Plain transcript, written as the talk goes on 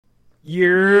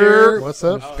What's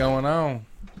up? What's going on?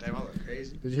 Damn, I look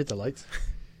crazy. Did you hit the lights?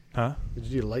 Huh? Did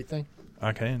you do the light thing?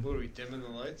 I can. What are we dimming the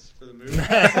lights for the movie?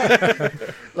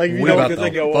 Like We about to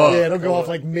fuck. yeah, it'll go off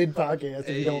like mid podcast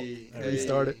if you don't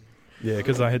restart it. Yeah,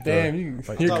 because I hit Damn,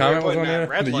 the... your thought comment we was were on putting there? that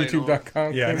red The light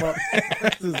YouTube.com Yeah. came up?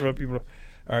 This is what people...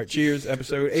 All right, cheers.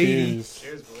 Episode 80. Cheers.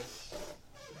 Cheers, boys.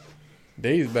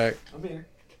 Dave's back. I'm here.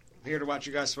 I'm here to watch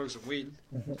you guys smoke some weed.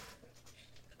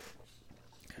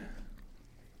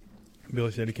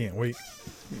 Billy said he can't wait.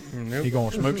 Nope. He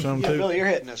going to smoke some, Yeah, too? Billy, you're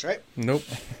hitting us, right? Nope.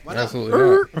 Why not?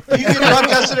 Absolutely not. You get drug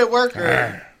tested at work,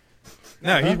 or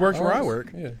No, he works where I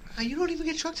work. Yeah. oh, you don't even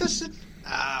get drug tested?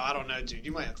 I don't know, dude.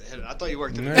 You might have to hit it. I thought you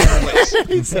worked in a No. different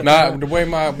place. Not the way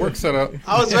my work's set up.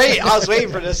 I was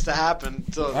waiting for this to happen.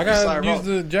 Till I gotta use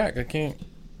the jack. I can't.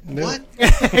 do what?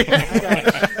 it.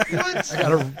 What? I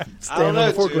gotta stand on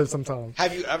know, the forklift dude. sometimes.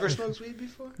 Have you ever smoked weed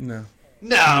before? No.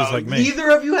 No, Just like me.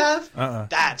 neither of you have. Uh-uh.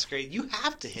 That's great. You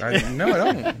have to hit it. No,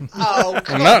 I don't. Oh,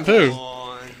 come not to.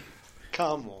 on.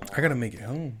 Come on. I gotta make it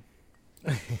home.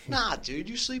 Nah, dude,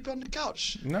 you sleep on the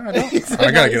couch. No, I don't.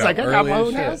 I gotta get He's up like, I got early my and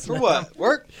own shit. house. For what?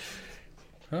 Work?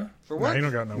 Huh? For No, work? he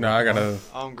don't got no... No, I gotta.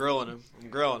 Oh, I'm grilling him. I'm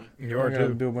grilling him. You I are, gotta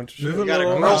too. do a bunch of Move shit. You gotta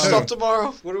little grill up, stuff too.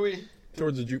 tomorrow? What do we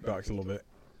Towards the jukebox a little bit.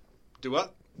 do?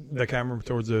 What? The camera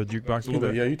towards the jukebox a little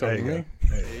bit. Yeah, you talking There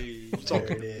to me? go. You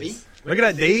talking to me? Look at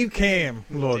that Dave cam.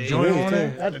 Little Dave joint Cam. on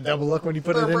it. I had to double look when you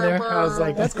put it in there. I was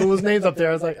like, that's cool. His name's up there.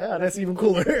 I was like, oh, that's even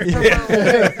cooler.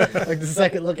 Like the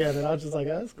second look at it, I was just like,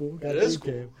 oh, that's cool. Got It is Dave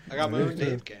cool. cam. I got my own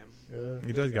Dave cam. Yeah.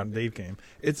 He does got a Dave cam.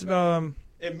 It's,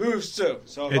 It moves too.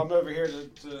 So if It- I'm over here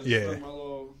to Yeah.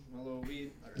 smoke my little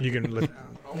weed, you can lift,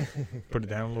 put it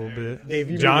down a little bit. Dave,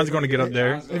 you John's move going to get up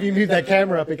there. If you move that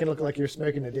camera up, it can look like you're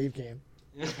smoking a Dave cam.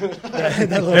 That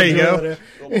little There you drill go. there.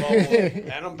 little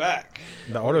bubble, and I'm back.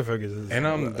 The autofocus is... And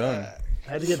I'm done.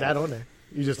 I had to get that on there.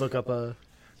 You just look up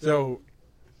So,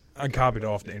 I copied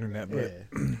off the internet, but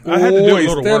yeah. I had to do a Boy,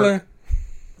 little Stella. work.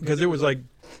 Because it was like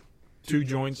 2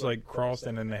 joints like crossed,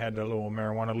 and then they had the little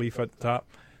marijuana leaf at the top.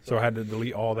 So I had to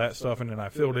delete all that stuff, and then I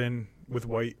filled in with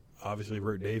white, obviously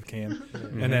wrote Dave Cam.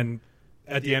 And then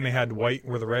at the end they had white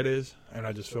where the red is, and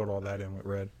I just filled all that in with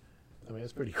red. I mean,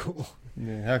 it's pretty cool.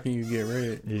 Yeah, how can you get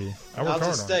red? Yeah. I I'll worked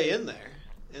hard just on it. stay in there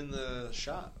in the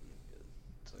shop.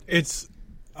 It's,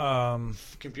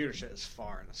 Computer shit is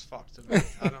foreign as fuck to me.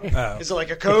 I don't. Oh. Is it like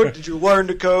a code? Did you learn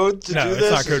the code to no, do it's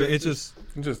this? not Is coded. it- It's just,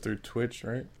 Just through Twitch,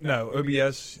 right? no,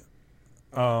 OBS,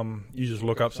 you just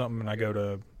look up something and I go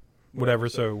to whatever.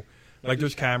 So, like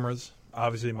there's cameras,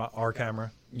 obviously our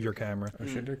camera, your camera. Oh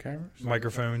shit, their cameras?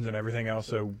 Microphones and everything else.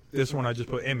 So this one I just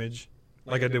put image,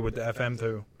 like I did with the FM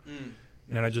too,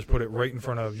 and I just put it right in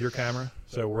front of your camera.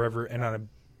 So wherever, and I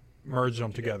merged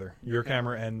them together. Your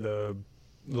camera and the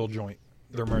little joint,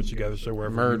 they're merged together. So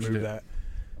wherever Merged you move it. that,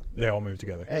 they all move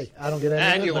together. Hey, I don't get And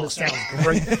any you of it, but it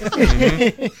lost.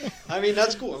 sounds great. I mean,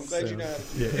 that's cool. I'm glad So- you know. How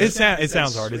to, Yeah, it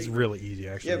sounds hard. It's sweet. really easy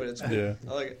actually. Yeah, but it's cool. Yeah.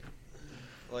 I like it.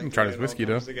 I like I'm the trying way this it all whiskey,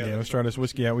 comes though. together. Yeah, let's try this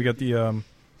whiskey out. We got the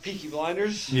Peaky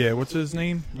Blinders. yeah, what's his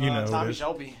name? You know, Tommy it.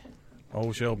 Shelby.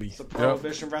 Oh Shelby. It's a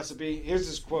prohibition recipe. Here's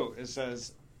this quote. It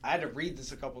says, I had to read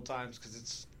this a couple times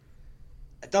because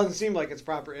it doesn't seem like it's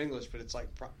proper English, but it's like,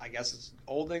 I guess it's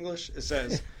old English. It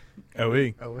says,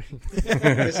 OE. Oh, wait.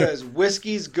 it says,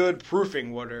 whiskey's good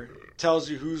proofing water tells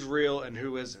you who's real and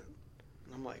who isn't.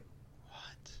 And I'm like,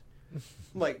 what?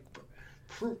 I'm like,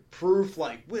 proof,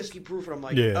 like whiskey proof. And I'm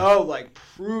like, Yeah. oh, like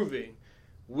proving.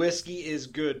 Whiskey is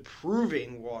good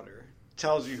proving water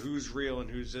tells you who's real and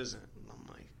who's isn't. And I'm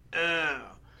like,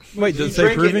 oh. Wait, You does it say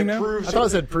drink proving it now? proves I thought it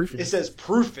said proofing. It says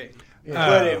proofing, Yeah.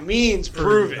 but it means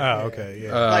proving. Oh, okay,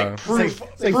 yeah. Like proof.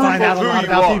 So you proof find out of a who lot you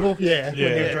about are. people. Yeah, when Yeah.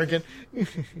 they're drinking.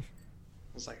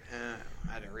 It's like,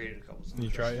 I had to read it a couple times. you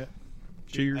try it?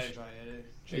 I Cheers. had to try it.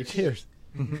 Hey, cheers.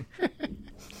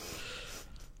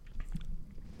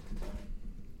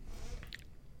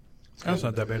 That's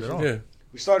not that bad at all. Yeah.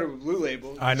 We started with Blue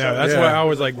Label. I know. so- That's Yeah. what I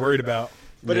was like worried about.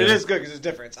 But Yeah. it is good because it's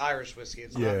different. It's Irish whiskey.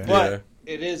 It's Yeah. not. But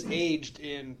Yeah. it is aged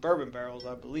in bourbon barrels,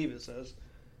 I believe it says.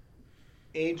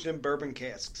 Aged in bourbon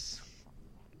casks.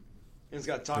 And it's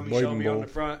got Tommy The Bourbon Shelby on Bowl. the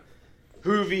front.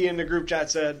 Hoovy in the group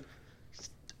chat said,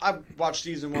 I watched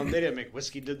season 1. They didn't make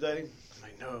whiskey, did they? I'm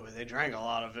like, no, but they drank a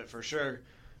lot of it for sure.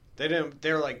 They didn't.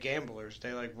 They were like gamblers.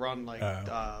 They like run like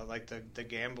the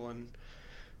gambling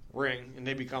ring, and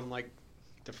they become like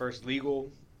the first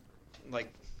legal,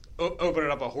 like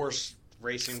opening up a horse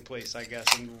racing place, I guess,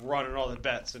 and running all the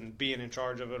bets and being in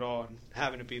charge of it all and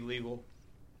having it be legal.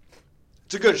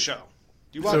 It's a good show.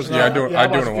 You watched Yeah, I that? do. I do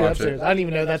watched want to a few watch episodes. it. I didn't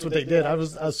even know that's what they did. I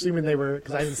was assuming they were,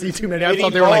 because I didn't see too many. I It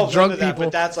thought they were like evolves drunk into that, people.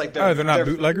 but that's like their, Oh, they're not their,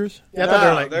 bootleggers? Yeah, I thought they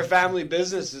were like their family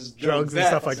business is doing drugs and bets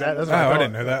stuff like that. That's Oh, what I I thought.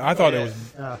 didn't know that. I thought Yeah. it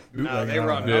was Uh, bootlegging. No, they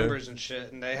run Yeah. numbers and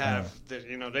shit, and they have,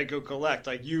 they go collect.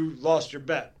 Like, you lost your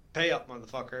bet, pay up,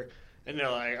 motherfucker. And they're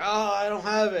like, oh, I don't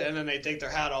have it. And then they take their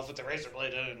hat off with the razor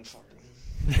blade in it and fucking.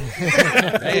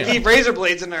 They keep razor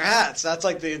blades in their hats. That's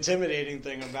like the intimidating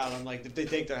thing about them. Like, if they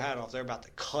take their hat off, they're about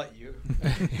to cut you.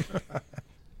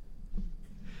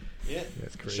 Yeah,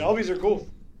 That's crazy. Shelby's are cool.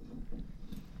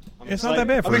 It's not that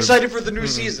bad for I'm them. excited for the new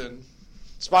season.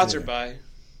 Sponsored by.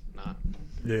 Not.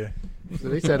 Yeah. So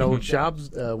they said Old Shop's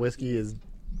whiskey is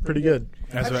pretty good.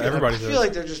 That's what I everybody feel says.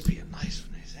 like they're just being nice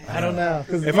when they say I don't know.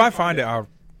 'Cause If I find it, I'll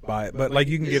buy it. But like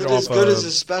you can Is get it it off as good of. as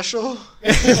a special?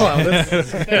 well,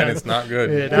 this, And it's not good.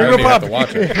 Yeah, I no. don't even have to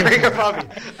watch it. Drink a puppy.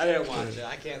 I didn't watch it.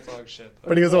 I can't talk shit.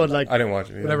 but he was on like I didn't watch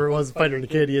it either. whenever it was Fighter and the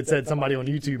Kid, he had said somebody on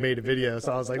YouTube made a video.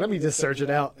 So I was like, let me just search it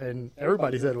out. And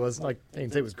everybody said it was like, they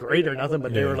didn't say it was great or nothing,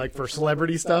 but they Yeah. were like for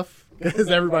celebrity stuff. Because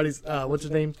everybody's, what's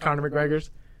his name? Conor McGregor's.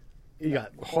 He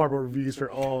got horrible reviews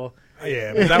for all.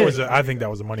 Yeah, but that was. I think that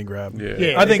was a money grab. Yeah.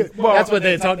 Yeah, I think. Well, that's what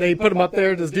they talked. They put him up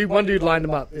there. One dude lined him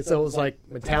up. And so it was like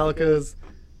Metallica's.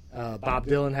 Bob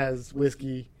Dylan has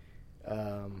whiskey.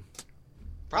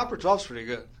 Proper 12's pretty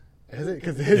good. Is it?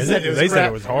 Because Is it? They said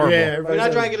it was horrible. Yeah, I everybody mean, I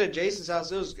said drank it. it at Jason's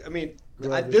house. It was. I mean,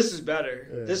 Garbage. this is better.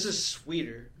 Yeah. This is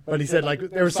sweeter. But he said like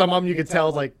there were some of them you could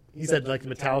tell like he said like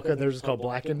Metallica theirs is called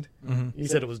Blackened. Mhm. He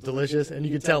said it was delicious and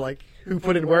you could tell like who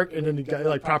put in work and then he got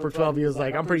like Proper 12. He was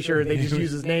like I'm pretty sure they just use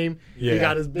his name. Yeah. He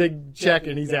got his big check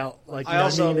and he's out. Like you I know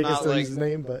also what I mean? They am can not, still like- use his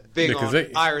name, but Big Because on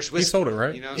they- Irish he whiskey. sold it,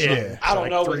 right? You know, Yeah. so I don't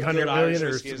Like know what 300 good million Irish or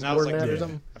whiskey is. some And I was more like, than that or dude,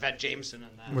 something. I've had Jameson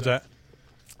in that. What's that?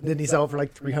 didn't he sell it for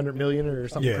like 300 million or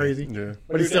something Yeah. crazy? Yeah.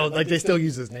 But he still like they still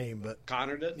use his name, but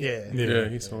Connor did. yeah. Yeah,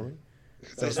 he sold it.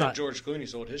 So They it's said not- George Clooney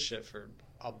sold his shit for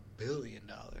 $1 billion.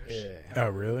 Yeah. Oh,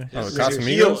 really? Oh, His Casamigos?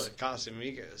 tequila,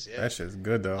 Casamigos, yeah. That shit's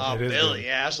good though. $1 It is billion. good.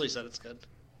 Yeah, Ashley said it's good.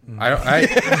 I don't.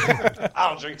 I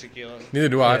don't drink tequila. Neither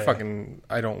do I. Yeah.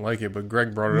 I don't like it. But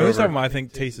Greg brought it Most over. of them I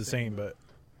think taste the same, but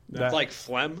that, Like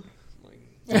phlegm. Like,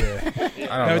 yeah. I don't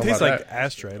No, know it tastes about like that.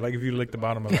 ashtray. Like if you lick the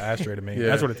bottom of an ashtray to me, Yeah.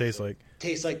 that's what it tastes like.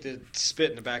 tastes like the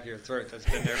spit in the back of your throat that's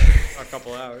been there for a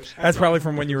couple hours. That's probably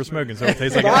from when you were smoking, so it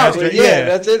tastes like an Probably, ashtray. yeah,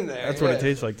 that's in there. That's what yeah. it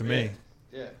tastes like to me.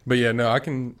 Yeah. But yeah, no, I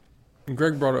can.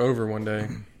 Greg brought it over one day,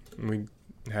 and we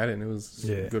had it, and it was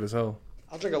Yeah. good as hell.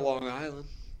 I'll drink a Long Island.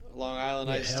 A Long Island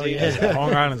iced hell tea. yeah.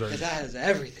 Long Islands are. Because that has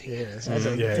everything. Yeah, so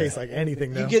it Yeah. tastes like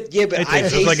anything You though. get but It I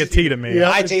tastes taste just like a tea to me. Yeah.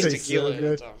 I it taste tastes tequila. so in it,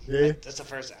 good. though. Yeah. That's the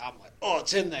first thing. I'm like, oh,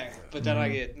 it's in there. But then I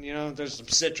get, there's some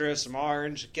citrus, some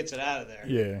orange. It gets it out of there.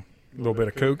 Yeah, a little bit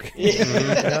of Coke. Yeah.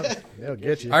 Yep, they'll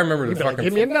get you. I remember You'd the be like, fucking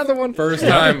give me another one. First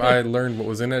time I learned what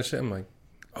was in that shit, I'm like,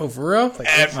 oh, for real?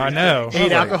 I know. Eight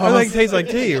like- alcohol. I think it tastes like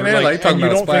tea. Or And they're like talking and you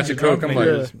about a don't splash think of you're Coke. I'm drunk,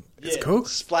 like, and Yeah. it's Coke?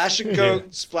 Splash of Coke,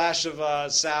 splash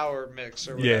of sour mix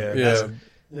or Yeah. whatever.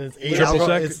 Yeah. It's eight Triple alcohol.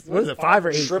 sec? It's, what is it? 5 or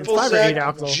 8? Triple it's 5 or 8 sec,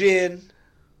 alcohol. gin,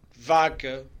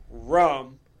 vodka,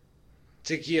 rum,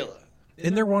 tequila.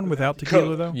 Isn't there one without tequila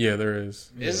Coke. though? Yeah, there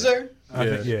is. Is there? I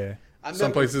think, Yeah. yeah. I Some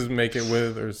remember places make it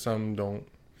with, or some don't.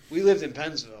 we lived in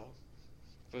Pennsville.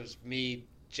 It was me,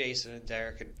 Jason, and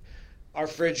Derek, and our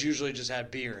fridge usually just had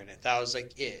beer in it. That was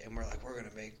like it. And we're like, we're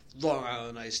gonna make Long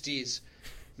Island iced teas.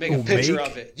 Make a Oh, picture make?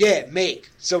 of it. Yeah, make.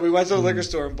 So we went to the liquor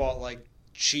store and bought like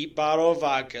cheap bottle of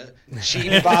vodka,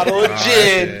 cheap bottle of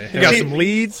gin. yeah. You got cheap- some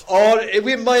leads.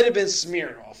 We might have been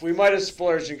Smirnoff. We might have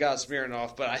splurged and got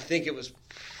Smirnoff, but I think it was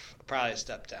probably a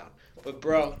step down. But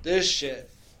bro, this shit,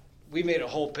 we made a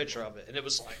whole picture of it, and it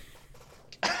was like,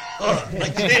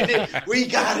 we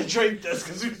gotta drink this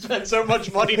because we spent so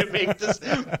much money to make this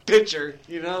picture,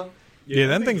 you know? Yeah,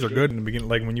 them things are good in the beginning.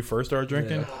 Like when you first start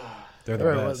drinking, they're the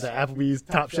Remember what, best. the Applebee's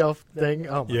top shelf thing?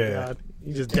 Oh my Yeah. god!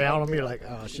 You just down them. You're like,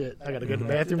 oh shit! I gotta go to the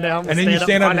bathroom now. And then you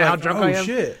stand up find and out like, how drunk I oh am.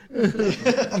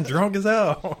 shit, I'm drunk as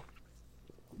hell.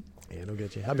 Yeah, it'll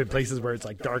get you. I've been places where it's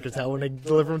like dark as hell when they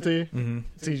deliver them to you. Mm-hmm.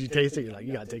 As soon as you taste it, you're like,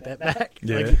 you gotta take that back.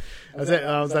 Yeah. Like,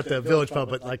 I was at the Village Pub,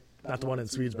 but like not the one in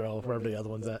Swedesboro, wherever the other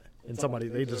one's at. And somebody,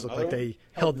 they just looked like they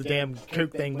held the damn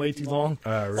Coke thing way too long.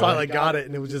 Really? So I like got it,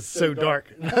 and it was just so dark.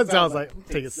 So I was like,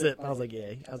 take a sip. And I was like,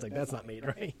 yeah. I was like, that's not made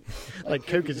right. Like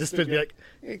Coke is just supposed to be like,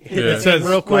 hit Yeah. that It says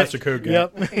real quick. splash of Coke in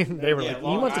Yep. they were Yeah, like, you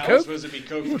Long want the Island's Coke? supposed to be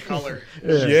Coke for color.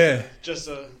 Yeah. Just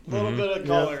a little bit of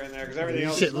color in there because everything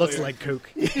else Shit is looks clear. like Coke.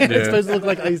 It's supposed to look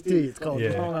like iced tea. It's called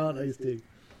Yeah. Long Island iced tea.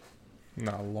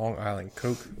 Nah, Long Island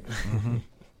Coke.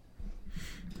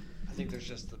 I think there's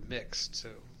just the mix too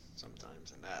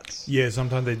sometimes, and that's Yeah,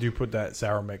 sometimes they do put that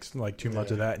sour mix, like too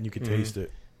much of that, and you can taste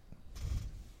it.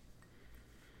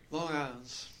 Long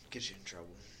Island's get you in trouble.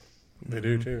 They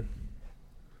do too.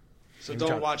 So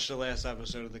don't watch the last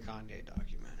episode of the Kanye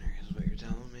documentary, is what you're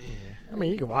telling me. I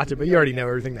mean, you can watch it, but you already know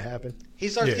everything that happened. He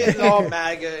starts getting all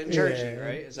MAGA and churchy, Yeah,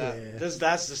 right? Is that yeah.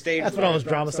 that's the stage? That's when all this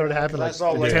drama started happening, like That's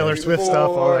all, the like, Taylor Swift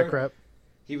stuff, all that crap.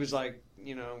 He was like,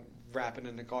 rapping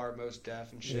in the car, most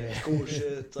deaf and shit, cool shit.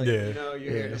 It's like, Yeah. you're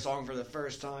hearing the song for the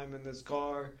first time in this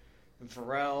car, and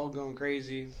Pharrell going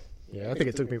crazy. Yeah, I think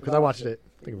it took me because I watched it.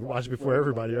 I think we watched it before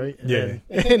everybody, right? And Yeah.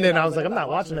 Then, and then I was like, I'm not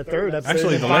watching the third episode.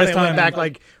 Actually, And the finally last I went time- back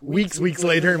like weeks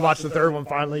later and watched the third one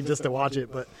finally just to watch it.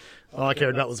 But all I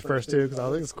cared about was the first two because I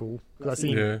was like, it's cool. Because I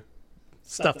seen Yeah.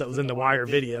 stuff that was in the Wire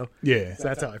video. Yeah. So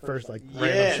that's how I first Yeah,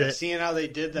 random shit. seeing how they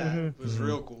did that was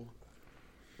real cool.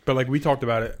 But like we talked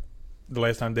about it the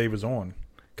last time Dave was on,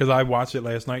 because I watched it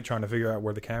last night trying to figure out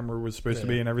where the camera was supposed to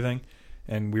be and everything,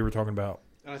 and we were talking about.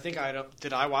 And I think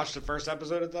did I watch the first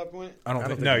episode at that point? I don't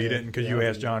think think no, you you did. didn't because Yeah, you I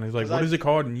asked think John. He's like, Because "What I- is it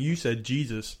called?" And you said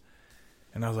Jesus,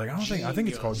 and I was like, "I think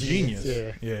it's called Genius."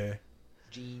 Yeah. Yeah.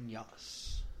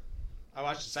 Genius. I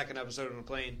watched the second episode on the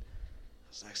plane. I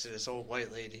was next to this old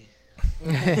white lady.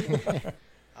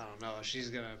 I don't know if she's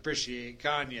gonna appreciate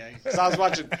Kanye. 'Cause I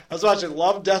was watching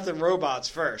Love, Death, and Robots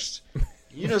first.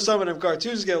 You know, some of them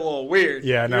cartoons get a little weird.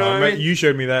 Yeah, You no, know what I mean? you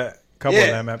showed me that couple of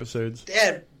Yeah. them episodes. They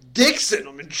had dicks in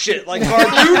them and shit, like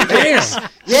cartoon dicks.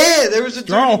 Yeah, there was a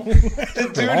Strong. dude,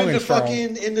 the dude Long in the and strong.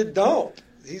 fucking in the dump.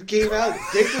 He came out,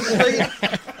 dick was straight.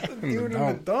 Dude, in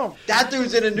the dump. That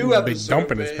dude's in a new Big episode.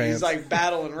 dump in his man. pants. He's like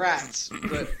battling rats,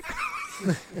 but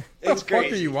What it's the fuck are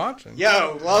crazy. you watching?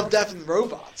 Yo, Love, Death, and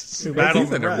Robots. Battle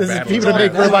He's in there of This is battling people that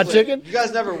make rats. robot chicken. You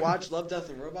guys never watched Love, Death,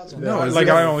 and Robots? No, is like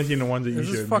this- I only seen the ones that you Is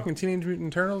showed this me. fucking Teenage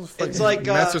Mutant Turtles? It's Fucking like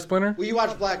Master Splinter? Will you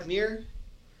watch Black Mirror?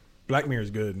 Black Mirror's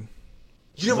good.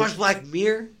 You didn't watch Black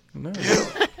Mirror? No.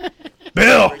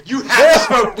 Bill. You have to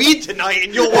smoke weed tonight,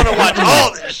 and you'll want to watch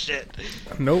all this shit,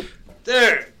 Nope.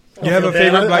 dude. You have a Bad.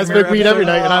 favorite I Black smoke Mirror weed every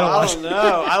episode? night, and I don't I watch. don't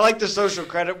know. I like the social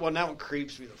credit one. That one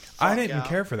creeps me the fuck I didn't out.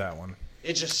 care for that one.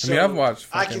 It's just I mean, so- I've watched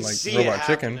I fucking, can like, see Robot it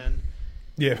Chicken. happening.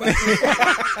 Yeah.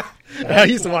 I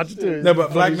used to watch it too. No,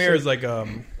 but Black Funny Mirror shit. is like That's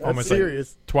almost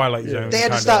serious. like Twilight Yeah. Zone. They had to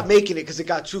kinda. stop making it because it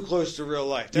got too close to real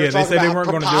life. Yeah, they talking said they about weren't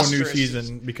going to do a new preposterous.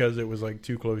 season because it was like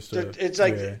too close to. It's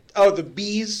like, yeah. the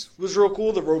bees was real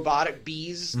cool. The robotic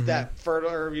bees that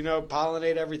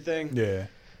pollinate everything. Yeah.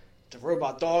 The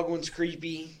robot dog one's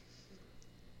creepy.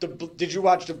 Did you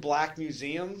watch the Black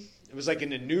Museum? It was like in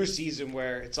the new season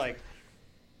where it's like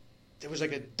there was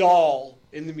like a doll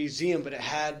in the museum, but it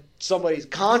had somebody's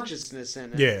consciousness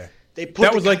in it. Yeah. They put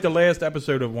That was like the last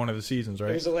episode of one of the seasons, It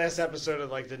right? was the last episode of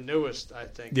like the newest, I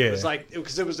think. Yeah. It was like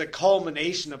because it was a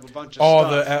culmination of a bunch of All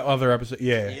stuff. the other episodes.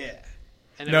 Yeah. Yeah.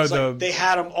 And it No, was the- like they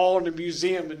had them all in a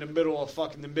museum in the middle of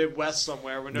fucking the Midwest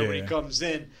somewhere where nobody Yeah. comes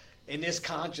in. And this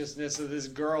consciousness of this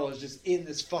girl is just in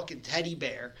this fucking teddy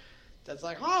bear that's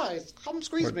like, hi, come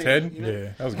squeeze What, me. Ted? You know?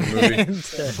 Yeah. That was a good movie.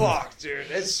 Fuck, dude.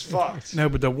 It's fucked. No,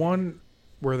 but the one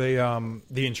where they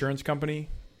the insurance company,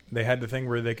 they had the thing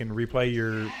where they can replay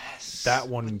your that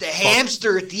one. The fuck-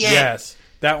 hamster at the end. Yes.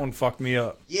 That one fucked me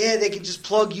up. Yeah, they can just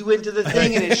plug you into the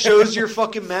thing and it shows your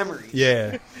fucking memories.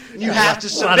 Yeah. And you have to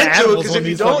A lot of submit to it animals because on if you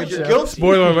these don't, fucking you're shows. guilty.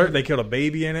 Spoiler alert, they killed a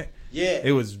baby in it. Yeah.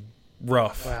 It was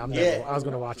rough. Wow, Yeah. I was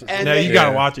going to watch it. And No, they- you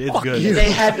gotta watch it. It's Fuck good. you.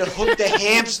 They had to hook the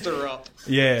hamster up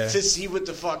Yeah. to see what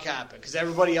the fuck happened because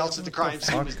everybody else at the crime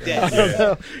scene was dead. I don't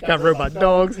know. Got robot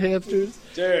dogs, hamsters.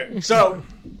 Dude. So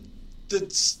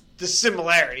the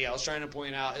similarity I was trying to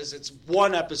point out is it's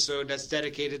one episode that's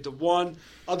dedicated to one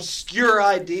obscure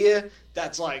idea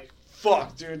that's like,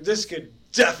 fuck, dude, this could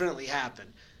definitely happen.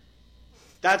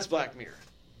 That's Black Mirror.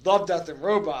 Love, Death, and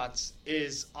Robots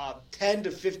is a 10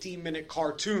 to 15 minute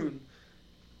cartoon.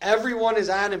 Everyone is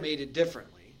animated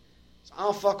differently. So I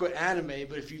don't fuck with anime,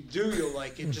 but if you do, you'll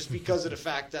like it just because of the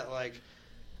fact that, like,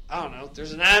 I don't know,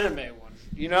 there's an anime one,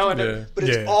 you know? And Yeah. but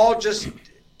it's Yeah. all just,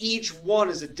 each one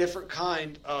is a different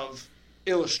kind of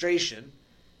illustration,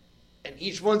 and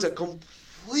each one's a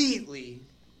completely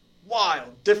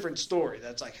wild, different story.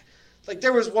 That's like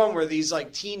there was one where these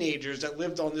like teenagers that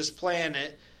lived on this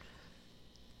planet.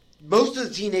 Most of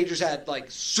the teenagers had like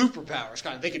superpowers,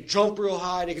 kind of. They could jump real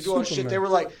high. They could do all this shit.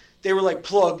 Superman. They were like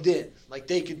plugged in, like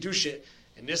they could do shit.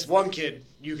 And this one kid,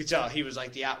 you could tell he was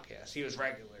like the outcast. He was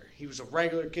regular. He was a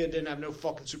regular kid. Didn't have no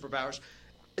fucking superpowers.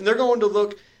 And they're going to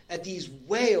look at these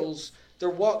whales.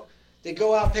 They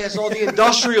go out past all the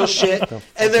industrial shit, and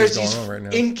there's going these on right now?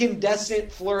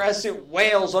 incandescent, fluorescent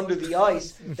whales under the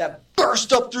ice that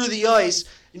burst up through the ice,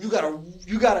 and you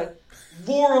gotta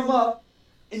roar them up,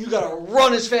 and you gotta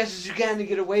run as fast as you can to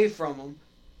get away from them.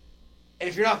 And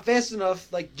if you're not fast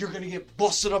enough, like, you're going to get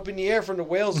busted up in the air from the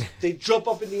whales. They jump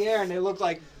up in the air, and they look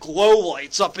like glow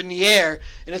lights up in the air.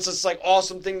 And it's this, like,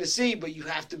 awesome thing to see, but you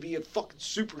have to be a fucking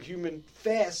superhuman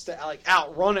fast to, like,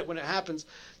 outrun it when it happens.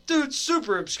 Dude,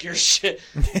 super obscure shit.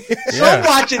 So I'm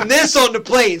watching this on the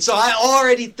plane, so I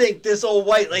already think this old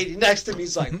white lady next to me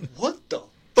is like, what the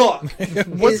fuck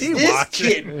What's is he this watching?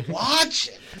 kid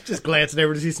watching? Just glancing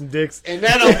over to see some dicks. And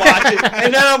then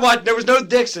I'm watching, there was no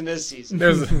dicks in this season.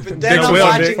 There's a But then I'm Will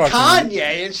watching Dick fucking-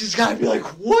 Kanye, and she's got to be like,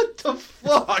 what the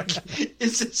fuck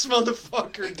is this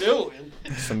motherfucker doing?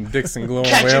 some dicks and glowing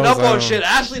Catching whales. up I on don't- shit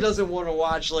Ashley doesn't want to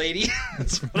watch, lady.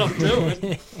 That's what I'm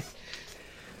doing.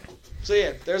 So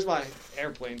yeah, there's my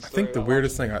airplane story. I think the about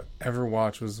weirdest watching thing I ever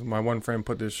watched was my one friend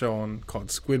put this show on called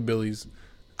Squidbillies.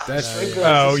 That's Squidbillies.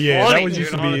 Oh is yeah, funny, that was dude,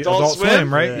 used to on be Adult Adult Swim.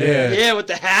 Swim, right? Yeah. Yeah, with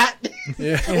the hat.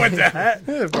 yeah. What the heck?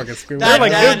 Yeah, fucking Squidbillies. That-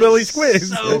 like that hillbilly is squids.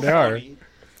 So Yeah, they are. funny.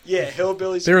 Yeah,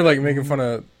 hillbilly They were like making fun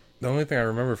of. The only thing I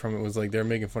remember from it was like they were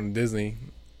making fun of Disney.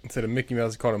 Instead of Mickey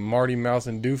Mouse, they called him Marty Mouse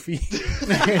and Doofy.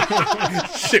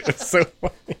 Shit was so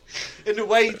funny. And the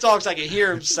way he talks, I can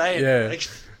hear him saying Yeah. it.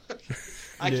 Like,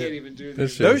 I can't even do This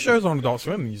this. shit- Those shows on Adult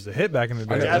Swim used to hit back in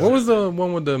the I day. know. What was the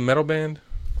one with the metal band?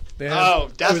 They had? Oh,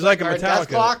 Death, It was like a or Death Metallica.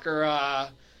 Clock, or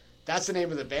that's the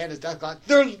name of the band is Death Clock.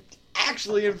 They're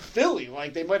actually in Philly.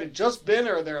 Like, they might have just been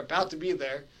or they're about to be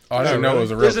there. Oh, I didn't know it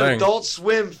was a real There's an thing. Adult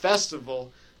Swim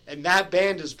festival, and that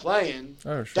band is playing.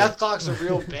 Oh, shit. Death Clock's a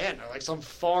real band. They're like some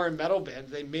foreign metal band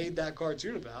they made that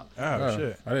cartoon about. Oh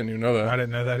shit! I didn't even know that. I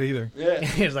didn't know that either. Yeah.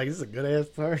 He was like, this is a good ass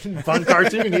part. Fun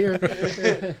cartoon here.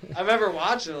 I remember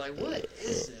watching it like, what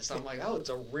is this? I'm like, oh, it's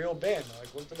a real band. I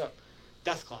like looked it up.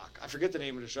 Death Clock. I forget the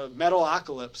name of the show.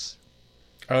 Metalocalypse.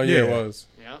 Oh, yeah, it Yeah. was.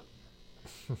 Yeah.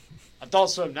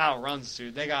 Adult Swim now runs,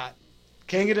 dude. They got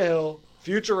King of the Hill,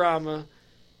 Futurama,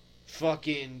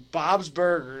 fucking Bob's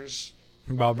Burgers.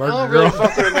 Bob I Burger don't really Girl.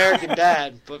 fuck with American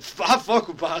Dad, but I fuck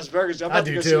with Bob's Burgers. I'm I about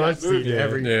to do go too. see I that see movie. Yeah.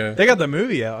 every. Yeah. They got the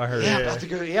movie out. I heard. Yeah, I'm about to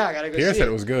go. Yeah, I gotta go Pierre see said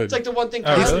it. it was good. It's like the one thing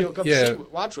Oh, Cosby really? will come Yeah.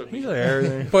 watch with me. He's like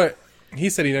everything. But he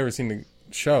said he'd never seen the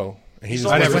show. He just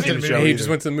I never went seen to the the show He either. just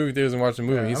went to the movie theaters and watched the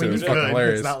movie. He said it was it's fucking good.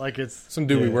 hilarious. It's not like it's. Some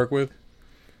dude we Yeah. work with,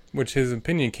 which his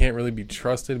opinion can't really be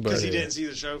trusted, but Because he didn't see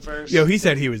the show first. Yo, he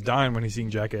said he was dying when he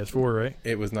seen Jackass 4, right?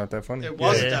 it was not that funny. It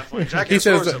wasn't Yeah. that funny. Jackass He said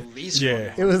 4 was it's the least Yeah.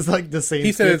 funny. It was like the same.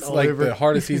 He said skit it's all like over. the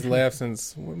hardest he's laughed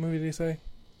since. What movie did he say?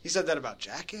 He said that about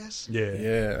Jackass? Yeah.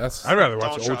 Yeah, that's. I'd rather Don't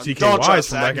watch old trust- TK don't Wise trust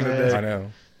from that back in the guy. day. I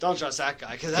know. Don't trust that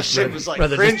guy, because that shit was like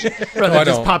Rather cringe. just, I rather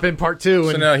just don't. pop in part two. So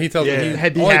And now he tells Yeah. me he,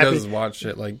 Head be all happy. he does is watch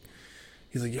shit.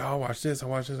 He's like, yo, I'll watch this. I'll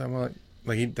watch this. I'm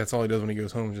like he, that's all he does when he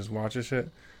goes home, just watches shit.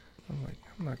 I'm like,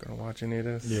 I'm not gonna watch any of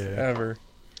this ever.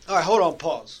 All right, hold on,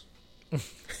 pause.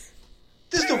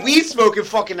 This is the weed smoking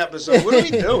fucking episode. What are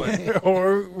we doing?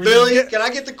 Or we're Billy, get- can I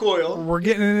get the coil? we're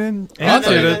getting it in I'll into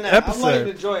tell you the that. I'm lighting episode.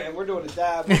 the joint, and we're doing a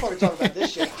dab. We're fucking talking about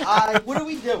this shit. Hi, what are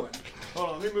we doing? Hold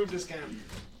on, let me move this camera.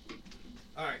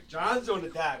 All right, John's doing the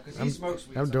dab because he smokes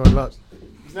weed. I'm so doing look.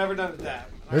 He's never done the dab.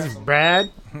 I This got is some,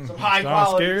 Brad. some high John's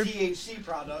quality scared? THC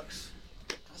products.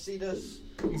 I see this.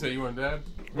 You say you want dad?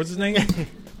 What's his name?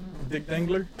 Dick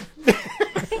Dangler?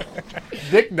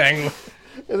 Dick Dangler.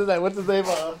 Isn't that what's his name?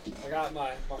 I got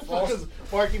my What's false his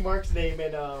Marky Mark's name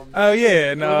and Oh,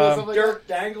 yeah. And, Dirk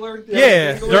Dangler.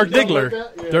 yeah, Dirk something Diggler.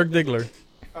 like that, yeah. Dirk Diggler.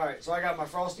 All right, so I got my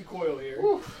frosty coil here.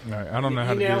 All right, I don't know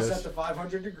how to do Email set this. to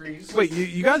 500 degrees. Wait,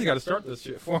 you guys got to start this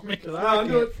shit for me. 'Cause No, I I'm can't.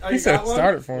 doing. Oh, He you said got one?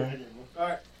 start it for him. All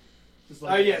right. Just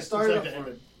Oh yeah, start it just up like for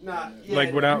the him. Nah, yeah,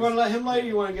 Like without- You want to let him light it? Or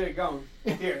you want to get it going?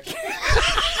 Here.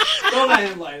 Don't let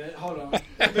him light it. Hold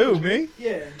on. Who, me?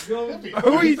 Yeah. Go.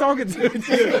 Who are you talking to? I You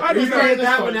don't start know.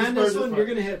 that part, one just and start this this one. part. You're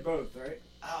gonna hit both, right?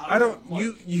 I don't.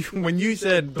 You. When you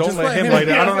said don't Just let let him him- light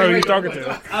it, I don't know who yeah, you're talking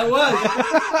to. I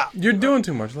was. You're doing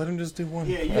too much. Let him just do one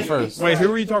Yeah, you at first. Wait, who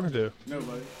were you talking to?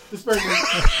 Nobody. This bird.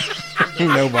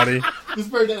 Nobody. This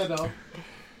bird. No.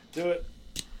 Do it.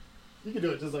 You can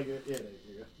do it just like it. Yeah, there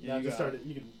you go. Yeah, Now you just got start it.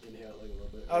 You can inhale it like a little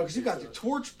bit. Oh, because you got the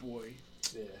torch boy.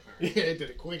 Yeah. Yeah, it did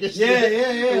it quick as Yeah, shit.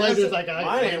 yeah, yeah. The lighter's That's like, it. I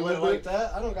Mine ain't can't lit live like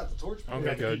that. I don't got the torch boy.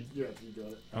 Okay, good. You doing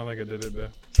it. I don't think I did it, though.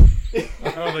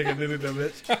 I don't think I did it, though,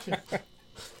 bitch.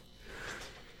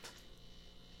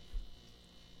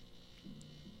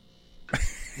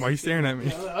 Why are you staring at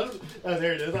me? Oh,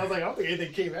 there it is. I was like, I don't think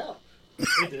anything came out.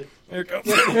 It did. Here it comes.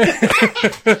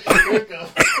 There it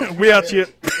goes. We out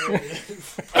shit.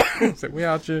 So we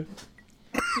out here.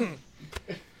 You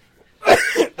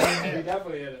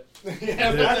definitely hit it.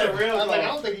 Yeah, That's a real I was like, I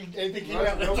call. don't think anything came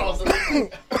out. That's awesome.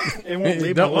 It won't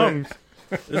leave my Don't worry. lungs.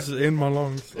 This is in my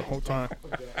lungs the whole time.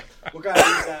 What kind of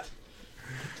is that?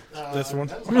 This one?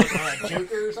 That was called,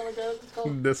 Joker or something like that. It's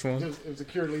called. This It one. was a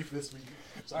cure leaf this week.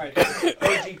 All right,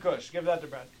 OG Kush. Give that to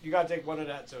Brad. You gotta take one of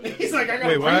that. So He's like, I got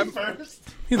Wait, to what breathe first.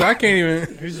 He's like, I can't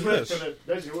even. Who's this?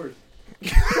 That's yours.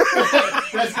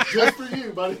 That's just for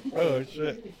you, buddy. Oh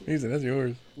shit! He said, that's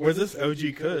yours. Where's this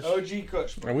OG Kush? OG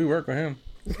Kush. And we work with him.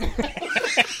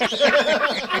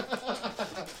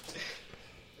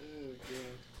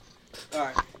 All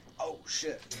right. Oh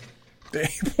shit. Damn.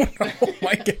 Oh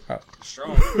my god.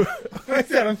 Strong. I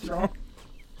said I'm strong.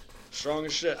 Strong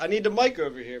as shit. I need the mic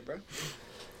over here, bro.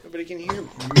 Nobody can hear me.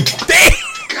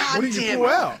 God What did you damn pull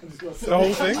it. out? The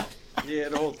whole thing? Yeah,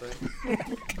 the whole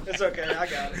thing. It's okay. I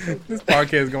got it. This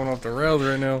podcast is going off the rails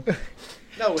right now.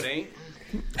 No, it ain't.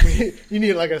 You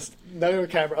need like another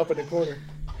camera up in the corner.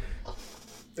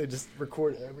 They just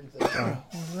record everything. What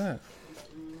was that?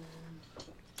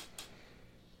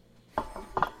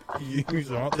 You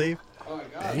saw it, Dave? Oh my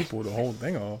Yeah, god. he pulled the whole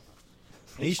thing off.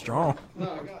 He's strong.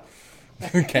 No, I got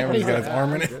it. The camera's got his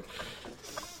arm in it.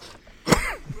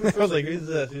 I was like, who's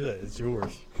this? He's like, it's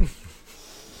yours.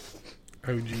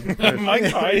 OG. Mike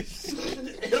Tice.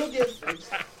 It'll get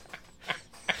fixed.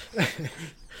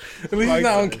 At least he's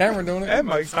not on camera doing That it.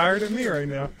 Mike's higher than me right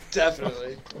now.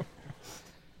 Definitely.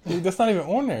 Dude, that's not even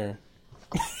on there.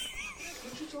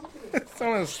 It's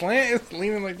on a slant. It's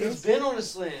leaning like It's this. been on a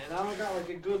slant, and I don't got like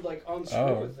a good like unscrew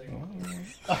Oh. thing.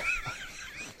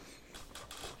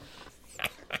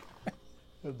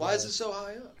 Why is it so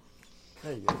high up?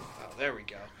 There you go. Oh, there we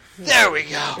go. There we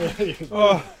go.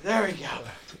 Oh, There we go.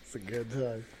 It's a good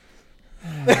time.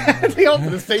 He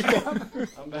opened his face down.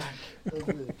 I'm back. That's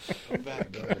it. I'm back.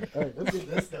 All right, let's get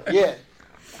this stuff. Yeah.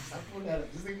 Stop pulling that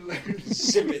up. This thing-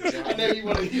 Sip it, I know John. you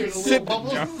want to hear the little Sip it,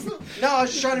 bubbles. John. No, I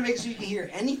was just trying to make so you can hear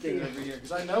anything over here,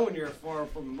 because I know when you're far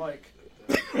from the mic.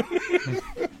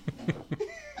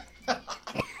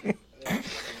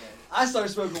 I started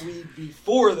smoking weed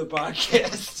before the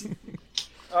podcast.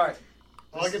 All right.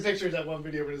 All I can picture is that one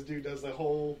video where this dude does the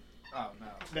whole. Oh no.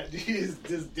 That dude is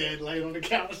just dead laying on the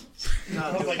couch. No,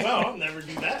 I was like, well, I'll never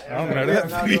do that. I don't know Yeah, that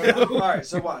not video. doing it. All right,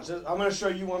 so watch. I'm going to show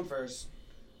you one first,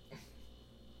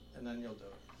 and then you'll do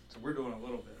it. So we're doing a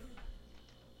little bit.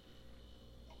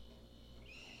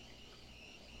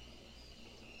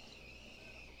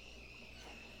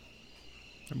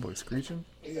 That boy screeching.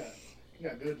 You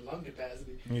got good lung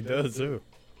capacity. He does too.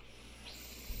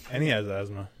 And he has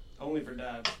asthma. Only for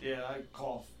Dad. Yeah, I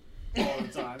cough all the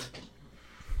time.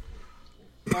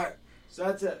 All right, so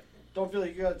that's it. Don't feel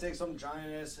like you got to take some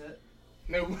giant ass hit.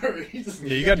 No worries.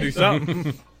 Yeah, you gotta do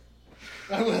something.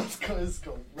 It's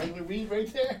called regular weed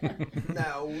right there.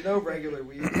 No regular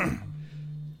weed.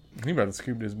 He about to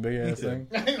scoop this big ass thing.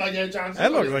 Like, yeah, John,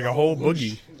 That looks like a whole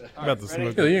boogie. All About to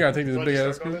ready? smoke Yeah, you gotta take this What, big you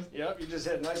ass stuck on scoop. this? Yep, you just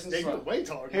hit nice and They slow. go way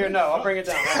taller. Here, no, I'll bring it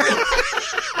down.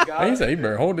 You got Hey, he it? said he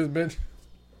better hold this bitch.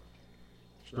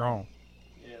 Strong.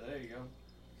 Yeah, there you go.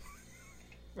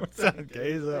 What's that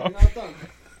gay as You're hell? not done.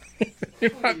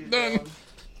 You're What are you not done. doing?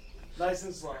 Nice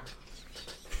and slow.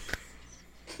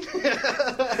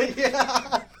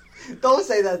 Yeah. Don't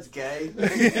say that's gay.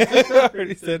 I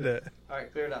already said that. All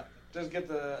right, clear it up. Just get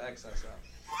the excess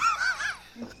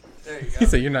out. There you He go.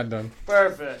 said you're not done.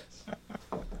 Perfect.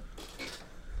 It's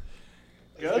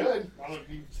Good? good. I look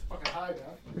you fucking high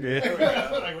now. Yeah.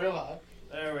 Like real high.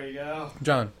 There we go.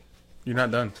 John, you're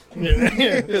not done. You're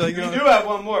like, We do have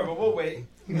one more, but we'll wait.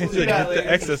 We'll do get that the later.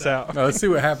 excess out. Now, let's see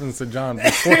what happens to John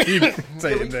before you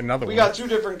say another We one. got two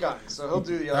different kinds, so he'll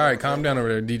do the other All right, one. calm down over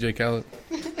there, DJ Khaled.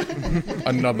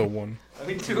 Another one.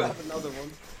 We do have another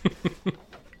one.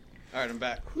 All right, I'm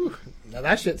back. Now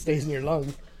that shit stays in your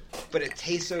lungs. But it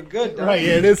tastes so good, though. Right,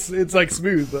 yeah, it's like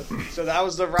smooth, but So that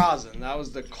was the rosin. That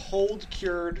was the cold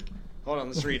cured. Hold on,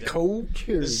 let's read it. cold This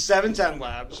cured. is 710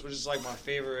 Labs, which is like my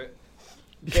favorite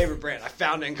brand. I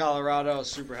found it in Colorado. I was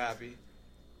super happy.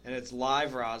 And it's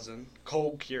live rosin,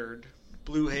 cold cured,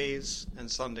 blue haze, and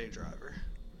Sunday driver.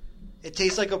 It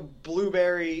tastes like a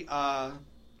blueberry.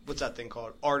 What's that thing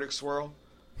called? Arctic Swirl.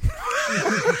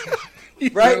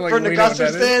 Right Like, from the we know what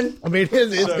custard that is? stand. I mean,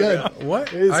 it's So good.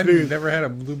 What? It's I smooth. never had a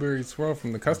blueberry swirl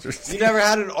from the custard. You never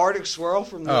had an Arctic Swirl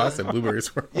from the? Oh, I said blueberry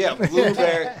swirl. Yeah,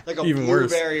 blueberry, like a Even worse.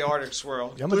 blueberry Arctic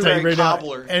Swirl. I'm gonna tell you Blueberry right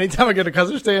cobbler. now. Anytime I get a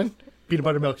custard stand, peanut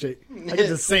butter milkshake. I get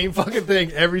the same fucking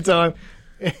thing every time.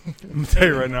 I'm gonna tell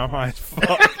you right now, I'm high as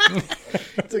fuck.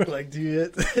 It took like 2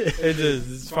 hits. It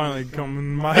is. It's finally coming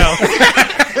to my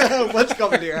house. What's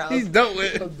coming to your house? He's dealt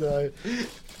with. I'm dying.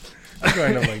 I'm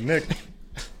going up like Nick.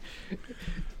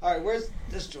 All right, where's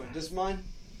this joint? This mine?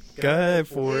 Go ahead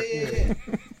for it.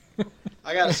 Yeah.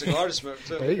 I got a cigar to smoke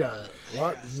too. There you got it.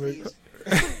 What? Sneeze.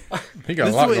 He got a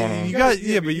This lot way- going on. You got,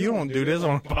 yeah, but you don't do this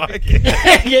on a podcast.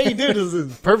 Yeah, you do. This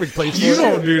is a perfect place for You it.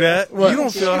 don't do that. You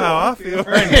don't feel how I feel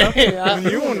right now when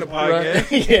you on the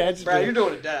podcast. Right. Yeah, I just Brad, you're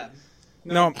doing it, Dad.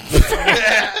 No,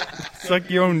 suck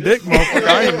your own dick, motherfucker.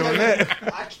 I ain't doing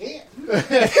that. I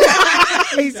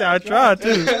can't. He said I tried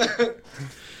to.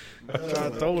 I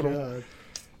told him. God.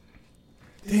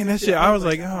 Damn, that shit. I was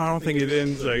like, oh, I don't think it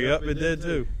ends. Like, yep, it did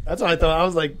too. That's what I thought. I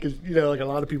was like, 'cause, you know, like a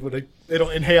lot of people, they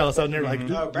don't inhale, so they're like,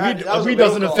 No, Brad, that was weed a real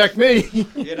doesn't call. affect me.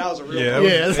 Yeah, that was a real Yeah, one.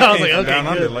 Yeah, it so I was came like, from okay, down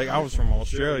under. good. Like I was from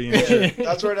Australia and shit.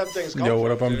 That's where them things come Yo, from.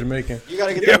 what up? I'm dude. Jamaican. You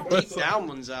gotta get Yeah, them what's deep down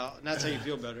ones out, and that's how you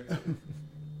feel better.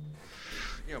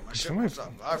 Yo, my shit Somebody- was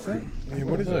on fire. Hey,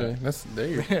 what is that? That's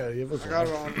Dave. Yeah, it was I got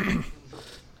it on.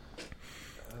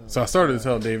 So I started to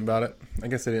tell Dave about it. I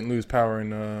guess they didn't lose power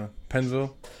in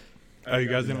Pennsville. Oh, you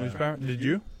guys didn't lose power? Did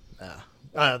you?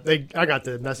 I got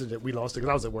the message that we lost it because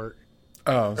I was at work.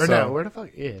 Oh, Or so no, where the fuck?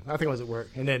 Yeah, I think I was at work.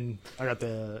 And then I got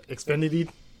the Xfinity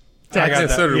I got text. that.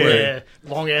 so did we. Yeah,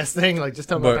 long ass thing. Like, just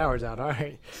tell me my But- power's out. All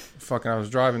right. fucking, I was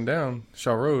driving down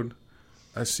Shaw Road.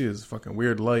 I see this fucking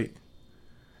weird light,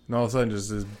 and all of a sudden, just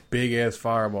this big ass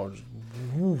fireball. Just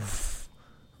woof.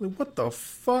 Like, what the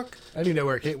fuck? I didn't even know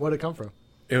where it came, where'd it come from.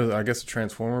 It was, I guess, a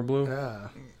transformer blew, Ah.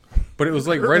 but it was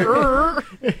like right.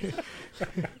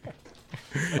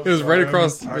 It was right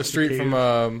across the street from.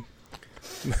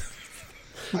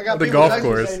 I got The people golf texting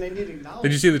course. saying they need acknowledgement.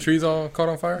 Did you see the trees all caught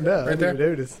on fire? No, I right didn't there.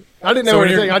 even notice. I didn't know So when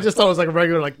anything. you're- I just thought it was like a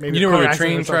regular, like maybe You know a where car the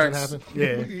train accident or something tracks-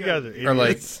 happened. Yeah. You guys are Or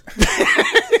like,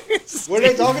 idiots. What are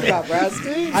they talking about, Brad?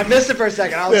 I missed it for a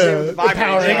second. I was Yeah, seeing the the power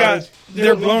vibrating. They got,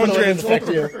 they're blowing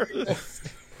transformers.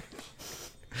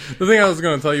 the thing I was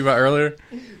going to tell you about earlier.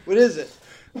 What is it?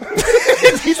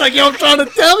 He's like, yo, I'm trying to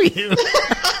tell you.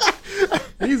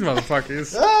 These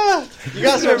motherfuckers. Ah, you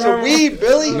gotta start some weed,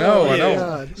 Billy. No, I don't.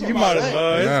 God, You might as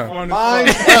well. It's Yeah. fun as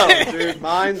Mine's fuck. well, dude.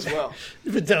 Mine's well.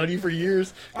 I've been telling you for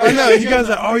years. I know. You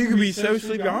guys are, oh, you can be so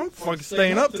sleepy. I'm fucking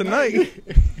staying up tonight.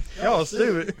 Y'all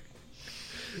stupid.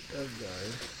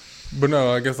 But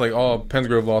no, I guess like all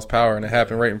Pensgrove lost power, and it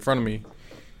happened right in front of me.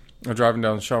 I'm driving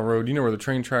down Shaw Road. You know where the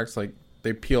train tracks, like,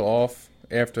 they peel off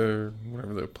after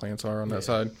whatever the plants are on that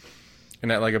side? And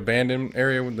that, like, abandoned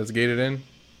area that's gated in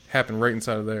happened right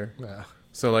inside of there. Nah,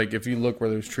 So, like, if you look where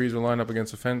those trees were lined up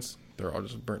against the fence, they're all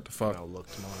just burnt to fuck. I'll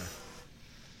look tomorrow.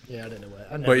 Yeah, I didn't know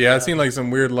what. But yeah, I seen like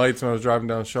some weird lights when I was driving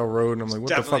down Shell Road, and I'm like, what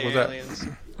the fuck Definitely was that?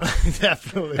 aliens.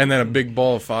 Definitely. And then a big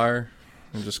ball of fire,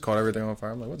 and just caught everything on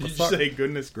fire. I'm like, what the Did you fuck? say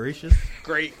goodness gracious?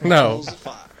 Great. No. balls of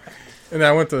fire. And then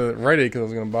I went to Rite Aid because I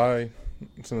was gonna buy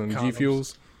some of them G Condoms.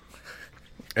 Fuels,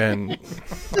 and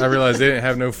I realized they didn't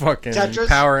have no fucking Tetris?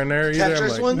 power in there either. I'm Tetris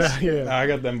like, ones? Nah, yeah. I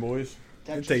got them boys.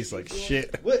 It Tetris tastes like G Fuel?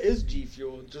 shit. What is G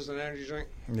Fuel? Just an energy drink?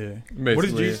 Yeah. Basically, What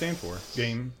does G stand for?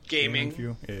 Gaming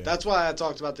fuel. Yeah. That's why I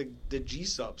talked about the G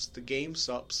subs, the game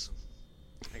subs.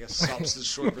 I guess subs is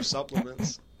short for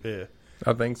supplements. yeah.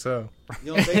 I think so.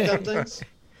 You don't take them things?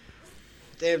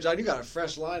 Damn, John, you got a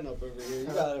fresh lineup over here. You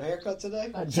got a haircut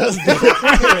today? I just did it.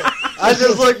 I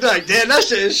just looked like, damn, that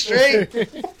shit is straight.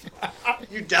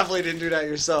 You definitely didn't do that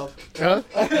yourself. Huh?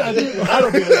 I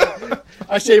don't do that.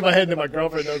 I shave my head and my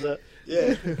girlfriend knows that.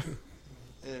 Yeah.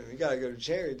 Damn, you gotta go to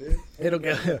Cherry, dude. It'll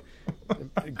get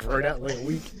grown out in like a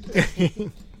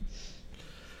week.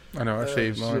 I know. I Oh,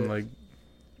 shave mine shit. like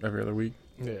every other week.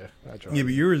 Yeah, I try. Yeah,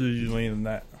 but yours is usually in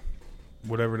that,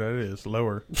 whatever that is,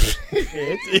 lower.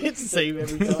 it's the same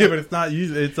every time. Yeah, but it's not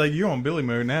usually. It's like you're on Billy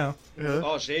mode now. Huh?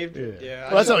 Oh, shaved? Yeah. Yeah.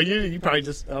 Well, that's all you probably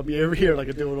just. I'll be over here like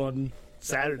I do it on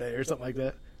Saturday or something like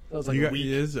that. That was like You a got,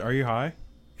 week. are you high?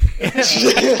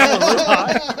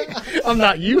 I'm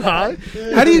not you high.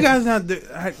 How do you guys not do?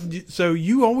 So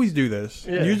you always do this.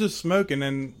 Yeah. You just smoke and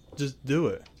then just do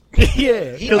it.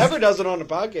 Yeah. He 'cause- never does it on the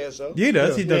podcast, though. He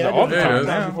does. He does Yeah, it I all do the it time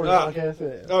Yeah, now. before the Ah. podcast,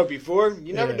 yeah. Oh, before?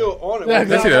 You never Yeah. do it on it. Yeah, Yes,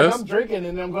 he because does. I'm drinking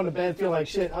and I'm going to bed feel like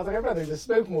shit. I was like, I'd rather just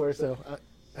smoke more, so I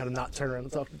had to not turn around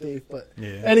and talk to Dave. But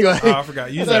Yeah. anyway, Oh, I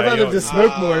forgot. You I said I'd know, rather yo, just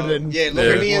smoke more than Yeah, look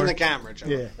Yeah. at me in the camera, John.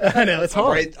 yeah. I know it's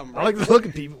hard. I'm I like to look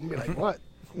at people and be like, what?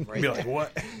 Right Be there. like,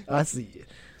 what? I see you.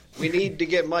 We need to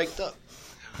get mic'd up.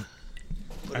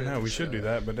 Put I it know in we the should show. do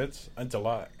that, but that's a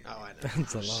lot. Oh, I know.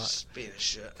 That's a lot. Just being a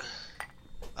shit.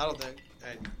 I don't think.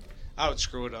 I would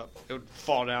screw it up. It would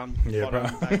fall down. Yeah, fall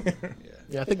down probably. back. Yeah.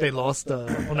 Yeah, I think they lost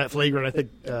on that flagrant. I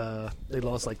think they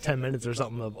lost like 10 minutes or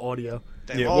something of audio.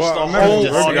 They Yeah, lost well, I the remember whole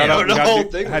Rogan got audio. up and The got whole to-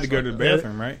 thing had to was go to the fucked up.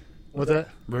 bathroom, right? What's that?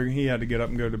 Rogan, he had to get up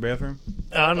and go to the bathroom.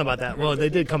 I don't know about that. Well, they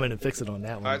did come in and fix it on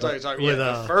that one. I thought you were but talking with,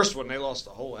 about the first one. They lost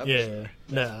the whole episode.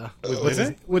 yeah, nah. Did What's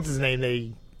they? his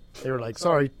name? They were like,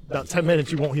 sorry, about 10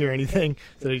 minutes you won't hear anything.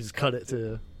 So they just cut it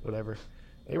to whatever.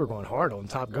 They were going hard on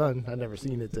Top Gun. I'd never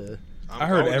seen it to. I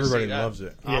heard everybody loves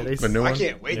it. Yeah, The new I one?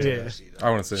 can't wait to Yeah. go see that. I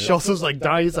want to see it. Shelton's like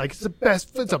dying. He's like, it's the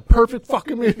best. It's a perfect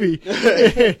fucking movie.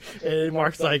 And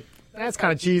Mark's like, that's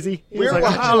kind of cheesy. He was We're like,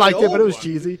 I watching liked the it, but it old was one.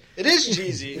 cheesy. It is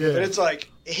cheesy, Yeah. but it's like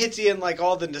it hits you in like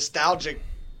all the nostalgic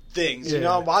things. You Yeah.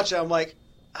 know, I'm watching. I'm like,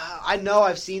 I know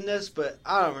I've seen this, but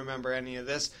I don't remember any of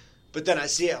this. But then I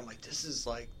see it, I'm like, this is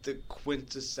like the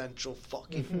quintessential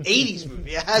fucking 80s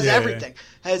movie. It has Yeah, everything.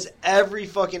 Has every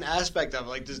fucking aspect of it.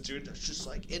 Like this dude that's just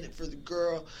like in it for the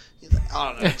girl. He's like,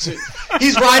 I don't know. So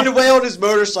he's riding away on his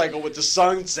motorcycle with the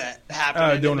sunset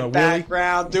happening doing in a the wheelie?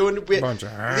 background. Doing the Bunch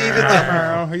of leaving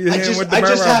the, I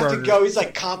just have to go. go. He's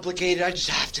like complicated. I just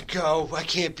have to go. I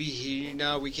can't be here.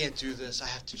 No, we can't do this. I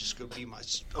have to just go be my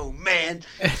man.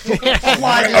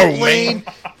 Fly to the plane.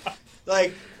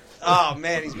 Like, oh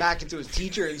man, he's macking to his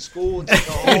teacher in school. It's like,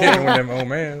 Hitting with oh. them, oh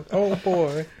man, oh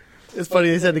boy. It's funny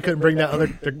they said they couldn't bring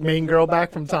the main girl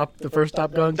back from the first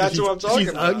Top Gun. 'cause That's what I'm talking she's,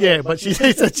 about. Yeah, but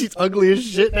they said she's ugly as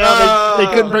shit now. They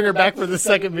couldn't bring her back for the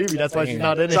second movie. That's why she's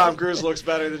not in it. Tom Cruise looks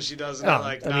better than she does. And Oh, they're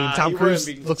like, I mean, nah, Tom he Cruise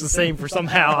wouldn't be- looks the same for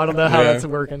somehow. I don't know how Yeah. that's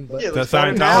working, but Yeah, That's looks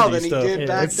better now Scientology than he stuff. did Yeah,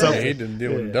 back it's then. something. He didn't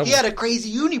deal with Yeah. double. He had a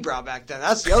crazy unibrow back then.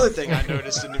 That's the other thing I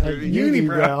noticed in the movie.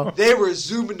 unibrow. They were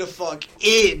zooming the fuck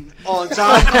in on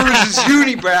Tom Cruise's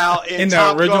unibrow in In the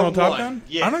Top original Gun Top 1. Gun?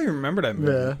 Yeah. I don't even remember that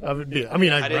movie. Yeah, I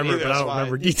mean, I didn't remember, either, but I that's don't why.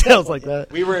 remember details like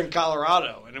that. We were in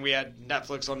Colorado, and we had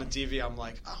Netflix on the TV. I'm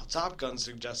like, oh, Top Gun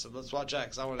suggested. Let's watch that,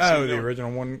 because I want to see Oh, it. the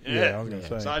original one? Yeah, I was going to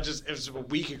say. So it was a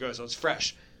week ago, so it's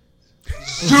fresh.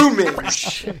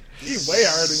 Zoom-ins. way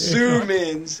harder than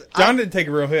Zoom-ins. John didn't take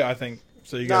a real hit, I think,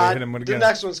 so you got to hit him with the again.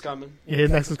 next one's coming. Yeah,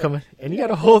 next one's coming, and you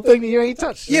got a whole thing that you ain't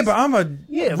touched. Yeah, but I'm a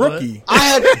Yeah, but- rookie. I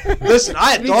had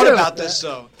Me thought too. about this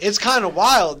though. It's kind of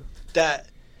wild that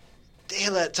they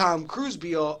let Tom Cruise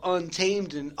be all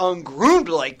untamed and ungroomed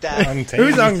like that. Untamed.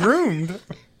 Who's ungroomed?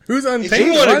 Who's untamed? If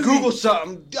you want Why to is he- Google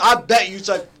something, I bet you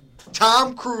type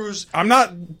Tom Cruise I'm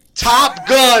not. Top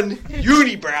Gun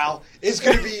unibrow. It's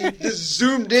going to be this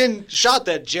zoomed in shot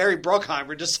that Jerry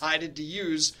Bruckheimer decided to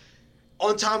use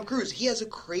on Tom Cruise. He has a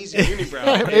crazy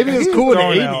unibrow. Maybe it was cool in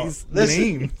Throwing the out 80s. Listen.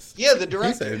 names. Yeah, the He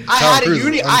director. said I Tom had Cruise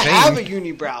is I have a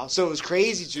untamed. unibrow, so it was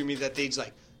crazy to me that they just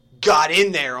like got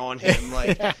in there on him,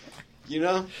 like you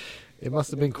know. It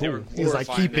must have been They were cool. He's like,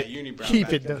 glorifying keep that it, unibrow keep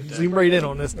back it. in the day. Zoom right in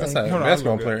on this That's thing. how Hold on,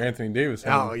 basketball I'm gonna player Anthony Davis.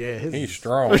 Oh yeah, his- He's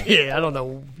strong. Yeah, I don't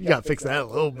know. You got to fix that a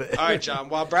little bit. All right, John.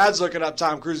 While Brad's looking up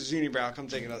Tom Cruise's unibrow, come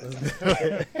take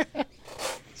another.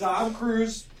 Tom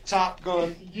Cruise Top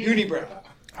Gun unibrow.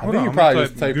 Hold think on, you I'm probably gonna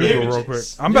just type type Google in- real quick.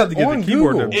 I'm about to get You're the on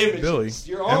keyboard Google. to Images. Billy.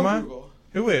 You're on Am I? Google.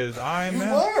 Who is? I am You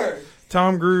now. were.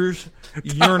 Tom Cruise,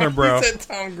 unibrow.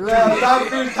 Tom No, Tom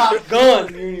Cruise Top Gun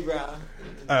unibrow.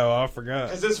 Oh, I forgot.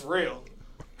 Because it's real.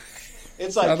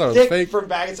 It's I like thought it was thick fake. from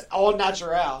back. It's all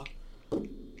natural.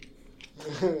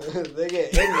 They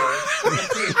get in there.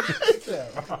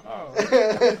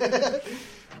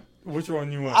 Which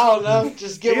one you want? I don't know.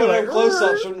 Just give You're one of like, them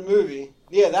close-ups from the movie.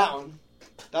 Yeah, that one.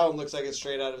 That one looks like it's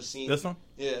straight out of a scene. This one?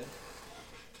 Yeah.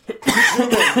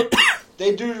 Zoom in.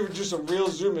 They do some real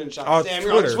zoom-in shots. Oh, Damn,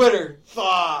 you're on Twitter. Twitter.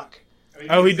 Fuck.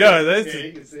 Oh, he does. That's Yeah,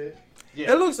 you can see it.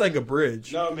 Yeah. It looks like a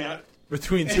bridge No, man.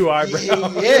 between two eyebrows. Yeah,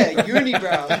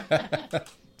 unibrow.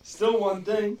 Still one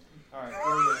thing. All right,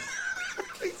 there we go.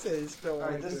 All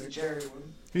right, this is the cherry one.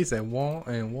 He said wall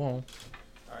and wall.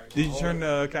 All right, Did you hold turn it.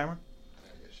 the camera?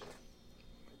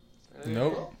 There you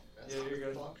Nope. go. Yeah, you're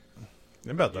good.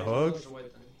 They're about to Yeah, hug. close the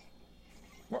white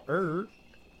thing. Word.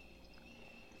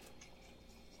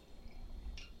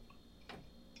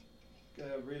 Go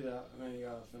ahead, breathe out, and then you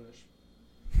gotta finish.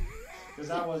 Because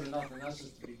that wasn't nothing. That's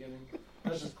just the beginning.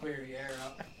 Let's just clear the air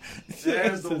out.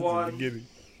 There's the Since one. beginning.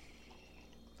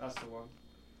 That's the one.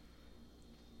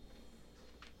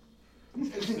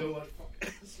 So much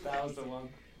fucking- That was the one.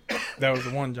 That was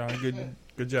the one, John.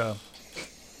 Good job.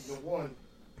 The one.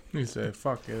 He said,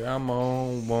 "Fuck it, I'm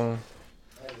on one."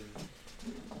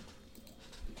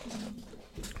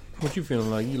 What you feeling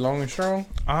like? You long and strong?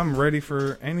 I'm ready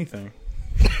for anything.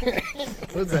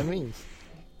 What does that mean?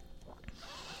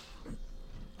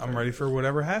 I'm ready for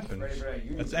whatever happens. Ready for that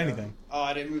unibrow. That's anything. Oh,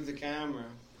 I didn't move the camera.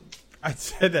 I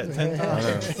said that 10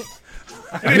 times.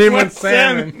 I didn't want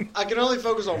salmon. I can only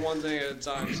focus on one thing at a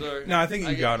time, so. No, I think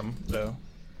you got him, though.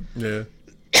 Yeah.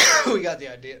 We got the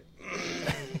idea.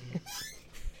 I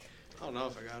don't know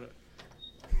if I got it.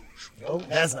 Oh,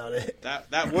 that's not it.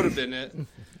 That would have been it.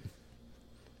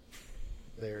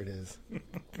 There it is.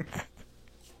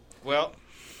 Well,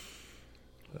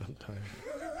 I'm tired.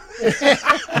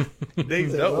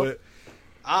 Dave's dealt with it.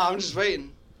 I'm just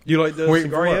waiting. You like the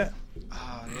Waiting cigar for what? yet?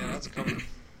 Yeah, that's coming.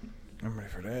 I'm ready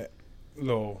for that.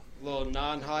 Little. Little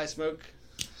non-high smoke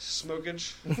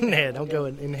smokage. Nah, don't go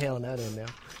inhaling that in now.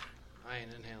 I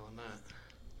ain't inhaling that.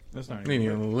 That's not Ain't even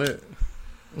even lit.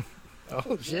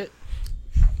 Oh shit.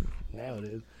 Now it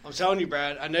is. I'm telling you,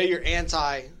 Brad. I know you're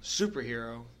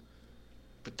anti-superhero,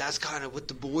 but that's kind of what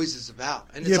The Boys is about,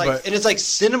 and it's Yeah, it's like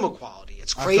cinema quality.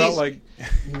 It's I crazy. felt like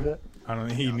You I don't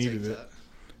know. He I'll needed take it, that.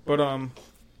 but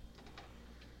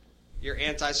You're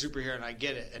anti-superhero, and I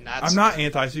get it. And that's I'm not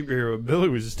anti-superhero. Billy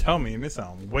was just telling me, and it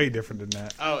sounds way different than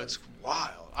that. Oh, it's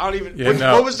wild. I don't even. Yeah,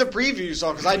 no. What was the preview you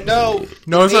saw? Because I know.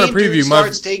 No, the it's not a main dude preview. My-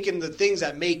 starts taking the things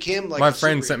that make him like. My a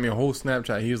friend superhero. sent me a whole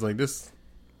Snapchat. He was like, "This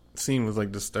scene was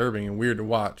like disturbing and weird to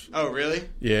watch." Oh, really?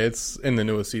 Yeah, it's in the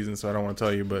newest season, so I don't want to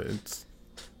tell you, but it's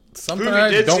something Hoovy I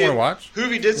did don't say- want to watch.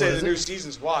 Hoovy did say What the is new it?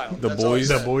 season's wild. The That's all he Boys.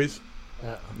 The said. boys.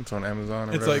 It's on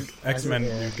Amazon. Or It's whatever. like X-Men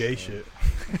Yeah. do gay shit.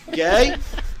 Gay?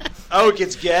 Oh, it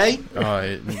gets gay?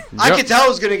 I I could tell it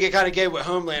was going to get kind of gay with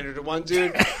Homelander. The one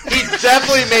dude, he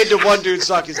definitely made the one dude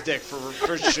suck his dick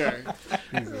for sure.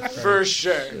 For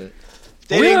sure.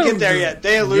 They didn't get there yet.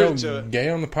 They alluded to it. Gay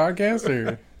on the podcast,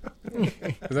 or is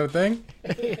that a thing?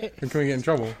 Or can we get in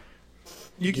trouble?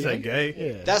 You can say gay.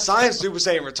 Yeah. That science dude was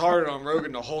saying retarded on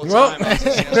Rogan the whole Well, time.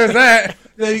 there's that.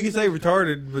 Yeah, you can say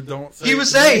retarded, but don't say. He was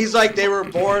saying, he's like, they were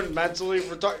born mentally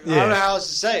retarded. I Yeah. don't know how else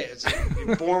to say it. It's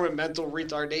like, born with mental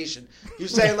retardation. He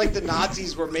was saying, like, the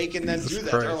Nazis were making them do that.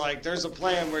 Christ. They're like, there's a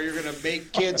plan where you're going to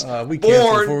make kids We canceled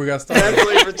born before we got started.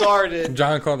 mentally retarded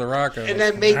John called the Rocker. and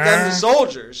then make them the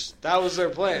soldiers. That was their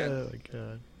plan. Oh my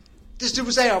god. This dude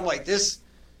was saying, I'm like,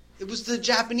 it was the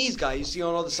Japanese guy you see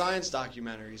on all the science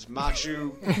documentaries.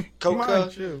 Machu Koka.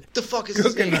 Machu. What the fuck is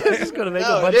his name? It's just gonna make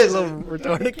No, a bunch it of little isn't.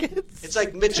 retarded kids. It's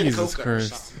like Mitch and Jesus Koka or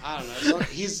Christ. something. I don't know.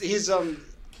 He's I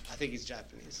think he's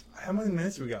Japanese. How many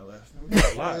minutes we got left? We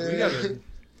got a lot. We got to.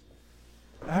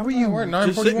 How are you? We're at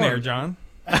just sitting 9:41. there, John?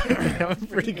 I'm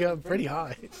pretty good, pretty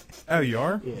high. Oh, you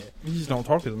are? Yeah, You just don't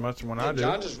talk as much when I do.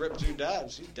 John just ripped 2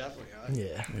 dabs. He's definitely high.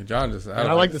 yeah. Yeah, John just. And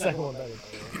I like the second one better.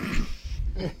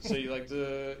 So you like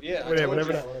the I Whatever, told whatever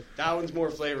you, that was. that one's more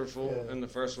flavorful, Yeah. and the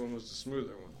first one was the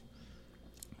smoother one.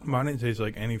 Mine didn't taste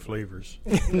like any flavors.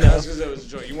 That's because it was a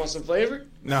joint. You want some flavor?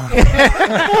 No,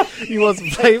 You want some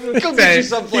flavor? Come get you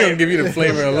some He flavor. gonna give you the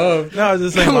flavor of love. no, I was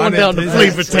just saying. Come on mine down didn't to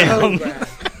taste Flavor like- Town.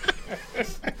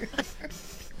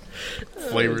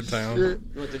 Flavor Town. You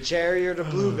want the cherry or the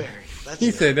blueberry? That's He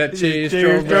it. said that cherry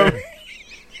Cherry strawberry.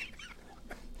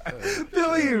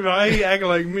 Billy, why you acting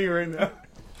like me right now?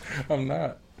 I'm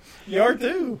not. You are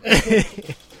too.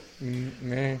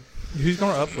 Man, Who's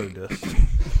gonna upload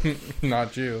this?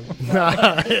 not you.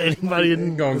 Nah, anybody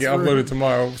in Gonna this get room? uploaded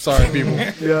tomorrow. Sorry, people.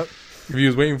 Yep. If you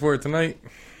was waiting for it tonight,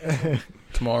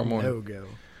 tomorrow morning. No go.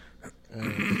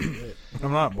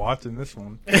 I'm not watching this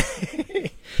one.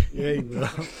 Yeah, you will.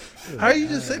 How are you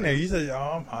just sitting there? You said,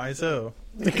 "Oh, I'm high as hell."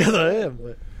 Because I am,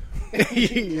 but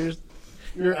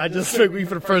I just smoked weed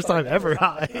for the first time ever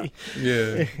high.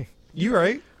 Yeah. You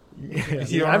right?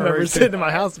 Yeah, I remember sitting in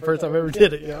my house the first time I ever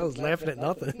did it. I was laughing at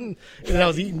nothing. And I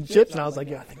was eating chips, and I was like,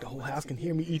 yeah, I think the whole house can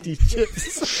hear me eat these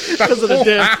chips. Because of the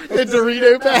damn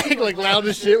Dorito bag, like loud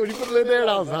as shit when you put it in there, and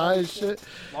I was high as shit.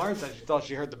 Lauren said she thought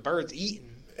she heard the birds eating.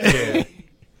 Yeah.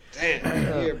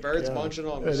 Damn, you hear birds God. munching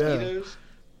on I know. mosquitoes?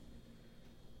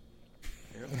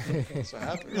 Yep, that's what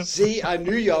happens. See, I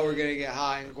knew y'all were going to get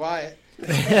high and quiet.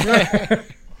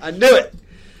 I knew it.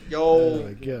 Oh my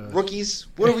Yo, God. rookies,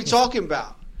 what are we talking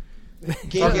about? Can't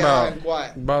Talking get high about and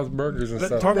quiet. Bob's Burgers and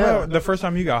stuff. Talk about the first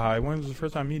time you got high. When was the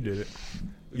first time you did it?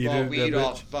 We You bought did weed that bitch?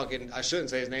 off fucking, I shouldn't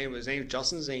say his name, but his name's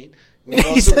Justin Zane. We bought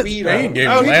some said weed Zane off. gave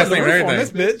Oh, him he last put the name and roof on this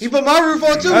everything. bitch. He put my roof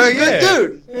on too. He's Oh, a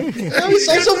good dude. You know, we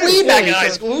sold some weed back in Yeah, high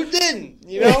school. Who didn't?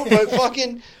 You know, but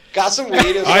fucking got some weed.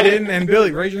 It was I like- didn't. And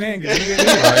Billy, raise your hand. 'Cause you didn't.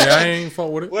 Yeah, I ain't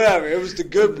fault with it. Whatever. It was the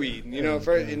good weed, you know.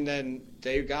 First, and then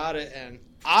they got it, and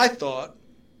I thought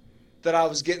that I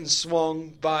was getting swung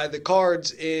by the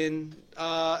cards in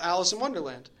Alice in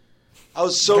Wonderland. I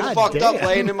was so God fucked up damn.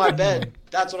 laying in my bed.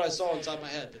 That's what I saw inside my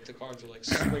head. That the cards were like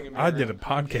swinging me. I did a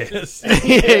around. podcast.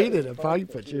 Yeah, he did a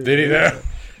pocket put you. Did he there?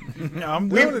 I'm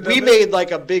We, doing it. we made like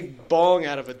a big bong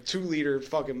out of a 2-liter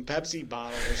fucking Pepsi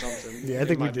bottle or something. Yeah, I in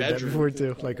think we my did that bedroom. before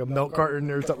too, like a milk carton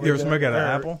or something. You ever like smoke out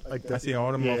that. of Or, apple? Like I that. see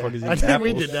all them Yeah. motherfuckers eating I think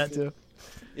apples. we did that too.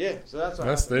 Yeah, so that's what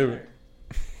That's happened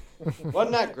stupid. there.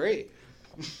 Wasn't that great?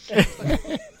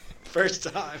 First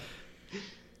time.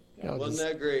 I was Wasn't just,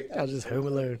 that great? I was just home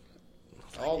alone.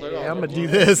 All day long. Yeah, I'm gonna do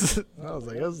this. I was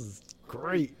like, this is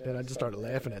great, and I just started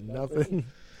laughing at nothing.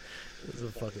 This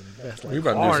is the fucking best. Like, We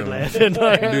about hard to laughing.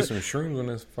 do some shrooms on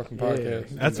this fucking podcast.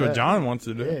 That's what John wants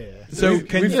to do. Yeah. So We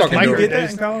can you fucking do get it.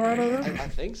 that in Colorado though? I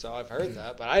think so. I've heard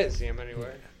that, but I didn't see him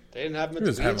anywhere. They didn't have him We at the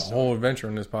just have a Beans. whole adventure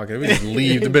in this podcast. We just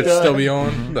leave the bitch still be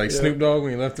on, like Snoop Dogg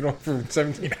when he left it on for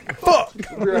 17 hours. Fuck.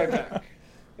 We'll be right back.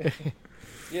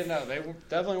 Yeah, no, they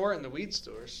definitely weren't in the weed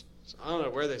stores. So I don't know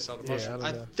where they sell the Yeah, mushrooms. I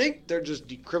I don't know. think they're just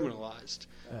decriminalized.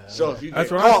 So if you get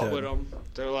That's what I caught said. with them,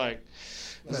 they're like,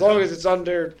 as long as it's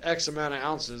under X amount of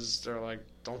ounces, they're like,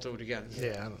 don't do it again.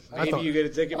 Yeah, Maybe you get a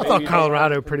ticket. I maybe thought you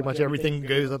Colorado pretty much everything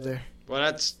goes up there. don't. Well,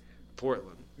 that's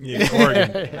Portland. Yeah,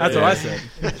 Oregon. That's what I said.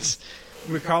 That's,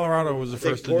 But Colorado was the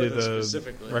think first to do Portland the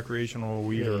specifically. recreational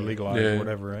weed or Yeah. legalized Yeah. or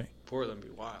whatever, right? Portland be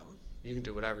wild. You can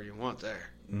do whatever you want there.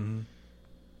 Mm-hmm.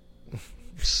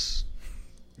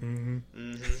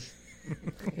 Mm-hmm.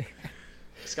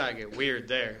 It's gotta get weird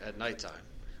there at nighttime.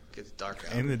 Gets dark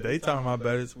out. In the daytime, I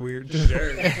bet it's weird.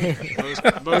 Sure.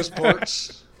 most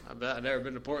ports. I bet I've never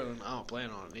been to Portland. I don't plan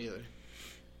on it either.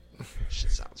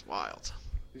 Shit sounds wild.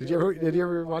 Did you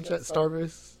ever watch that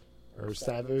Starvos or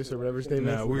Savos or whatever his name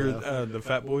is? No, we were the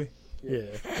fat boy. Yeah,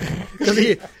 because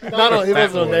he not on, he Fat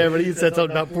wasn't on boy. there, but he said something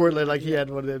about Portland. Like he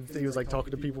had one of them. He was like talking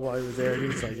to people while he was there, and he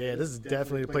was like, "Yeah, this is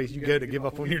definitely the place you go to give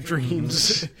up on your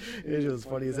dreams." It was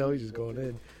funny as hell. He's just going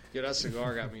in. Yeah, that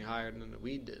cigar got me higher than the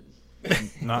weed did.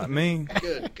 Not me.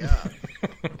 Good God.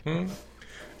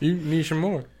 You need some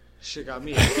more. Shit got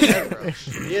me a head rush.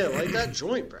 Yeah, like that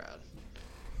joint, Brad.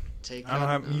 Take I don't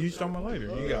that. have. You used on my lighter.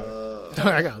 You got it.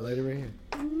 I got it later right here.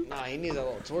 Nah, he needs that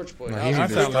little torch boy. Nah, That he was I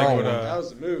needs the a sound like strong what one. that was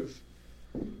the move.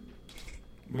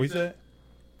 we said.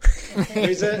 What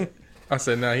he said? I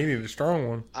said, nah, he needed a strong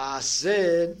one. I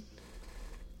said.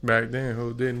 Back then,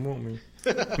 who didn't want me.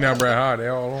 Now Brad High, they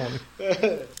all on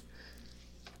it.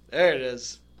 There it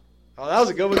is. Oh, that was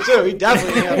a good one too. He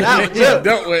definitely nailed that one Yeah, too.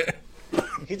 dealt with.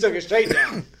 He took it straight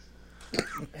down.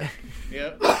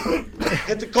 Yep.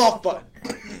 Hit the cough button.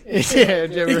 Yeah,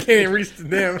 did you He ever- can't even reach the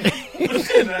damn.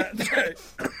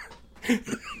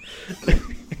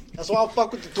 That's why I'll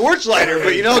fuck with the torch lighter,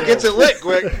 but you know it gets it lit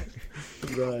quick.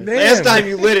 Right. Last time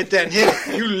you lit it, then hit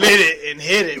it. You lit it and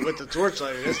hit it with the torch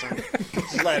lighter this time.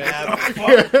 Just let it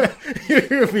happen. You're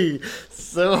gonna be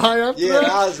so high up Yeah, there.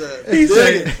 that was a. He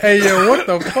said, hey, yo, what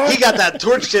the fuck? He got that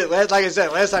torch shit. Like I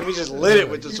said, last time he just lit it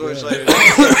with the torch lighter.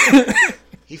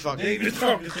 He fucking. Just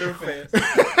talking so fast.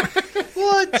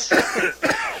 What?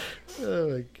 Oh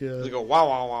my They god. go wow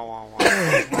wow wow wow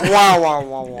wow wow wow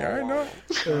wow wow. Yeah, I know.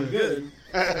 I'm good.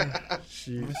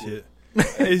 Jeez. Shit.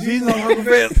 Is he not talking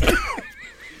fast?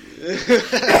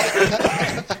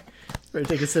 Better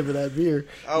take a sip of that beer.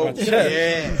 Oh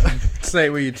yeah. Say it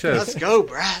with your chest. Let's go,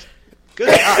 Brad.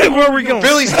 Good job. Where are we going?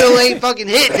 Billy still ain't fucking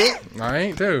hitting it. I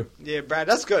ain't too. Yeah, Brad,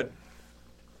 that's good.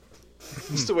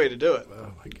 That's the way to do it.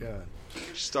 Oh my god.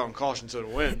 Just throwing caution to the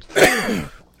wind.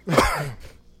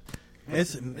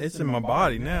 It's in my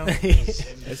body now.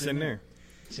 It's in there.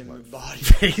 It's in my body.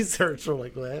 Face hurts from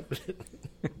like laughing.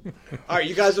 All right,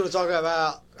 you guys want to talk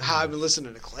about how I've been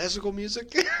listening to classical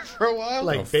music for a while?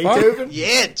 Like Oh, fuck. Beethoven?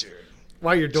 yeah, dude.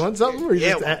 While you're doing something? Or you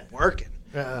Yeah, just well, working.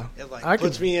 uh, It like I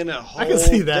puts can- me in a whole I can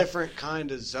see that. different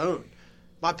kind of zone.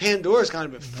 My Pandora's kind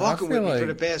of been fucking with feel me for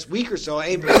like- the past week or so. I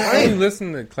ain't been Why do you playing.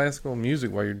 listen to classical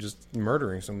music while you're just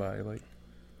murdering somebody? Like,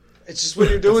 It's just when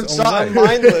you're doing That's the only something way.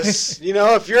 mindless. You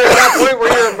know, if you're at that point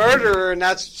where you're a murderer and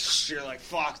that's you're like,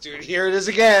 fuck, dude, here it is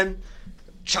again.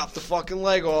 Chop the fucking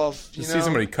leg off. You just know? see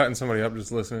somebody cutting somebody up,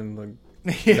 just listening.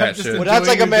 Like, yeah, That just shit. Well, that's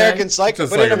like enjoying your American day. Psycho.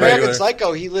 Just But like in a American regular-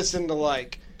 Psycho, he listened to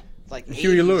like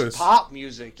Huey 80s Lewis. pop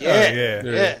music. Yeah. yeah.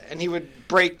 Yeah. And he would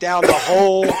break down the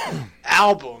whole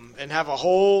album and have a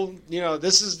whole,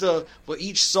 this is what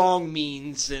each song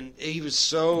means. And he was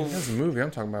so. That's a movie.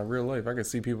 I'm talking about real life. I could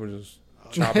see people just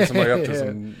chopping somebody up to Yeah.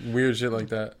 some weird shit like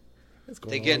that. It's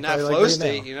going They on get in that probably flow right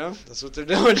state, now. That's what they're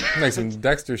doing. Like some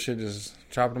Dexter shit, just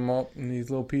chopping them up in these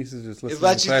little pieces. Just listening It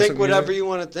lets to you classic think whatever music. you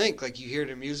want to think. Like you hear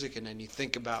the music and then you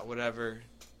think about whatever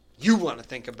you want to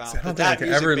think about. I don't But think I that could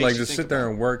music ever makes like you just think sit there about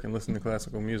and work and listen to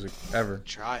classical music ever.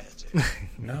 Try it, dude.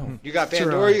 No. You got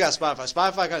Pandora, Try. you got Spotify.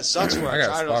 Spotify kind of sucks for it. I got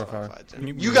tried it on Spotify. Spotify. dude.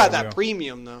 You- You got yeah. that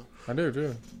premium though. I do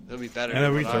too. It'll be better. And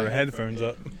then we than throw what the I- headphones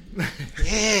up.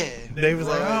 Yeah. Dave was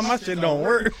like, "Oh, my shit don't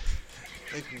work."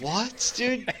 Like what,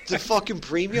 dude? The fucking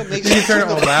premium makes You you turn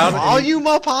turn it the loud? volume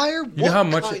up higher. You know how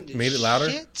much kind it of made it louder?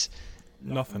 Shit?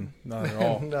 Nothing. Not at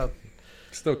all. No,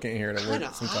 Still can't hear it at Kind work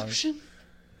of sometimes. option.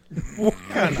 What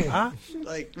kind of option?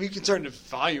 Like we can turn the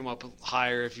volume up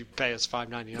higher if you pay us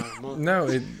 $5.99 a month. No,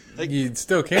 Like- you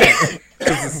still can't.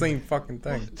 It's the same fucking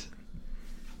thing.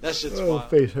 That shit's oh, wild.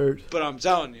 face hurts. But I'm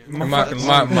telling you, My that's-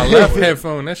 left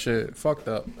headphone, that shit fucked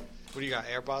up. What do you got?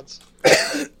 AirPods?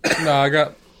 No, I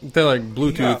got they're like You got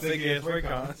Bluetooth. thick ass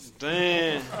Raycons.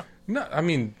 Damn. No, I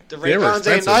mean The they were Raycons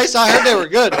ain't expensive. nice. I heard they were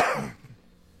good. I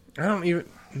don't even.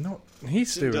 No,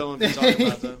 he's stupid. Dylan be talking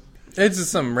about them. It's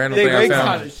just some random They thing I make Hot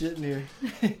found. as shit in here.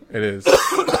 It is.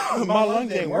 My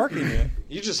lungs ain't working yet.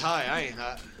 You just high. I ain't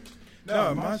hot.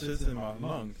 No, mine's just in my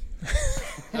lungs.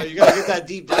 No, you gotta get that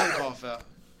deep down cough out.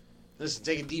 Listen,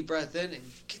 take a deep breath in and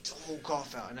get the whole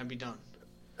cough out, and then be done.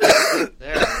 There,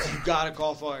 you gotta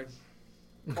cough hard.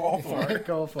 Call for it.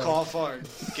 Cough hard.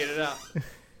 Get it out.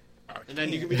 And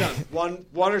then you can be done. One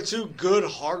or two good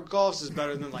hard coughs is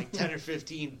better than like 10 or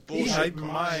 15 He's bullshit hyping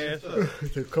coughs. my ass up.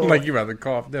 The cold. Like you about to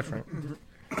cough different.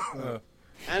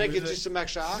 And it gives you some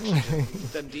extra oxygen.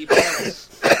 Them deep breaths.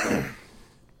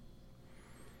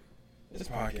 This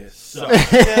podcast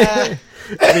sucks.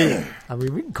 Yeah. I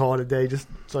mean, we can call it a day just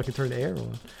so I can turn the air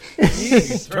on.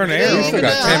 Turn the air You on. even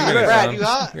got 10 hot. minutes, Brad, huh? you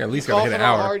hot? Yeah, at least gotta hit an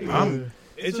Coughing all hour. hard, you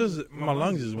It's just my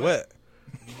lungs is wet.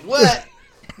 wet.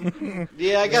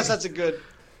 Yeah, I guess that's a good.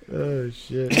 Oh,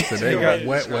 shit. So they way got to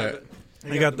wet, describe wet.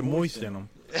 They got the moist in them.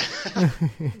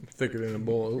 Thicker than a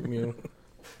bowl of oatmeal.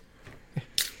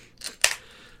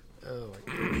 Oh,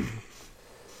 my God.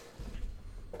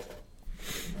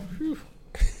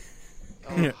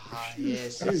 Oh, hot,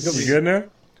 yes. You good now?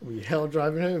 We hell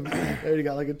driving home. I already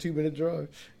got like a 2-minute drive.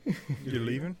 You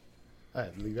leaving? I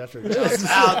had to leave after John's this.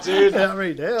 out, dude. Yeah, I'm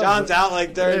right now. John's out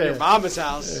like they're in Yeah. your mama's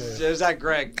house. There's that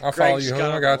Greg. I'll Greg follow just you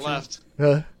got home. I up got and you.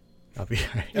 left. I'll be all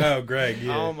right. Oh, Greg,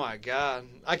 yeah. Oh my god.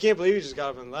 I can't believe you just got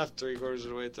up and left 3/4 of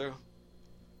the way through.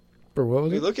 For what What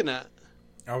was are you it? looking at?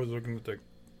 I was looking at the...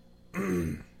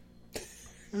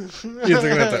 You're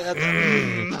looking at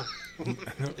the.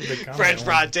 the comment French on-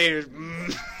 fried taters.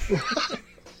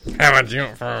 How much you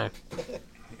want from?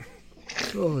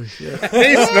 Oh, shit.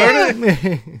 He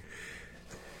snorted.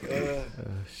 Oh,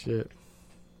 shit.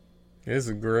 This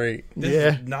is great. This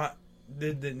Yeah. is not...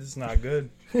 This is not good.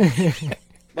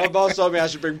 My boss told me I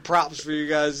should bring props for you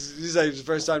guys. He's like, it's the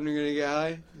first time you're gonna get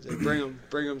high. He's like,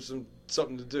 bring them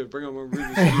something to do. Bring them a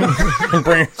Rubik's Cube.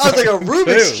 Bring I was like, a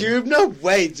Rubik's Ew. Cube? No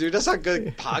way, dude. That's not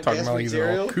good Talking podcast about he's an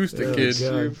material. acoustic Oh, kid.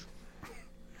 God. Cube.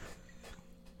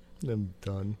 I'm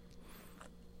done.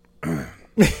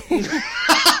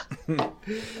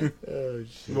 Oh,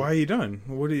 shit. Why are you done?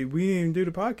 What do you, we didn't even do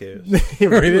the podcast.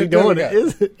 We're didn't doing do it, that.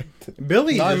 is it?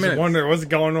 Billy 9 just minutes. wondering what's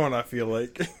going on, I feel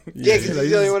like. Yeah, because he's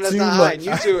the only one that's Too not high. much. And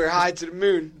you two are high to the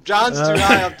moon. John's too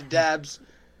high up the dabs.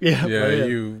 Yeah, Yeah, right.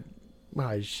 you.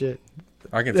 My shit.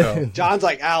 I can tell. John's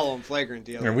like Al on Flagrant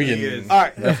Deal. And we He can is. All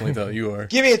right, definitely tell you are.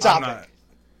 give me a I'm topic. not.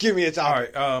 Give me a All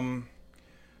topic. right,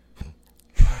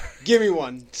 Give me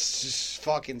one. Just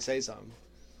fucking say something.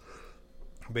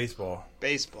 baseball.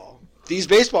 Baseball. These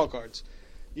baseball cards.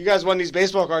 You guys won these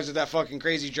baseball cards at that fucking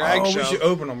crazy drag Oh, show. we should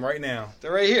open them right now.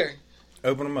 They're right here.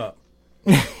 Open them up.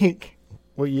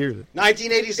 What year is it?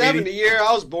 1987, 80. the year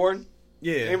I was born.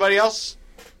 Yeah. Anybody else?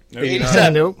 Nope.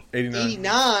 87. Nope. 89.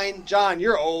 89. John,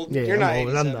 you're old. Yeah, you're not I'm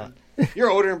old, I'm 87. You're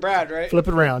older than Brad, right? Flip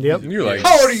it around. Yep. You're like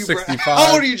How old are you, 65. Brad?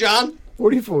 How old are you, John?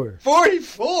 44.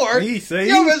 44? He say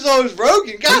You almost always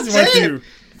Rogan. God He went damn. through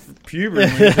puberty. when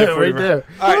he was at right there.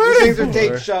 All right, these things are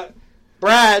taped shut.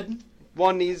 Brad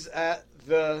won these at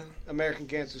the American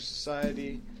Cancer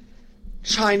Society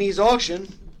Chinese auction.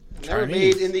 They were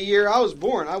made in the year I was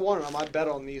born. I won them. I bet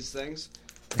on these things.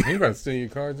 He about to steal your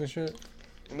cards and shit.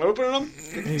 I'm opening them.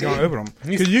 He's gonna open them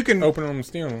He's because you can. open them and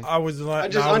steal them. I was like, I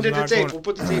just no, I was undid the not tape. going- We'll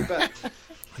put the tape back.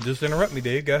 Just interrupt me,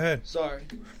 Dave. Go ahead. Sorry.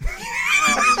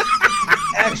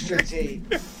 Extra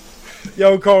tape.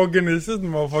 Yo, Carl, getting this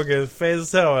motherfucker is fast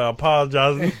as hell. I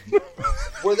apologizing.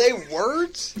 Were they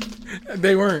words?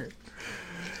 They weren't.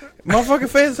 Motherfucker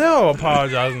fast as hell.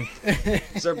 Apologizing.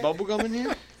 Is there bubble gum in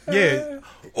here? Yeah.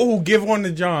 Oh, give one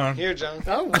to John. Here, John.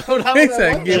 Oh, He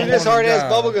said, Give me this one hard ass to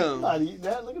bubble John. gum. not eating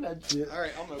that. Look at that shit. All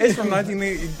right, I'm gonna. It's from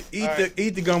 1980. All right. Eat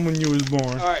the gum when you was born.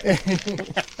 All right.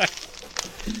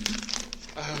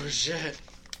 Oh shit!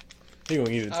 He gonna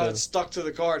eat it Oh, too. it's stuck to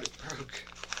the card. It broke.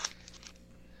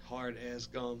 Hard ass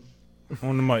gum.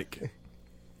 On the mic.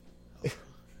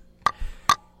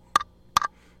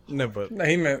 No, but No,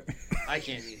 he meant. I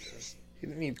can't eat this. He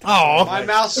didn't eat. oh My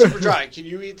mouth's super dry. Can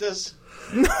you eat this?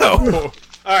 no.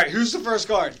 All right. Who's the first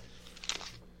card?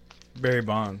 Barry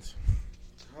Bonds.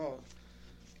 Oh,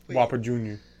 wait, Whopper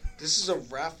Jr. this is a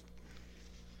ref.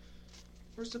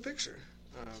 Where's the picture?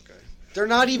 Oh, okay. They're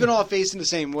not even all facing the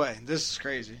same way. This is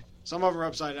crazy. Some of them are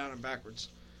upside down and backwards.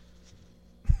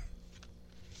 Can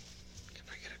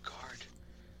I get a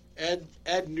card?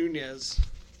 Ed Nunez.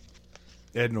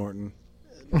 Ed Norton.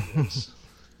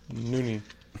 Noonie.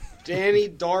 Danny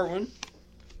Darwin.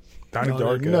 Donnie None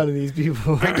Darko. of these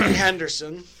people. Ricky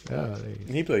Henderson. Oh,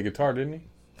 He played guitar, didn't he?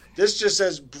 This just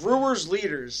says Brewers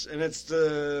leaders, and it's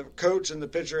the coach and the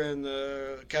pitcher and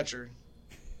the catcher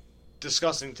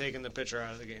discussing taking the pitcher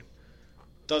out of the game.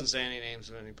 Doesn't say any names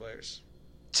of any players.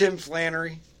 Tim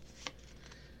Flannery,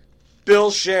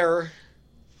 Bill Scherer.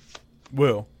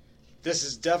 Will. This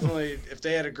is definitely, if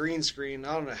they had a green screen,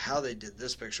 I don't know how they did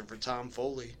this picture for Tom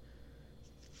Foley.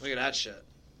 Look at that shit.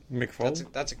 Mick Foley?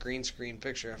 That's a green screen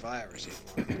picture if I ever seen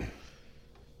one.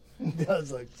 That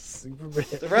was like super bad.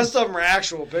 The rest of them are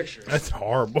actual pictures. That's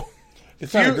horrible.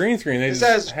 It's not You- a green screen. They it just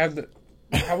says- have the...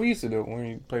 How we used to do it when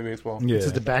we play baseball. Yeah. This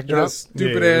is the backdrop. That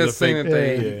stupid Yeah, it was ass a thing fake- that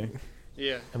they... Yeah.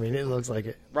 Yeah. I mean, it looks like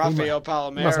it. Rafael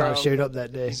He must not have showed Palomero. up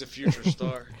that day. He's a future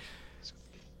star.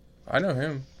 I know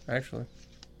him, actually.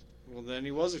 Well, then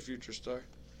he was a future star.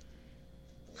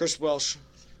 Chris Welsh.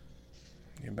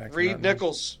 Get back to Reed that now.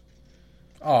 Nichols.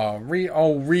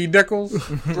 Reed Nichols?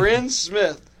 Bryn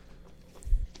Smith.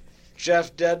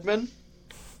 Jeff Dedman.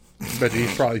 Bet you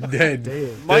he's probably dead.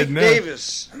 Damn. Mike now.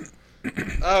 Davis.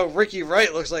 Oh, Ricky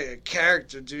Wright looks like a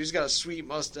character, dude. He's got a sweet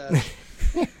mustache.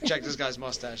 Check this guy's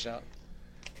mustache out.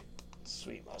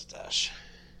 Sweet mustache.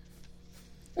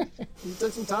 He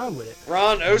took some time with it.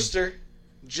 Ron Oster.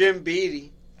 Jim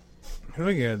Beattie. I think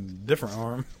he had a different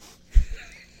arm.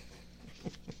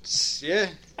 Yeah.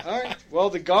 All right. Well,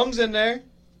 the gum's in there.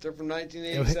 They're from And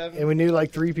 1987. we knew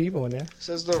like 3 people in there.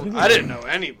 Says the. I didn't know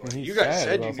anybody. He's You guys sad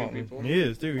said you about knew something. people. He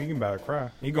is, too. He can about to cry.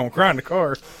 He gonna cry in the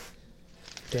car.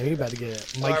 Damn, he about to get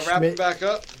So Mike I wrap it Schmidt. back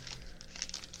up.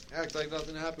 Act like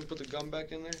nothing happened. Put the gum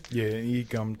back in there. Yeah, eat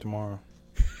gum tomorrow.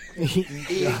 Eat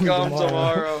gum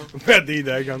tomorrow. About to eat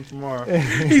that gum tomorrow.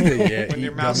 He said, yeah, When eat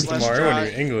your mouth's gum less tomorrow. It dry.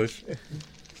 wasn't even English.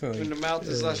 So, When the like, mouth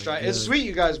is less dry. It's sweet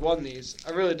you guys won these.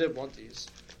 I really did want these.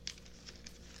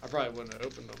 I probably wouldn't have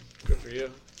opened them. Good for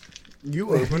you.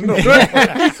 You opened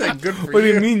he said, good for What do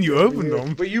you. you mean you opened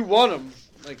them? But you won them.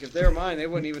 Like, if they were mine, they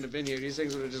wouldn't even have been here. These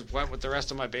things would have just went with the rest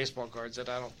of my baseball cards that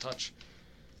I don't touch.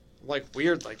 I'm like,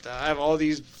 weird like that. I have all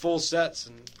these full sets,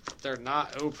 and they're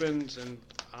not opened, and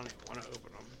I don't even want to open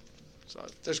them. So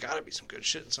there's got to be some good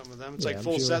shit in some of them. It's Yeah, like I'm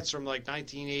full sure. sets from like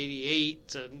 1988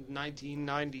 to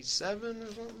 1997 or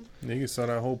something. You can sell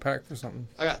that whole pack for something.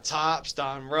 I got Topps,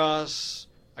 Don Russ.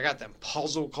 I got them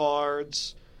puzzle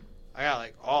cards. I got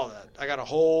like all that. I got a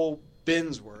whole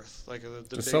bin's worth. Like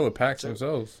the Just sell the packs so-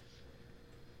 themselves.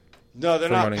 No, they're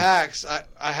for not money. packs.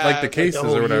 I have Like the cases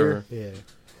whole or whatever. year.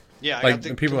 Yeah, I Like got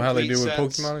the people, how they do with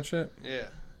complete sets. Pokemon and shit. Yeah,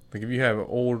 Like if you have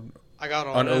old, I got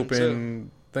all them too.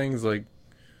 unopened things, like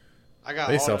I got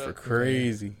they all sell that. for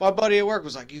crazy. My buddy at work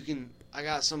was like, "You can." I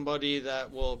got somebody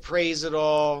that will appraise it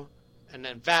all and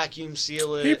then vacuum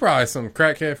seal it. He probably some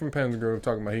crackhead from Pensgrove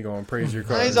talking about he gonna praise your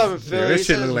car. He's up in Philly. This He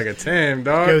shit says- look like a 10,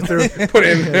 dog. Go through. Put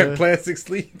it in that plastic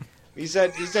sleeve. He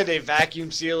said they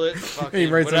vacuum seal it. Fucking He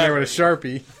writes in there with a whatever.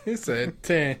 Sharpie. He said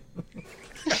 10.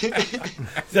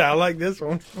 Yeah, I like this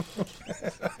one.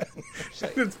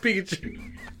 It's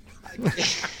Pikachu.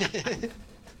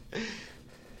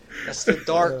 That's the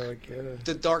dark, Oh, God.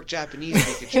 the dark Japanese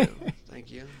Pikachu.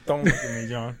 Thank you. Don't look at me,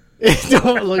 John.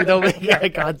 don't make eye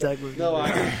contact with me. No, I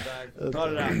got it back.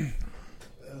 Brought it out.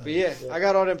 But yeah, I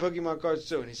got all them Pokemon cards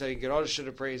too, and he said he can get all this shit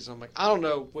appraised. I'm like, I don't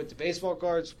know with the baseball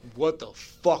cards what the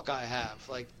fuck I have.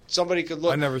 Like somebody could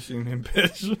look. I never seen him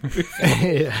pitch.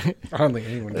 yeah. I don't think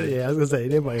anyone did. Yeah, I was gonna say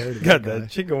anybody heard of Got that that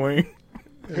chicken wing.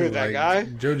 Who, that Like, guy?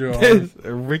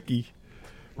 JoJo.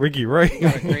 Ricky Wright.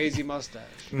 Got a crazy mustache.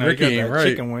 No, Ricky he got ain't that right.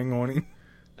 chicken wing on him.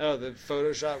 Oh, the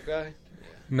Photoshop guy,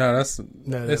 No, that's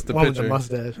No, it's the one with the picture.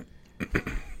 mustache.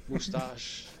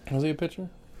 mustache. Was he a pitcher?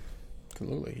 Could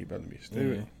look like he about to be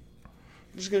stupid. Yeah.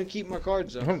 I'm just gonna keep my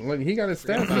cards up. Like he got his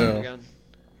Forget stats about him though. again.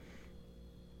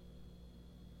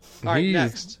 All right, He's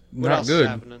next. What not else good. is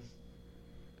happening?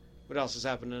 What else is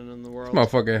happening in the world?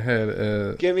 Motherfucker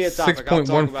had Give me a topic, I'll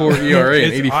talk about 6.14 it. ERA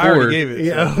and It's- I already 84. gave it.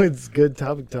 Yeah, so. it's good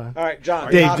topic time. All right, John.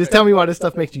 Dave, topic. just tell me why this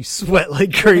stuff makes you sweat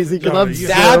like crazy. Because John, I'm you so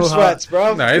Dab hot. sweats,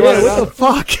 bro. Nah, Yeah, it Yeah, was- what the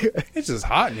fuck? It's just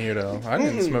hot in here though. I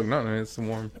didn't smoke nothing. It's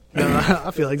warm. No,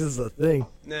 I feel like this is a thing.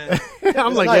 Nah. I'm It's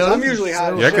like, nice. yo, I'm this is usually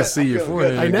hot. so as Yeah, I shit. can see I'm your feeling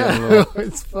forehead. good. I getting know. low.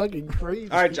 It's fucking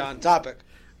crazy. All right, John. Topic.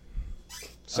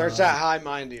 Search that high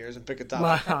mind ears and pick a topic.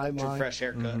 My high Get your mind. fresh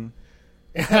haircut.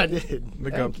 I did.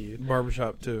 Look Thank up you.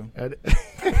 barbershop too. I did.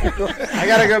 I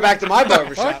gotta go back to my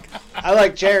barbershop. I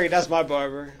like Jerry. That's my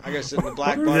barber. I go sit in the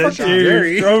black barbershop.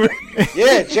 Jerry?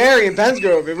 Yeah, Jerry in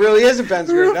Pensgrove. It really is in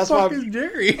Pensgrove. That's my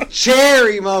Jerry?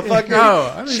 Cherry, motherfucker.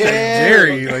 Oh, I think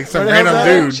Jerry, like some Where the hell's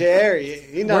random dude. Cherry.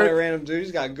 He's not Where- a random dude.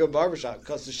 He's got a good barbershop.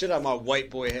 Cuts the shit out of my white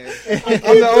boy hair.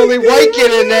 I'm the only white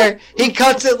kid in there. He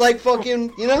cuts it like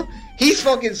fucking, you know? He's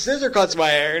fucking scissor cuts my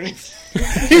hair. And He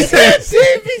said, "See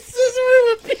if he's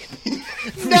scissoring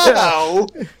with me." no.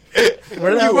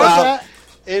 Where the You hell was out. that?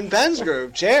 In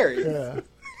Pensgrove, Cherry. Yeah.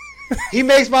 He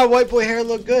makes my white boy hair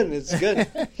look good, and it's good.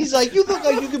 He's like, you look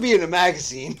like you could be in a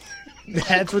magazine.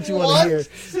 That's what you want to hear.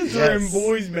 They're in Yes.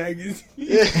 Boys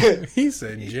magazine. He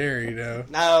said Jerry though.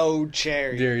 No,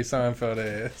 Cherry. Jerry Seinfeld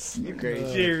ass. You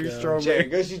crazy. Jerry God. Strawberry. Jerry,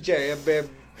 go see Jerry.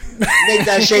 Make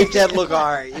that shaped head look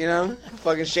alright, you know?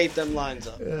 Fucking shape them lines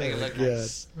up. Make it look God.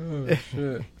 nice. Oh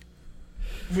shit.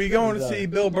 We going to see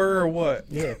Bill Burr or what?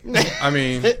 Yeah. I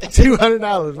mean,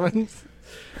 $200.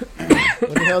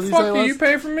 What the hell did you fuck say it do was? you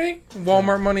pay for me?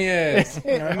 Walmart money ass.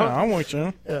 I know, I want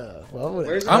you. Well, whatever.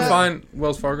 Where's I'm that? fine.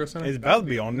 Wells Fargo Center. It's about to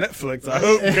be on Netflix, I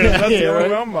hope, because that's the Yeah, only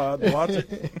right. way I'm about to watch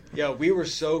it. Yo, we were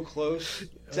so close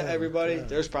to everybody.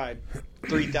 There's probably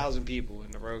 3,000 people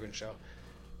in the Rogan show.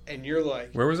 And you're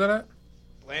like, Where was that at?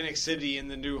 Atlantic City in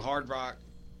the new Hard Rock.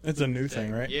 It's a new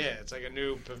thing, right? Yeah, it's like a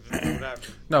new whatever.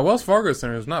 No, Wells Fargo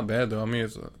Center is not bad though. I mean,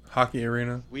 it's a hockey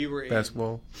arena, We were in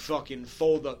basketball. fucking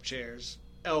fold-up chairs,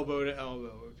 elbow to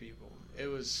elbow with people. It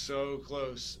was so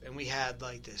close. And we had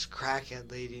like this crackhead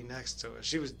lady next to us.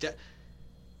 She was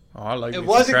Oh, I like It me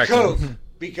wasn't some Coke Kraken.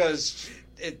 because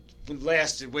it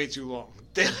lasted way too long.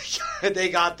 They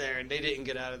got there and they didn't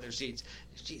get out of their seats.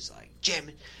 She's like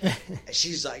jamming. And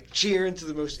she's like cheering to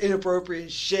the most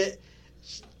inappropriate shit.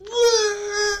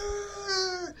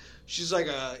 She's like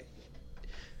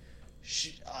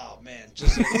oh man,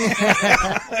 just a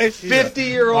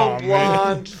 50-year-old Oh, man.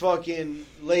 blonde fucking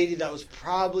lady that was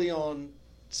probably on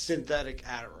synthetic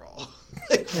Adderall.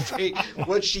 Like,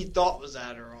 what she thought was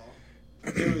Adderall.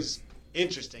 It was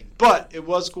interesting, but it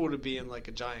was cool to be in like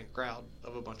a giant crowd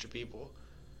of a bunch of people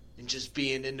and just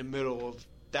being in the middle of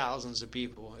thousands of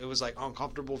people. It was like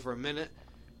uncomfortable for a minute,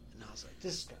 and I was like,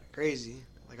 this is kind of crazy.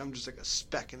 Like, I'm just like a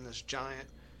speck in this giant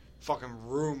fucking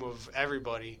room of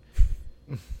everybody.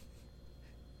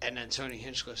 And then Tony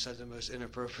Hinchcliffe said the most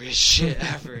inappropriate shit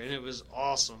ever, and it was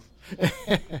awesome.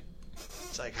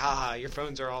 It's like, haha, your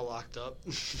phones are all locked up.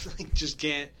 Like, just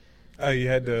can't. Oh, you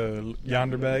had the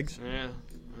Yonder bags? Yeah,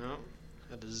 well,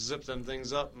 had to zip them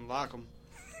things up and lock them.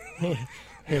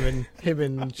 Him and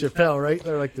Chappelle, right?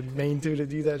 They're like the main two to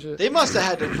do that shit. They must have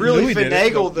had to really Louis did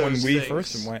it finagle when those we things.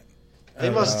 first went. They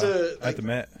must have. At the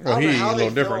Met. Well, he's a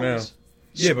little different now.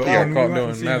 Yeah, but He got when we caught went doing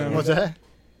and seen meth. them- What's that?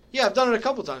 Yeah, I've done it a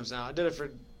couple times now. I did it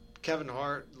for Kevin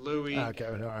Hart, Louis. Okay,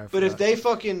 all right. But if they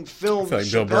fucking filmed I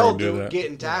feel like Bill Burr Chappelle would do that.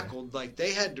 getting tackled, like,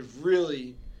 they had to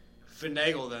really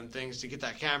finagle them things to get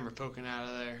that camera poking out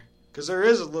of there. Because there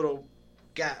is a little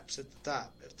gaps at the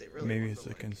top if they really Maybe want it's to,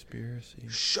 a like, conspiracy.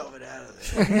 shove it out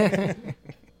of there.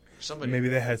 Somebody, Maybe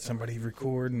they had somebody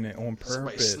recording it on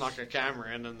somebody purpose. snuck a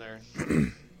camera in their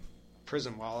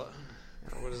prison wallet.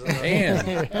 What is that?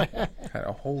 And had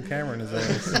a whole camera in his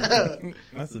ass.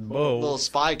 That's a A bow. little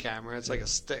spy camera. It's like a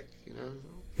stick, you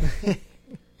know?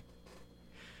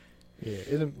 Yeah,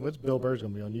 what's Bill Burr's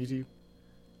gonna be on YouTube?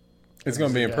 It's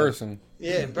going to be in person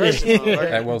Yeah, in person.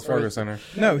 motherfucker. at Wells Fargo Center.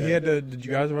 No, he had to. Did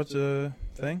you guys watch the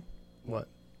thing? What?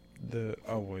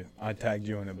 Wait, I tagged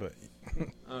you in it, but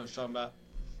Oh, it's talking about.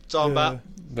 It's all about.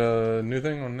 The new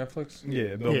thing on Netflix?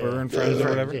 yeah, Bill Yeah. Burr and Friends Yeah. or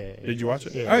whatever. Yeah. Did you watch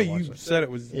it? Yeah, Oh, I you watched it. said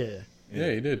it was. Yeah.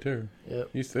 Yeah, he did too. Yep.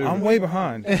 You too. I'm way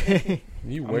behind.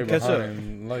 You I'm way catch up. behind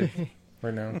in life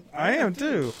right now. I am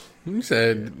too. You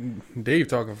said Dave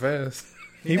talking fast.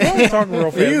 He was talking real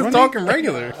fast. He was wasn't talking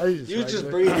regular. I You was just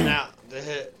breathing out the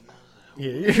hit.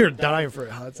 Yeah, you're dying for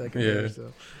a hot second. Yeah. There,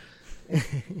 so.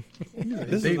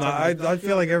 This is not, I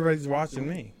feel like everybody's watching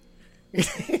me.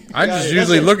 I just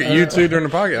usually look at you two during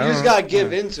the podcast. You I just don't gotta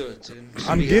give into it, dude.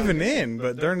 I'm giving in,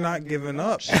 but they're not giving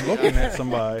up. Looking at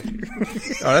somebody. know.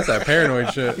 Oh, that's that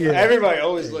paranoid shit. Yeah. Everybody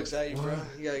always looks at you, bro.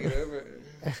 You gotta get over it.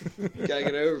 You gotta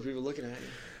get over people looking at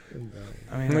you.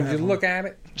 I mean, Would you look at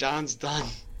it? John's done.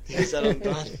 He said I'm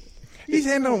done. he's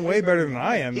handling way better than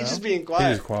I am. He's Though. just being He quiet.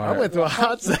 was I quiet. went through a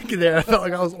hot second there. I felt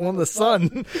like I was on the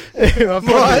sun.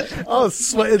 I was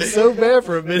sweating so bad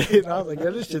for a minute. I was like,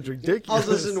 yeah, this shit's I ridiculous.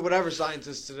 was listening to whatever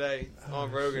scientist today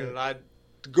on Rogan, and I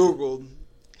googled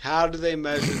how do they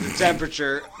measure the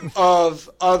temperature of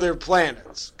other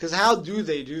planets? Because how do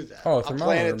they do that? Oh, A thermometer,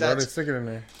 planet bro. They that's stick it in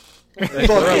there.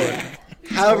 fucking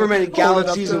however many up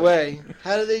galaxies to- away.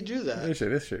 How do they do that? This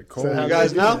shit cold. So how You do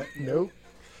guys they do know? that? Nope.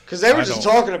 Because they were I just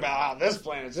don't. talking about how this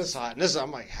planet's this hot and this. I'm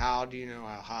like, how do you know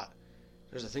how hot?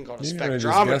 There's a thing called a You know, just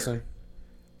spectrometer. guessing.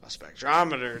 A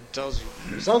spectrometer tells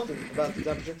you something about the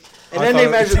temperature, and I then they thought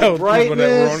it measure the tells people that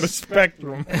were on the brightness.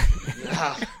 spectrum.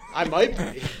 I might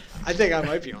be. I think I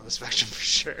might be on the spectrum for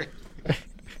sure.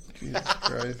 Jesus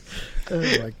Christ. Oh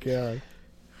my god.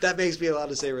 That makes me allowed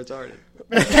to say retarded,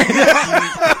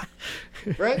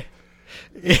 right?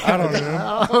 I don't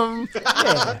know.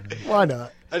 Yeah, why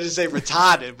not? I just say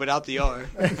retarded without the R.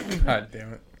 God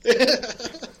damn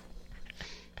it.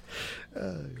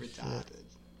 Retarded.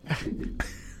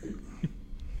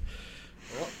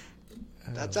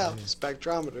 That's out.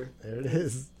 Spectrometer. There it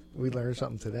is. We learned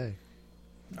something today.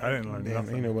 I didn't learn Damn,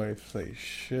 nothing. ain't nobody say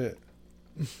shit.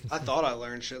 I thought I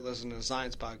learned shit listening to a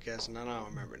science podcast, and then I don't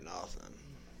remember nothing.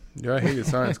 Yeah, I hated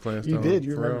science class. You though, did.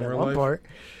 You for real, remember that real one life. part.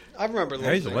 I remember I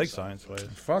little used to like things. science class.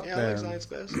 Fuck Yeah, I like them. science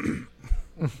class.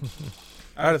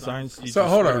 I had a science teacher So,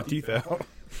 hold spit her on. teeth out.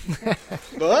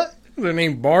 But Their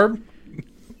name Barb.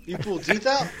 you pulled teeth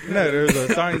out? No, there was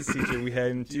a science teacher we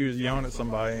had, and she was yelling at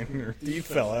somebody, and her teeth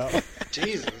fell out.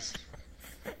 Jesus.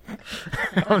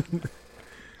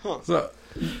 So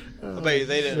I bet you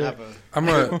they didn't have a I'm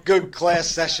gonna. good class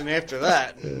session after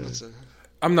that. That's a-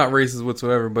 I'm not racist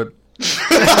whatsoever, but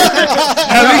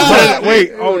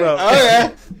Wait, hold up. Oh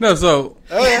yeah. no. So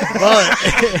Oh yeah.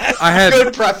 I had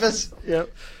Good preface. Yep.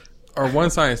 our one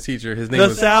science teacher. His name The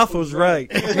was South was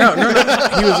right. no.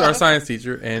 He was our science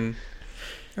teacher, and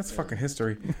that's fucking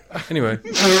history. Anyway,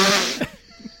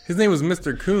 his name was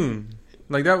Mr. Coon.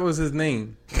 Like that was his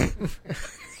name.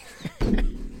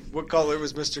 What color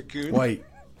was Mr. Coon? White.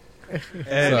 I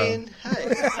And, mean,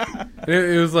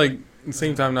 hey. It was like the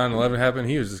same time 9/11 happened.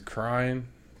 He was just crying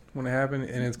when it happened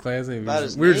in his class. And About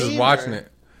his we were just name, watching or-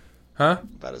 it. Huh?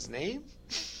 About his name?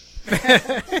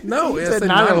 No, it said said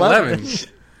 9/11. 9/11.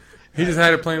 He just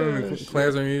had it playing in the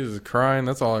class and he was just crying.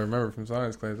 That's all I remember from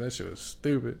science class. That shit was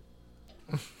stupid.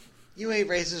 You ain't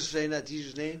racist for saying that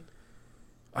teacher's name.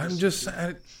 I'm just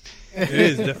it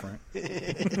is different.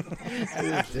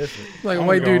 It's different. like a I'm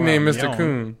white dude going named around Mr. yelling.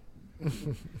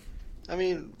 Coon. I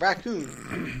mean,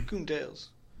 raccoon. Coon tails.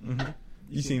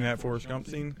 You seen that Forrest Gump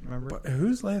scene? Remember? But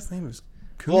whose last name is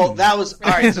Coon? Well, that was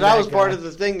all right. So that was That part guy. of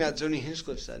the thing that Tony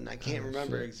Hinchcliffe said, and I can't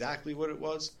remember shit. exactly what it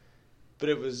was, but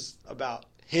it was about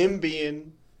him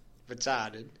being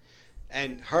retarded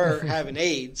and her having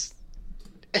AIDS,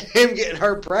 and him getting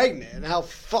her pregnant, and how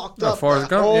fucked up Forrest that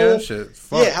Gump. whole Yeah, that shit.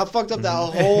 Fuck. yeah, how fucked up that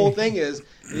whole thing is.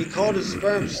 And he called his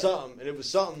sperm something, and it was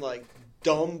something like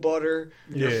dumb butter.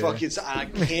 Yeah. Or fucking, I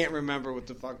can't remember what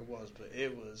the fuck it was, but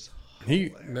it was.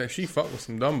 She fucked with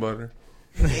some dumb butter.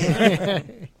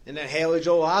 And then Haley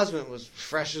Joel Osment was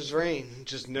fresh as rain,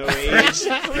 just no AIDS,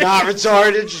 not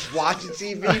retarded, just watching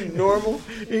TV, normal,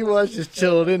 He was just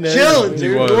chilling in there. chilling, He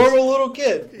dude, was. normal little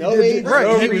kid, no did- AIDS, Right,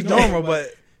 no he was retard. normal,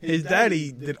 but his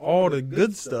daddy did all the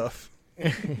good stuff.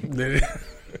 He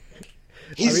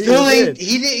I mean, still he ain't. did.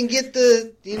 He didn't get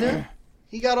the,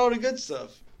 he got all the good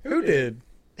stuff. Who did?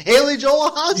 Haley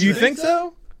Joel Osment. You think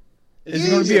so? Is he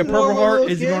going to He's be a a Purple normal Heart?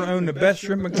 little Is he kid. going to own the best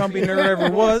shrimping company there ever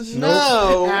was?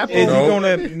 No. Apple. Is he Nope.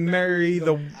 going to marry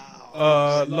the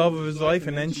love of his life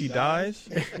and then she dies?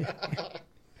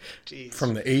 Jeez.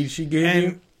 From the age she gave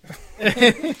you.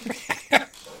 And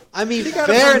I mean, got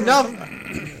fair a- enough.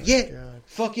 Yeah, God.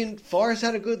 fucking Forrest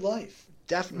had a good life,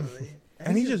 definitely.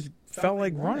 and he just felt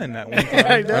like running that one I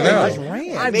time. know. I know. He just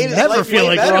ran. I Made his never life feel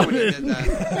way like better when he running. did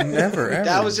that. Never, ever.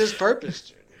 That was his purpose,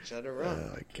 dude. He just had to run.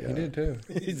 Oh, my He God. did too.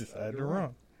 He just had to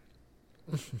run.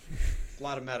 A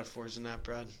lot of metaphors in that,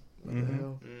 Brad. What the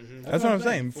hell? That's what I'm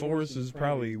saying. Forrest is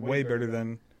probably way better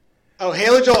than. Oh,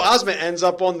 Haley Joel Osment ends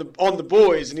up on the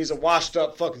Boys, and he's a washed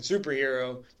up fucking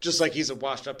superhero, just like he's a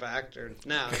washed up actor.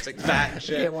 Now it's like fat and I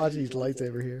shit. can't watch these lights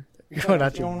over here. Going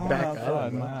out your Going on back. I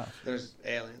outside don't my know. house. There's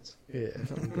aliens. Yeah,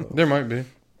 something cool. There might be.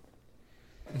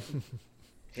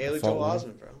 Haley Fault Joel line.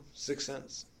 Osment, bro. 6th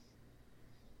Sense.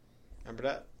 Remember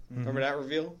that? Mm-hmm. Remember that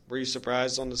reveal? Were you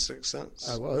surprised on the 6th Sense?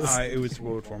 I was. It was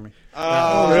spoiled for me.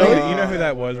 Oh, really? You know who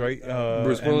that was, right?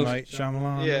 Bruce M. Willis? Night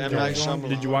Shyamalan. Yeah, M. Night Shyamalan.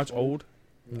 Did you watch Old?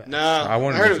 No, I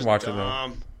wanted heard to it was watch it, though.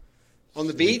 dumb. On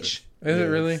the beach? Is it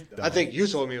really? I think you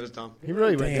told me it was dumb. He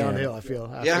really went Damn. downhill, I feel.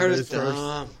 Yeah, I heard after it's his first,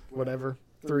 dumb. whatever,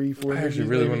 3-4 I actually movies,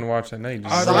 really maybe. wanted to watch that night.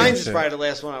 Just I'd like Signs is shit. probably the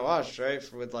last one I watched,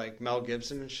 right? With like Mel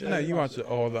Gibson and shit. No, you watched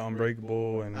all the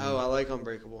Unbreakable and. Oh, I like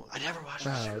Unbreakable. I never watched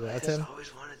that Oh, shit. I that's just him?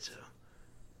 always wanted to.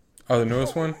 Oh, the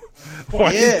newest one?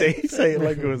 Why Yeah. did they say it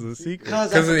like it was a secret?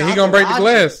 Because 'Cause he gonna break the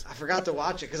glass. I forgot to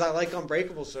watch it because I like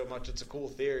Unbreakable so much. It's a cool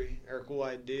theory or a cool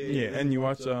idea. Yeah, and you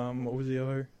watched what was the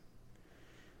other?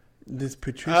 This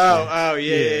Patricia. Oh,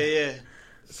 yeah, Yeah. yeah, yeah.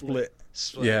 Split.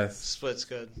 Split. Yes. Split's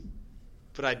good.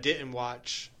 But I didn't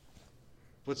watch.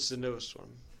 What's the newest one?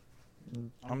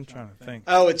 I'm trying to think.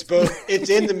 Oh, it's both. It's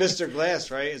in the Mr.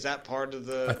 Glass, right? Is that part of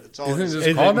the? It's all Isn't it just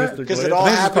Is called it that? Mr. because Glass? it all I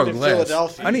think it's happened called in Glass.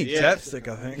 Philadelphia. I need yeah. chapstick,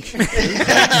 I think. You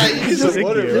need some Sticky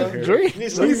water, over bro. here. Drink. You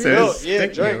need some He milk. says Yeah,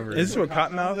 sticky drink. over Is this what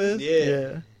Cottonmouth is?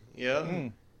 Yeah, Hmm. yeah.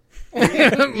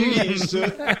 You get used to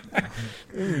it.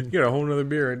 You got a whole nother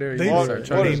beer right there. You They can Water.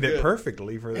 start trying named good. it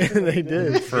perfectly for that. They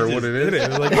did. for what it Did is. it? It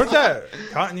was like, what's that?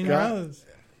 Cotton in your Cotton. mouth?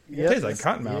 Yep. It tastes like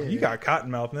Cottonmouth. Yeah. You got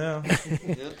Cottonmouth now.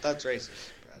 Yeah, that's racist,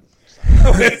 Brad.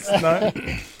 No, it's not.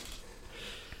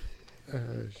 Oh,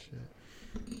 shit.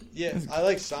 Yeah, I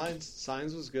like Signs.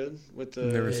 Signs was good with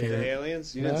Never seen the it.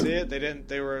 aliens. You No. didn't see it? They didn't.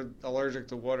 They were allergic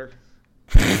to water.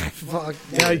 Fuck.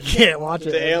 Now you can't watch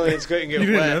it. The aliens couldn't get You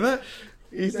didn't wet. know that?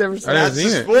 He's never seen I That's didn't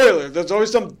the seen it. spoiler. There's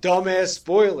always some dumbass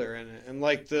spoiler in it, and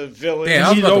like the village. Damn, I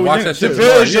was He's about to always watch in that it, shit. The too.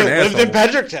 tomorrow. village You're that an lived in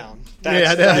asshole. Pedricktown. That's,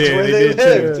 Yeah, that's yeah, where they they did,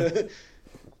 lived.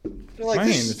 They're like, Man,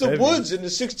 this is it's the heavy. woods in the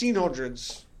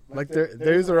 1600s. Like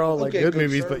those are all like Okay, good good,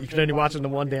 movies, sir. but you can only watch them the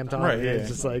one damn time. Right, and yeah. It's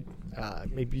just like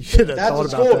maybe you should have That's thought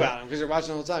what's about cool that. about them because you're watching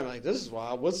the whole time. You're like, this is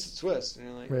wild. What's the twist? And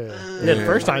you're like, Yeah, the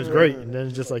first time's great, and then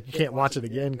it's just like you can't watch it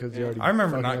again because you already. I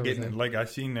remember fucking not getting it. everything. Like, I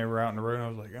seen they were out in the road, and I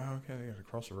was like, oh, okay, they got to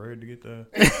cross the road to get the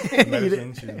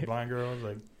medicine. She's a blind girl. I was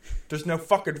like, there's no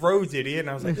fucking roads, idiot. And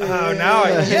I was like, oh, now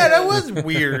that was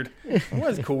weird. It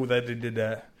was cool that they did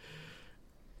that.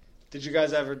 Did you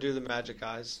guys ever do the magic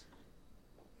eyes?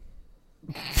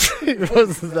 What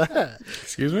was that?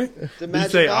 Excuse me? The you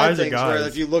magic say eye Isaac things where eyes?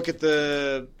 if you look at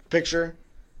the picture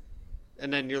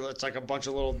and then it's like a bunch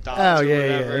of little dots Oh, or yeah,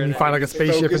 whatever, yeah. And you find, like, a then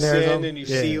you spaceship in focus there or something? and you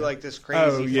Yeah. see like this crazy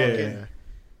Oh, yeah. fucking...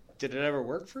 Did it ever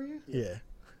work for you? Yeah,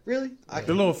 Really? I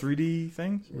The little 3D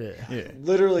things? yeah. Yeah.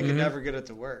 literally could never get it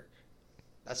to work.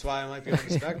 That's why I might be on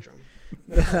the spectrum.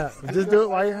 Just do it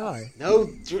while you're high. No,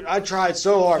 dude, I tried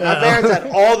so hard. My parents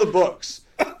had all the books.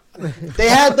 They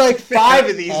had like 5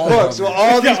 of these books with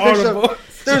all these Yeah, all pictures. the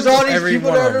books. There's all these Every people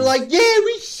one that of are them. like, yeah,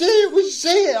 we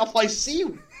see it. I'm like, see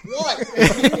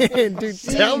what? Dude,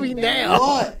 tell me now.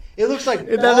 What? It looks like Is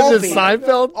that in the wallpaper.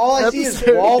 Seinfeld? All I see is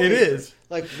episode? wallpaper. It is.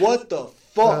 Like, what the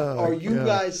fuck Oh, are you God.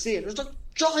 guys seeing? There's a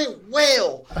giant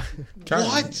whale.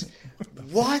 What?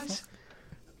 What?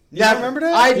 You don't remember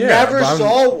that? I Yeah, never but I'm-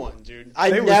 saw one, dude. I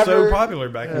They were never, so popular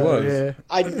back then. It was. Yeah,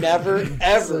 I never,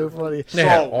 ever so funny. They saw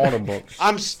had one. all the books.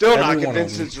 I'm still not Every one of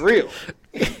convinced them. it's real.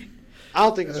 I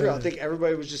don't think it's real. I think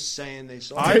everybody was just saying they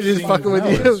saw They're it. just seen fucking with no,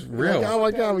 you. it's real. Like, oh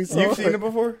my god, we saw You've seen it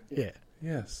before? Yeah,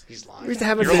 Yes. He's we lying. used to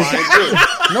have a You're lying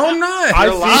too. No, I'm not.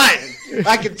 You're lying.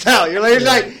 I can tell. You're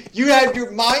like you had your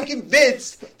mind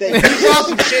convinced that you saw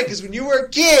some shit because when you were a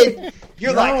kid,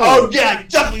 you're like, oh yeah, I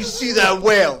definitely see that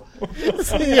whale.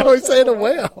 You always saying a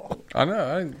whale. I know.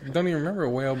 I don't even remember a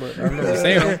whale, but I remember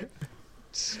saying them.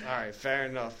 All right, fair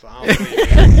enough. I don't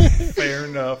believe you. Fair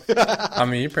enough. I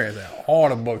mean, your parents had all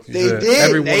the books. You They said. did.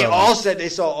 Every They one all of said they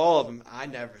saw all of them. I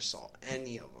never saw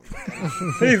any of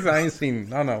them. them. I ain't seen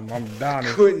none of them. I'm down.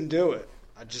 Couldn't do it.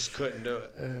 I just couldn't do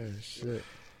it. Oh shit.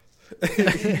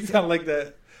 You sound like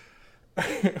that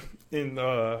in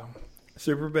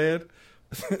Superbad.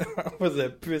 I was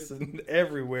at pissing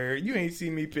everywhere. You ain't see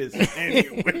me piss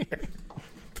anywhere.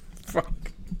 Fuck.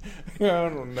 I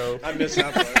don't know. I missed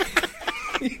that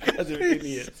part. You guys are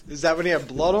idiots. Is that when he had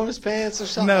blood on his pants or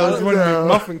something? No, it's when know.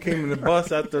 McMuffin came in the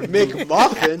bus after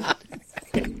McMuffin.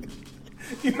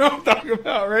 You know what I'm talking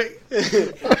about, right?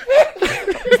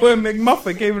 When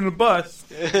McMuffin came in the bus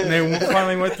and they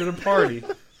finally went to the party.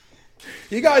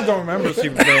 You guys don't remember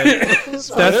Superbad.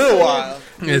 It's been a while.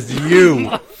 It's you,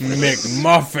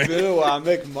 McMuffin. Been a while.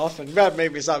 McMuffin. You better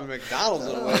make me stop at McDonald's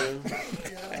in a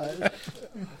way.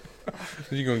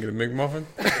 You gonna get a McMuffin?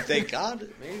 If they got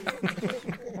it, maybe.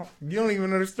 You don't even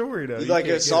know the story, though. You You like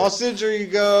can't a get it. sausage or you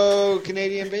go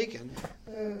Canadian bacon?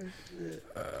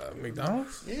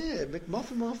 McDonald's? Yeah,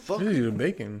 McMuffin, You motherfucker. do the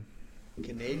bacon.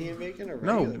 Canadian bacon or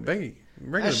No, regular bacon? bacon.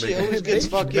 Regular She bacon. always gets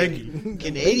fucking Bacon.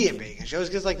 Canadian bacon. She always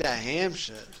gets like that ham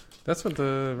shit. That's what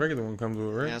the regular one comes with,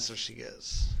 right? That's what she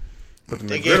gets. But the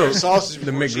They gave her McGriddle, sausage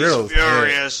the before. She's McGriddles,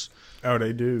 furious. Oh,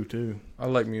 they do, too. I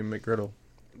like me a McGriddle.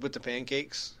 With the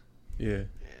pancakes. Yeah.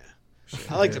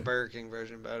 I like the Burger King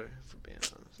version better, for being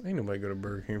honest. Ain't nobody go to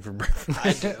Burger King for breakfast.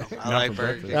 I do. I like for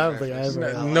Burger breakfast. King. I don't think I breakfast.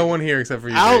 ever- I No like one here except for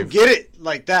you. I don't Dave. get it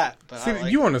like that, but See, I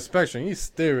like you on the spectrum. You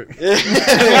steer it.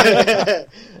 it.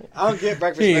 I don't get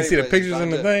breakfast. He ain't many see the places, pictures but in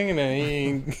I the do. thing, and then he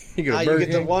ain't. He go to You Burger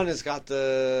get the King. one that's got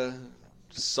the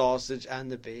sausage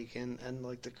and the bacon and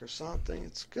like the croissant thing.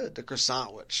 It's good. The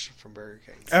croissant witch from Burger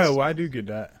King. Oh, I do get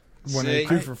that. When they See?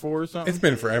 2 for $4 or something. It's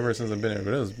been forever since I've been there,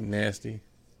 but it was nasty.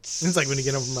 It's like when you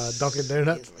get them from Dunkin'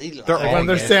 Donuts. They're Like all one of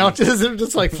their nasty. sandwiches are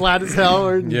just like flat as hell.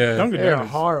 Or, Yeah, Dunkin' they're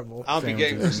Donuts. horrible. I'll be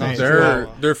getting Sandwiches. croissants. their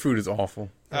for a their food is awful.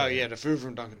 while. Oh yeah, the food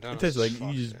from Dunkin' It Donuts. tastes like is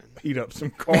you just fucked, heat up some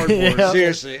cardboard. Yeah.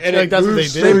 Seriously, and Like, it that's what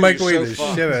moves they through did. They you microwave so the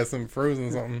fast. shit out of some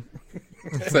frozen something.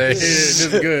 Say, it's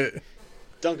just good.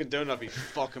 Dunkin' Donut be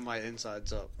fucking my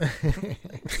insides up.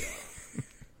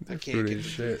 I can't food get is the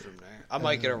shit. food from there. I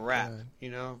might get a wrap, God. you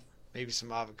know, maybe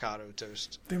some avocado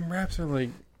toast. Them wraps are like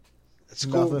It's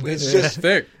cool. Nothing. It's Yeah. just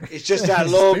thick. it's just that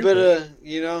little bit of,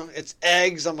 you know, it's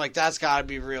eggs. I'm like, that's got to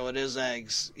be real. It is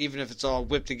eggs, even if it's all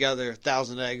whipped together,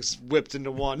 1,000 eggs whipped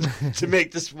into one to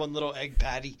make this one little egg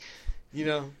patty. You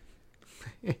know,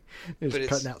 They're But just it's-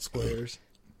 cutting out squares.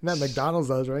 That McDonald's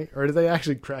does, right? Or do they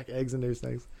actually crack eggs in those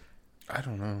things? I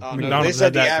don't know. Oh, no, they McDonald's said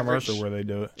had the that average commercial where they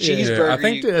do it. cheeseburger. I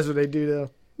think That's what they do,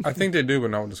 though. I think they do,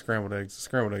 but not with the scrambled eggs. The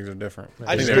scrambled eggs are different.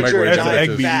 I just think they picture microwave a them giant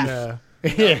egg bitches. fat,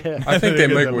 Yeah. I think they They get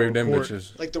that microwave them little quart.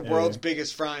 bitches. like the world's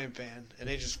biggest frying pan, and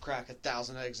they just crack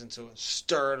 1,000 eggs into it,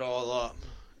 stir it all up,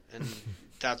 and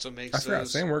that's what I makes forgot.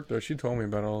 those. Sam worked though. She told me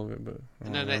about all of it, but I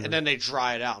And don't then, remember. they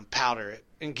dry it out and powder it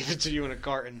and give it to you in a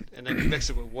carton, and then mix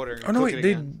it with water. And Oh no, cook wait! it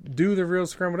They again. do the real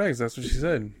scrambled eggs. That's what she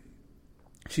said.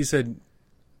 She said,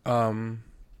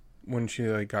 when she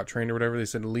like got trained or whatever, they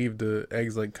said leave the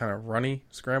eggs like kind of runny,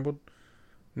 scrambled.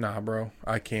 Nah, bro,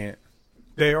 I can't.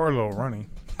 They are a little runny.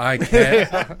 I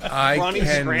can't. I Runny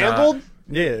cannot. scrambled?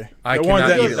 Yeah. I the cannot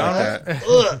ones eat it like that.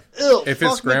 Ugh, ew, If fuck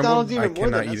it's scrambled, McDonald's even I more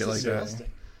cannot than eat it that's like that. disgusting.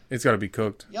 It's got to be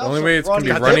cooked. The Y'all only some way it's gonna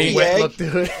be runny runny. dippy Wet egg. look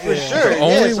to it. For Yeah. sure. The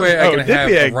only way I Oh, can dippy have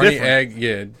egg, a runny different. egg,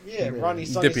 yeah, Yeah, runny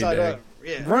sunny Dippy side egg. up.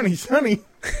 Yeah, Runny sunny.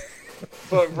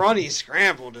 but runny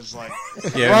scrambled is like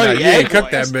yeah. runny Nah, you egg ain't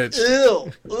cook that whites.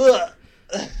 bitch. Ew. Ugh.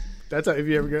 That's how, if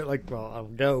you ever go, like, well, I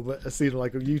don't go, but I see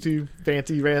like on YouTube,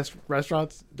 fancy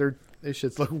restaurants, they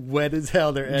shit's look wet as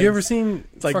hell. Their eggs. You ever seen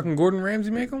like- fucking Gordon Ramsay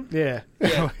make them? Yeah.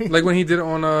 Like when he did it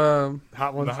on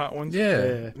Hot ones. The hot ones. yeah,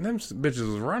 Yeah. them bitches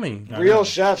was runny. I Real know.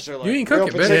 chefs are like You ain't real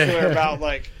cook it, bitch. particular Yeah. about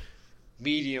like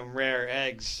medium rare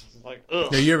eggs. Like, ugh.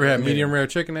 Yeah, you ever had medium rare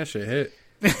chicken? That shit hit.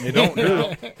 They don't do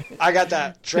it. I got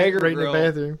that Traeger Right in the grill,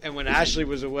 bathroom. and when Ashley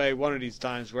was away, one of these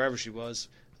times, wherever she was,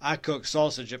 I cooked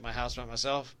sausage at my house by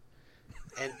myself,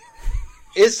 and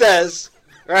it says,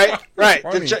 right,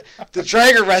 Funny. the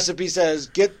Traeger recipe says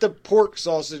get the pork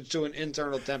sausage to an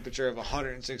internal temperature of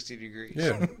 160 degrees.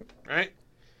 Yeah, Right?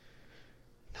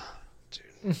 No,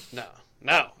 dude,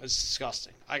 no, it's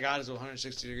disgusting. I got it to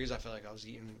 160 degrees. I felt like I was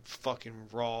eating fucking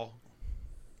raw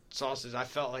sausage. I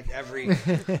felt like every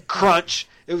crunch.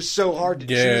 It was so hard to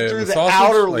chew yeah. through The the sausage,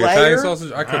 outer like Italian layer.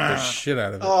 sausage, I cooked the shit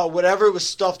out of it. Oh, whatever it was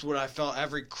stuffed with, I felt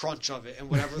every crunch of it, and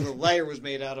whatever the layer was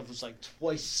made out of was like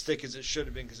twice as thick as it should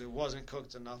have been because it wasn't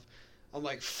cooked enough. I'm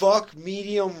like, fuck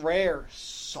medium rare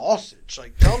sausage.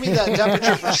 Like, tell me that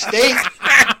temperature for steak.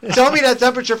 Tell me that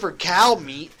temperature for cow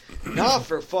meat, not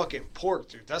for fucking pork,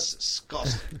 dude. That's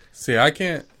disgusting. See, I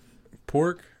can't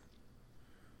pork,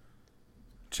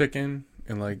 chicken,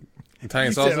 and like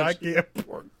Italian He said, sausage. I can't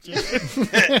pork chicken.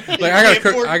 Like I gotta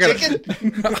cook. Pork I gotta.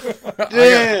 chicken?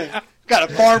 Yeah. Got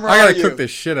a farmer. I are gotta you? cook the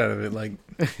shit out of it. Like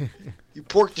You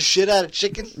pork the shit out of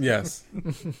chicken? yes.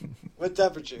 What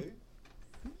temperature?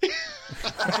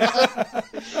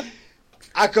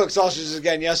 I cooked sausages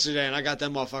again yesterday, and I got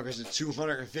them motherfuckers at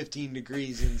 215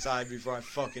 degrees inside before I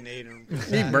fucking ate them.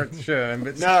 He burnt the shit out of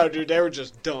it. No, dude, they were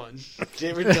just done.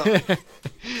 They were done.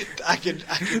 I could.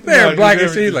 They're No, black you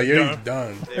and never she's like, yo, done. he's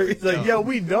done. They were He's like, done. yo,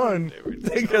 we done. were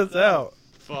Take us out.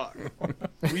 Fuck.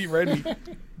 We ready.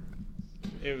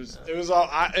 It was all.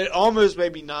 It almost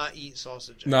made me not eat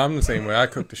sausage. No, I'm the same way. I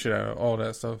cook the shit out of all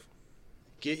that stuff.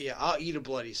 I'll eat a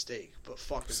bloody steak, but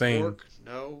fucking Same. pork,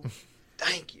 no.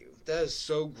 Thank you. That is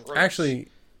so gross. Actually,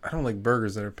 I don't like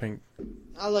burgers that are pink.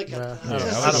 I like Yeah, a, I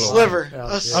just don't a know. sliver. Yeah, A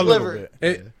yeah. A sliver. little bit.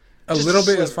 It a Just little a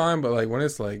bit is sliver. fine, but like when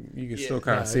it's like you can Yeah. still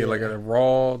kind of Yeah, see it like yeah. a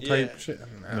raw type Yeah. shit.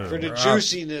 For the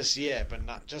juiciness, yeah, but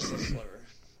not just a sliver.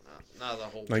 Not the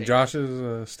whole. Like pig. Josh's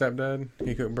stepdad,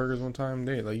 he cooked burgers one time.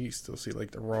 They like you still see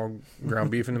like the raw ground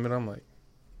beef in the middle. I'm like,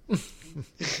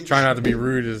 trying not to be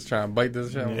rude, just trying to bite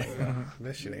this shit. I'm like, "Nah,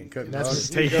 this shit ain't cooked. That's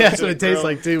dog." what, that's what it tastes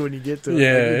like too when you get to it.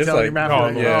 Yeah, Like, you it's tell like- your mouth, oh,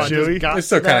 like, yeah. I just Chewy. got It's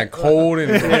still to kind of that. cold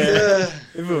and Yeah.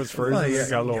 If it was frozen, Oh, yeah. it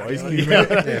got a little ice cube. Yeah.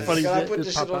 in it. Yeah. Funny Can I shit, put just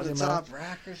this pop shit on out the your mouth. top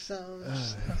rack or something?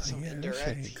 Some yeah, this shit indirect.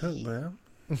 ain't cooked, man.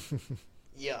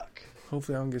 Yuck.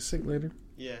 Hopefully, I don't get sick later.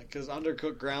 Yeah, because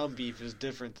undercooked ground beef is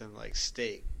different than like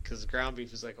steak. Because ground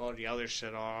beef is like all the other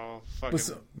shit, all fucking.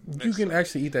 But you mixed can up.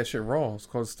 actually eat that shit raw. It's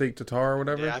called steak tartare or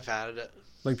whatever. Yeah, I've had it.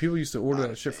 Like people used to order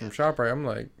that shit from ShopRite. I'm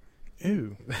like,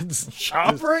 Ew. That's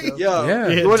Chop right? Yo, yeah.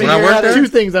 Yeah, you want to When I hear worked how there- they, two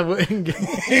things I wouldn't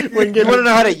get. Wouldn't get You want to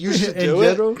know how they used to in do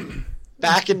it? general.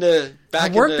 Back in the I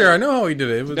in worked the, there. I know how he did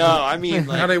it. It was No, I mean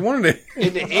how like they wanted it.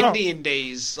 in the Indian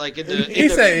days, like in the. He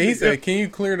said, "Can you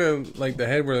clear the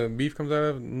head where the beef comes out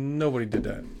of?" Nobody did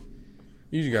that.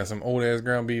 You just got some old ass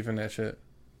ground beef and that shit.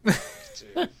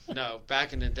 Dude, no,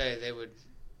 back in the day, they would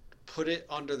put it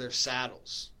under their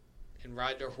saddles and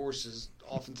ride their horses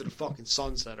off into the fucking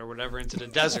sunset or whatever into the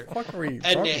desert. What the fuck are you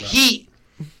And talking the about? heat,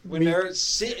 when they're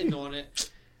sitting on it,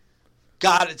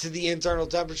 got it to the internal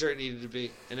temperature it needed to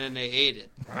be, and then they ate it.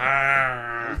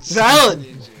 Ah. I'm telling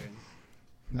you,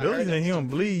 dude. Billy said he don't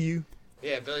believe you.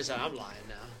 Yeah, Billy said, I'm lying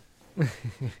now.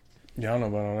 Yeah, I don't know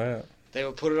about all that. They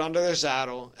would put it under their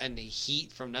saddle, and the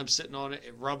heat from them sitting on it,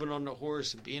 rubbing on the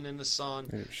horse, and being in the sun,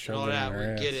 and all that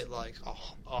would get it like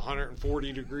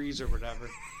 140 degrees or whatever.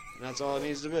 And that's all it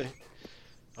needs to be.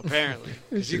 Apparently.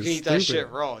 Because you can eat that shit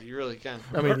raw. You really can.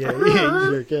 I mean, yeah, you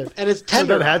sure can. And it's It tenderized.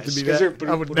 doesn't have to be that.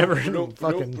 I would never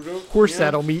fucking horse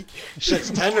saddle meat.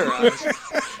 Shit's tenderized.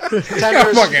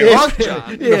 Tender fucking as fuck, John.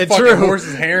 Yeah, the fucking true.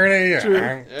 horse's hair in it.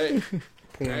 True.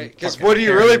 Hey. Because Fucking what do you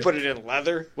hair. really put it in?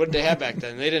 Leather? What did they have back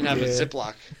then? They didn't have a Yeah.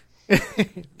 Ziploc.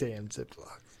 Damn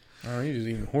Ziplocs. Oh, you just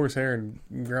eating horse hair and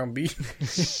ground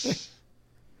beef.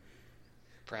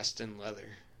 Preston leather.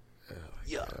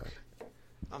 Yuck.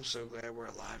 I'm so glad we're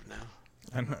alive now.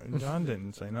 And John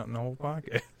didn't say nothing the whole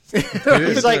podcast.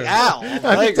 He's like Al on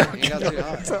Playground. He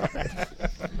got too high.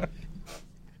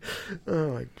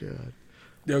 Oh my god.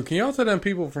 Yo, can y'all tell them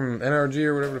people from NRG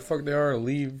or whatever the fuck they are to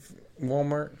leave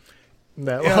Walmart?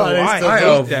 No, Yeah, they why? still I do.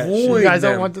 hate that shit. You guys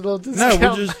them. don't want the little No, discount.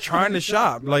 we're just trying to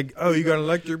shop. Like, oh, you got an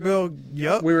electric bill?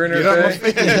 Yup. We were in Get there out my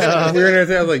today. face. We were in there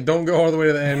today. I was like, don't go all the way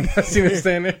to the end. I seen them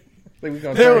stand there. Like, we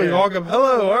gonna They try would it. walk up,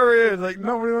 hello, how are you? It's like,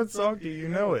 nobody wants to talk to you. You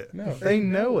know it. No. They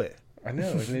know it. I know.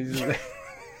 And they just,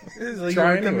 It's like,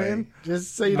 Try you come anyway. in.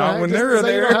 Just so you Not don't, when just they're so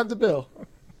you there. don't have the bill.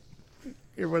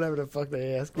 Or whatever the fuck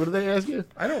they ask. What do they ask you?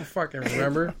 I don't fucking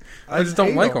remember. I I just don't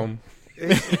hate like them.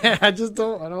 them. I just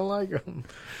don't. I don't like them.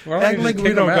 Why don't Act you like just we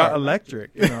kick them don't got out?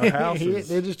 electric in our houses.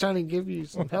 They're just trying to give you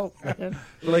some help, man.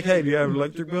 Like, hey, do you have an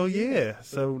electric bill? Yeah.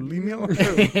 So leave me alone. Yeah,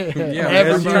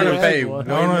 Everybody I'm trying to has pay. one.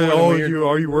 way I don't more know, than oh, we're-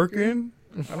 are you working?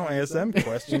 I don't ask them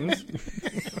questions.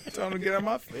 Tell them to get out of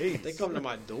my face. They come to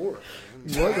my door.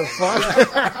 What the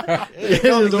fuck? They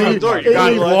come to my door. You They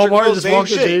got an leave electric Walmart, bill? just Same walk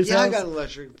to shit. Dave's Yeah, I house? got an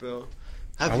electric bill.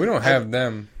 Oh, we don't have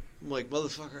them. I'm like,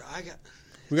 motherfucker, I got...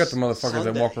 We got the motherfuckers that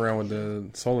Sunday. walk around with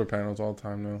the solar panels all the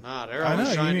time, though. Nah, they're I always know,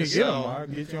 you trying need to to get them. sell. I'll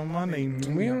get you on my name.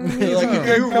 We don't They're need like, if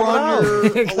them. you Come run out. your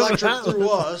Come electric out. through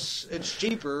us, it's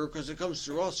cheaper because it comes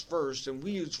through us first, and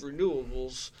we use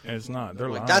renewables. And it's not. They're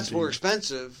Like, lying that's to more you.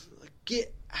 expensive. Like,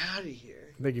 get out of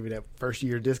here. They give you that first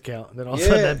year discount, and then all of a Yeah.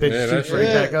 sudden that bitch Yeah, shoots that's- right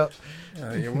yeah. back up.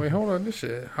 Yeah, wait, hold on. This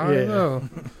shit. High Yeah. as hell.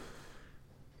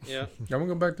 Yeah. I'm going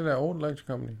to go back to that old electric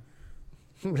company.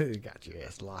 They got your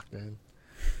ass locked in.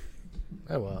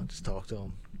 Oh well, just talk to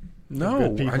them. No,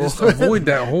 good people. I just avoid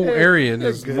that whole area and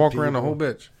They're just good walk around the people. whole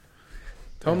bitch.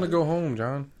 Tell them to go home,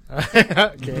 John.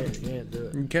 can't do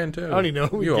it. You can too. I don't even know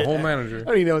who You a get whole that. manager. I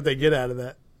don't even know what they get out of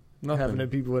that. Having Nothing. the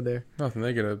people in there. Nothing.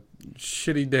 They get a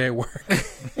shitty day at work.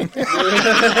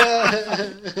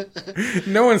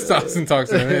 No one stops and talks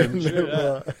to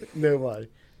them. Nobody.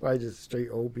 Why just straight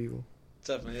old people?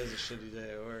 Definitely is a shitty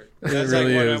day at work. It That's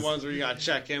really like one of is. the ones where you got to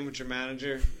check in with your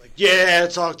manager. Like, yeah,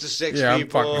 talk to six Yeah, I'm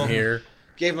people. fucking here.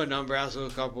 Gave my number out to a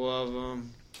couple of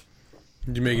them.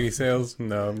 Did you make any sales?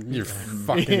 No. You're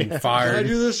fucking Can I fired.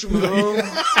 do this from home?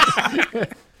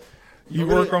 You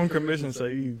work on commission, so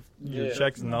your Yeah.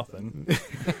 check's nothing.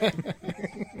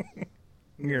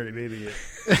 You're an idiot.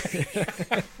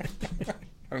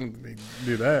 I don't think they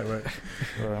do that,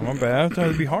 but My bad. I'm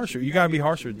trying to be harsher. You gotta be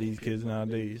harsher with these kids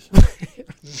nowadays.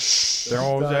 They're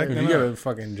always if acting you got up. a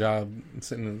fucking job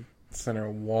sitting in the center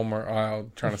of Walmart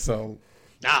aisle trying to sell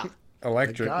Nah.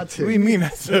 electric. Got What do you to. mean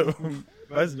that's so?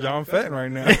 That's John Fenton right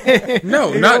now.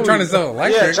 No, not trying to sell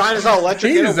electric. Yeah, trying to sell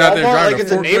electric He's in a just out there Walmart driving like a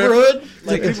it's a forklift. neighborhood.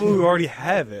 The Like, people who already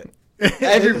have it.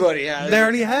 everybody has They it.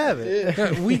 already have it.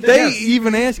 Yeah. They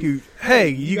even ask you, "Hey,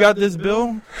 you got this bill?"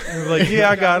 And you're like, "Yeah,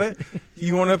 I got it.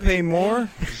 You want to pay more?"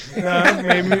 No,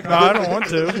 maybe. No, I don't want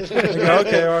to. Like,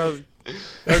 okay, well,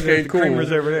 Okay, the cool.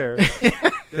 creamer's over there.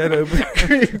 That open.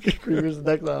 Creamers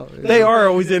the next level. They are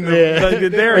always in the, Yeah. like, the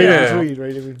dairy Right in Yeah. between,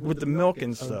 right in between. with the milk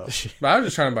and stuff. But I was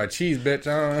just trying to buy cheese, bitch.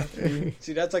 I don't know.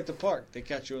 See, that's like the park. They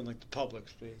catch you in like the public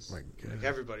space. My God. Like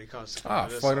everybody comes to Ah,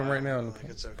 this fight them aisle. right now in the Like,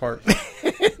 it's okay. park.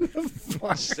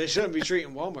 They shouldn't be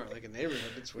treating Walmart like a neighborhood.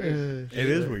 It's weird It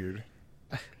is weird.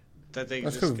 that they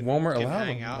That's just 'cause Walmart can allowed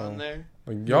hang them, out though. in there.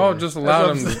 Like, y'all just That's allow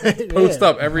what them I'm to saying. post Yeah.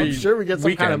 up every I'm sure we get some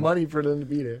weekend. kind of money for them to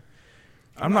be there.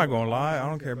 I'm not gonna lie. I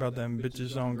don't care about them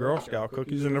bitches on Girl Scout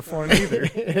cookies in the front either.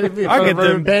 It'd be I I get get them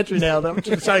them- pantry now. I'm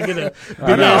just trying to get a I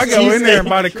big know. ass I go in there and cheesesteak.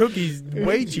 buy the cookies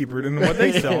way cheaper than what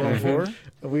they sell them for.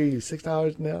 We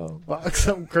 $6 now. Box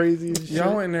something crazy. As Y'all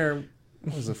shit. went in there,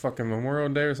 what was it, fucking Memorial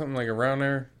Day or something like around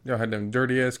there? Y'all had them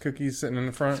dirty ass cookies sitting in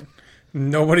the front.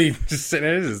 Nobody just sitting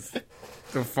there. It's just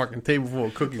the fucking table full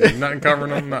of cookies with nothing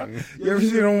covering them, nothing. You ever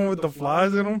see the one with the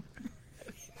flies in them?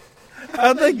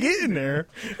 How'd they get in there?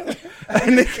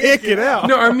 And they can't get out.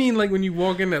 No, I mean like when you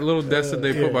walk in that little desk that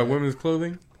they put by Yeah. women's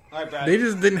clothing, All right, Brad. they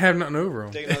just didn't have nothing over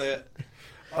them. Take another hit.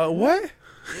 What?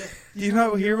 You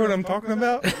not hear what I'm talking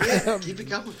about? Yeah, keep it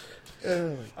coming.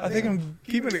 I think I'm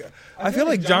keeping it. I feel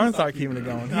like John's not keeping it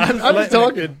going. I'm just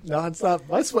talking nonstop.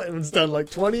 My sweating was done like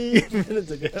 20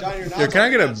 minutes ago. John, you're not Yo, can I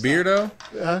get a talking beer though?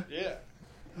 Yeah.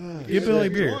 Give Billy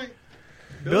beer.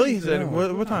 Billy said,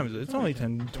 "What time is it? It's only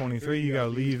 10:23. You gotta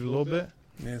leave a little bit."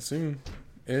 Yeah, soon,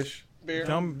 ish. Beer.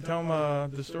 Tell him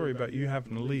the story about you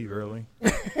having to leave early.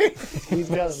 He's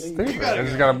got to leave. I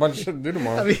just got a bunch of shit to do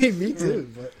tomorrow. I mean, me too.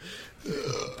 But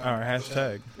All right,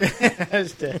 hashtag.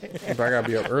 hashtag. But I gotta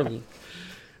be up early.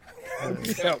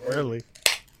 Get up early.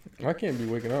 I can't be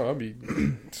waking up. I'll be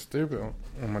stupid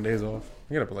on my days off.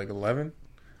 I get up at like 11.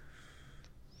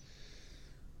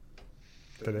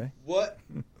 Today. What?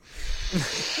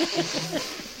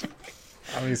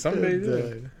 I mean, some days.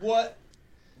 Yeah. What?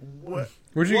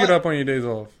 Would you What? get up on your days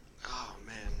off? Oh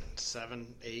man, 7,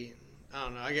 8. I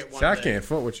don't know. I get one. See, I day. can't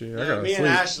foot with you. I Yeah, gotta me sleep. and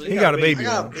Ashley. He got a baby, I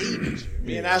got a though. baby.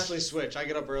 Me and Ashley switch. I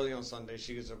get up early on Sunday.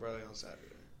 She gets up early on Saturday.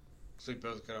 So we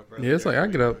both get up early. Yeah, it's like I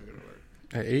every get week up when go to work.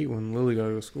 at 8 when Lily gotta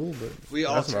go to school, but We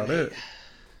that's about alternate. it.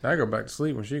 I go back to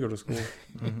sleep when she go to school.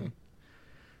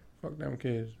 Fuck them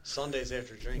kids. Sundays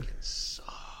after drinking suck.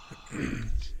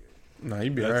 Nah,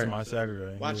 you be That's alright. my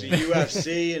Saturday. Watch Yeah. a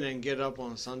UFC and then get up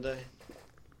on Sunday.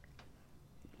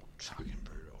 Fucking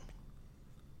brutal.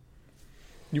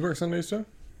 You work Sundays too?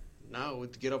 No,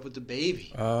 with get up with the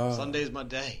baby. Oh. Sunday's my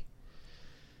day.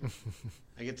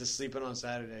 I get to sleep in on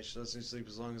Saturday. She lets me sleep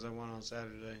as long as I want on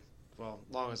Saturday. Well,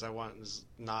 long as I want is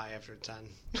not after 10.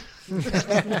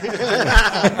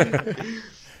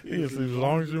 You can sleep as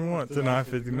long as you want to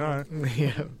 9:59.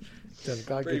 Yeah. 10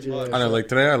 o'clock. Pretty Get your much. ass I know, up. like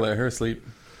today I let her sleep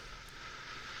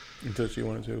until she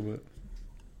wanted to, but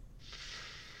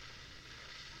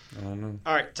I don't know.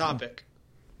 All right, topic.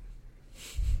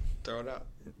 Throw it out.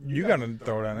 You gotta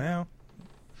throw that now.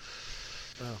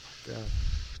 Oh, my God.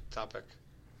 Topic.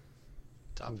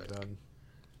 I'm Topic. done.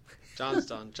 John's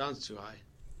done. John's too high.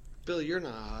 Billy, you're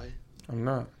not high. I'm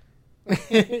not.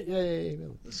 Yay.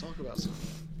 No. Let's talk about something.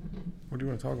 What do you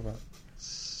want to talk about?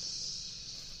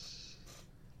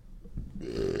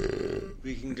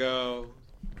 We can go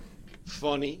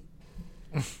funny,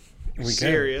 We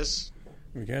serious,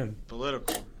 can. We can.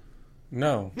 political.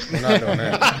 No, we're not doing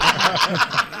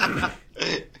that.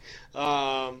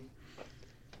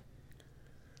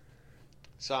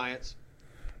 Science.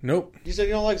 Nope. You said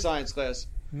you don't like science class.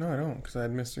 No, I don't, because I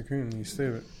had Mr. Coon and you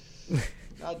saved it.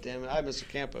 God damn it! I had Mr.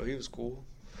 Campo. He was cool.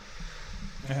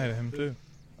 I had him too.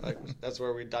 Like that's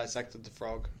where we dissected the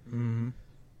frog. Mm-hmm.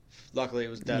 Luckily, it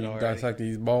was dead You already. dissect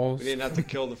these balls. We didn't have to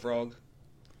kill the frog.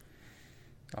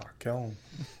 Oh, kill him.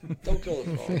 Don't kill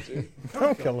the frog, dude.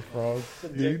 Don't kill a frog, It's a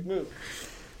dick dude. move.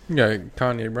 You got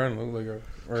Kanye Brown look like a...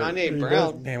 or- Kanye he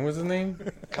Brown. Damn, what's his name?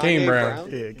 Kanye Kane Brown.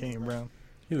 Yeah, Kane Brown.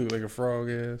 He looked like a frog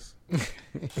ass.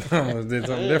 I almost did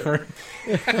something different.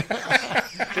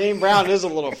 Kane Brown is a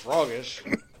little froggish.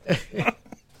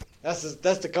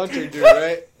 That's the country dude,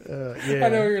 right? Yeah. I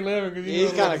know you're laughing because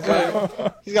He's kind of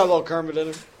Kermit. He's got a little Kermit in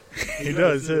him. He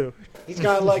does too. He's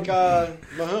kind of like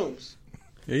Mahomes.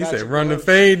 Yeah, you Gotcha, said run the bro.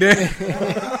 fade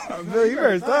down. Bill, you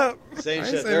better stop. Same I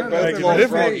shit. said They're that. both Like, little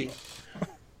different. froggy.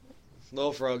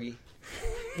 Little froggy.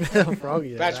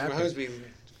 Froggy. Patrick Mahomes be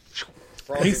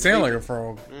froggy. He sound like a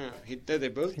frog. Yeah, they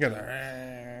both. He got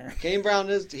a... Kane Brown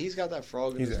he's got that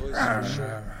frog in He's his voice. a... For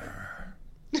sure.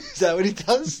 Is that what he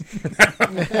does?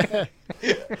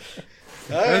 That's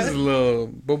a Okay. little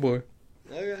boy.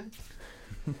 Okay.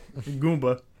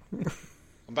 Goomba. I'm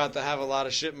about to have a lot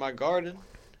of shit in my garden.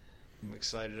 I'm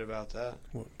excited about that.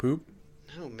 What, poop?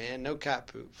 No, man, no cat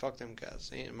poop. Fuck them cats.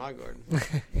 They ain't in my garden.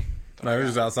 No, it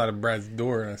was outside of Brad's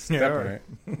door and I stepped Yeah, on right.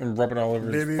 it and rubbing all over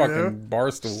his Did he fucking know?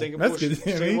 bar stool. Singapore, That's good.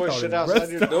 Singapore He shit called it outside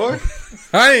your door.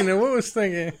 I didn't know what was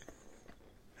thinking.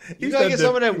 You He gotta said get that-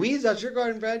 some of them weeds out your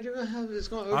garden, Brad. You're gonna have it's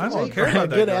gonna I don't overtake care you. about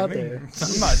that. Get guy. out Me. there.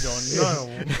 I'm not doing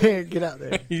none of them. Get out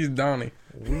there. He's Donnie.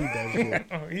 We that shit.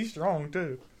 Oh, he's strong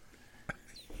too.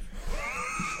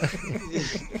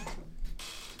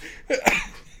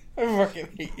 I fucking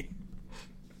hate you.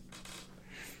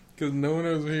 Because no one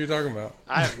knows what you're talking about.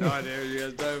 I have no idea what you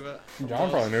guys talking about. John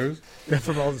probably knows.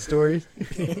 From all the stories.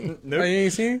 Oh, you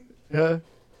ain't seen? Huh?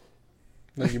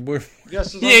 Like your boyfriend. You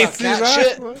guys was You talking ain't about seen cat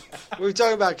that? shit. We were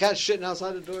talking about cat shitting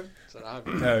outside the door. I said,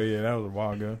 Oh yeah, that was a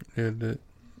while ago. Yeah, it did.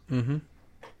 Mm-hmm.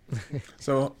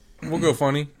 So, we'll go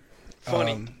funny.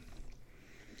 funny.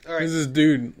 All right, There's this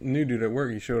dude, new dude at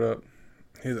work, he showed up.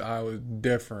 His eye was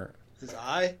different. his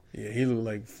eye. Yeah, he looked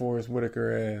like Forrest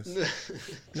Whitaker ass.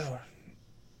 No.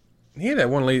 He had that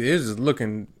one lady, it was just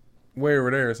looking way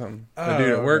over there or something. The dude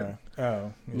at work, Okay.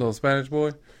 Oh, little Spanish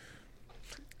boy.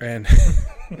 And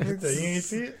you ain't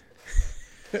see it?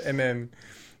 and then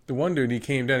the one dude, he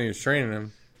came down, he was training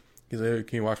him. He's like, hey,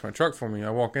 can you wash my truck for me? I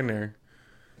walk in there.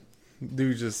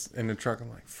 Dude's just in the truck. I'm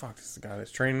like, fuck, this is the guy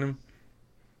that's training him.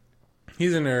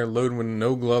 He's in there loading with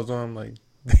no gloves on. I'm like,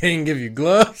 they didn't give you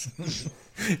gloves?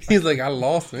 He's like, I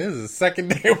lost him. This is the second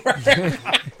day of work.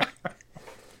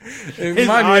 His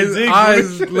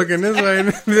eyes looking this way and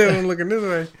the other one looking this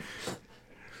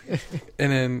way.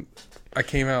 And then I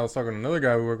came out, I was talking to another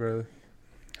guy we work with.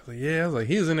 I was like, yeah. I was like,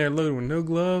 he was in there loading with no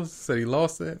gloves. Said he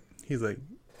lost it. He's like,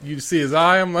 you see his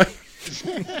eye? I'm like,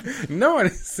 no, I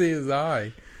didn't see his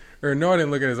eye. Or no, I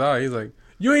didn't look at his eye. He's like,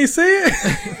 you ain't see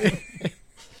it?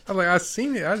 I was like, I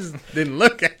seen it. I just didn't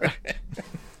look at it.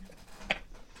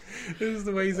 This is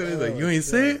the way he said it. He's like, you ain't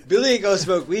see it? Billy ain't gonna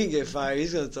smoke weed and get fired.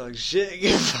 He's gonna talk shit and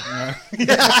get fired.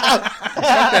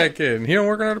 Fuck that kid. He don't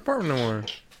work in our department no more.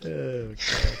 Oh,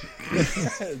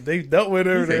 God. They dealt with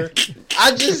it over there.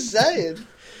 I'm just saying.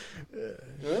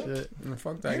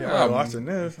 Fuck that I'm guy. watching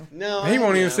this. No, He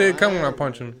won't even know. see it coming when I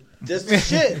punch him. That's the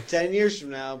shit. 10 years from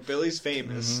now, Billy's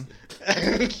famous.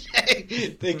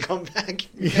 They come back.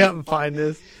 Yeah, find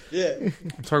this. Yeah.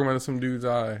 I'm talking about some dude's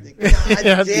eye. God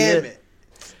Yeah, damn it.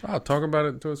 I'll talk about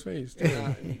it to his face. Too.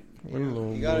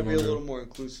 You gotta be a little more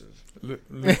inclusive.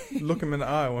 Look him in the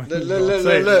eye. When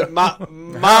Look. I Mom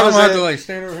don't have was to like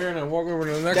stand over here and then walk over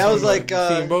to the next That one. was like,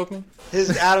 seeing both of them.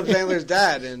 his Adam Sandler's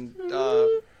dad in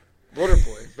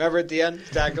Waterboy. Remember at the end? His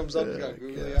dad comes up. He's got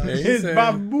googly eyes. Yeah, he his said-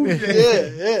 babu.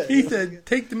 Yeah. He said,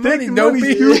 take the Take money, the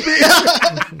dopey.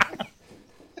 money,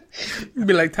 You'd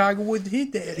be like Tiger Woods, his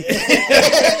daddy.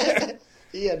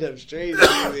 He had them strange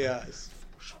googly eyes.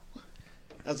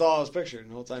 That's all I was picturing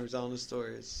the whole time he's telling this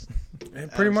story. It's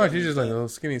Pretty much, he's just like a little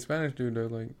skinny Spanish dude though.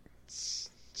 Like, his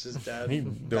dad. He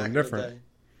back doing in the different. day.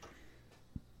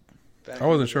 Back I in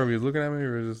wasn't the sure if day. he was looking at me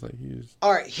or was just like he was.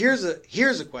 All right, here's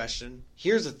a question.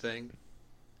 Here's a thing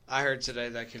I heard today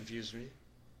that confused me.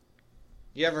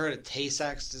 You ever heard of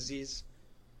Tay-Sachs disease?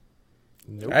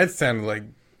 Nope. That sounded like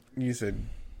you said.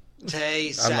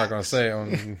 Tay-Sachs. I'm not gonna say it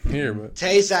on here, but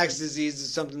Tay-Sachs disease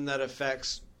is something that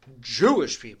affects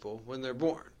Jewish people when they're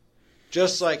born,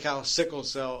 just like how sickle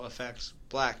cell affects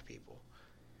black people.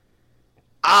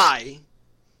 I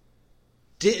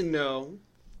didn't know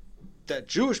that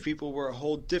Jewish people were a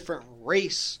whole different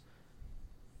race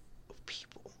of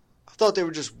people. I thought they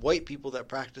were just white people that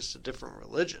practiced a different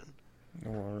religion.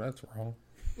 well, that's wrong.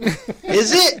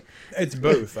 Is it? It's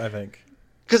both, I think.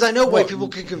 Because I know white people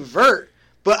can convert,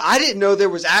 but I didn't know there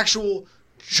was actual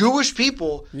Jewish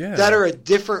people Yeah. that are a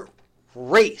different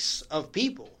race of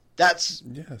people. That's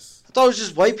Yes. I thought it was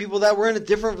just white people that were in a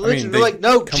different religion. they They're like,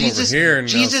 no, come Jesus, over here and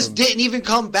Jesus also- didn't even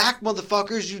come back,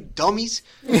 motherfuckers, you dummies.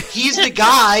 He's the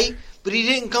guy, but he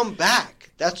didn't come back.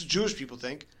 That's what Jewish people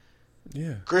think.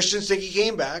 Yeah. Christians think he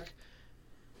came back.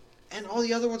 And all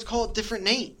the other ones call it different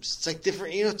names. It's like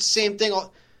different, it's the same thing.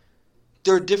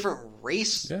 They're a different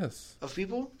race Yes. of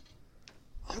people.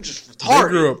 I'm just retarded. They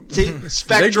grew up- See,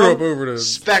 Spectrum, They grew up over the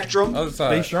Spectrum, other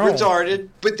side. They strong. retarded.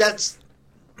 But that's...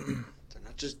 They're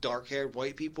not just dark-haired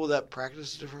white people that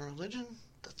practice a different religion.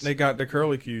 That's, They got the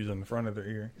curly cues in the front of their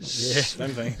ear. Yeah. Same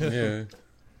thing. Yeah. I They're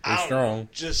don't strong. know,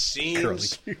 just Curly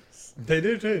seems... cues. They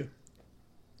do too.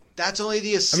 That's only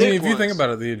the I Assic mean, if you ones. think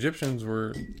about it, the Egyptians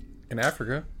were in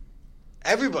Africa.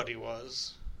 Everybody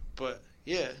was. But,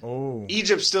 yeah. Oh.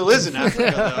 Egypt still is in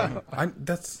Africa, though.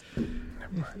 That's.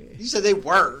 You said they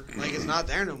were. Like, it's not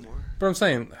there no more. But I'm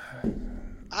saying,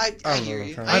 I don't hear know,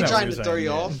 you. I'm I ain't I know trying what to you're throw saying, you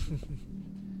yeah. off.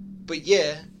 But,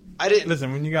 yeah. I didn't...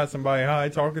 Listen, when you got somebody high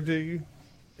talking to you,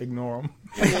 ignore them.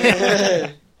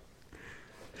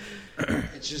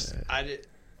 It's just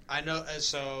I know.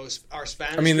 So are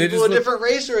Spanish I mean, they people a just look- different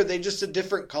race, or are they just a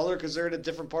different color because they're in a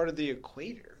different part of the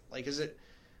equator? Like, is it?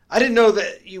 I didn't know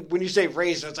that when you say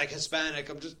race, it's like Hispanic.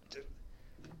 I'm just.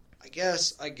 I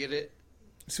guess I get it.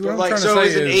 see what But I'm like, trying so to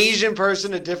is say an is, Asian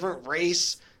person a different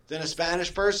race than a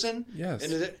Spanish person? Yes.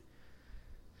 And is it?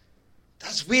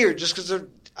 That's weird. Just because they're.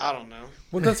 I don't know.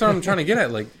 Well, that's what I'm trying to get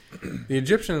at. Like, the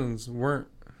Egyptians weren't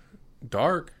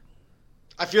dark.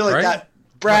 I feel like Right? that,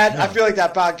 Brad. I feel like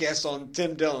that podcast on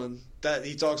Tim Dillon that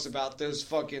he talks about those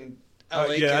fucking LA yeah,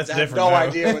 kids that's that have different, no though.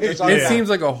 idea what they're talking It about. seems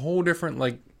like a whole different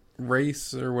like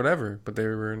race or whatever, but they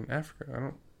were in Africa. I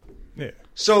don't. Yeah.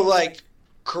 So like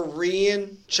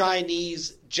Korean,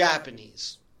 Chinese,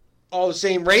 Japanese, all the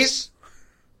same race.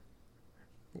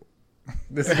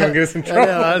 This is gonna get us in I trouble.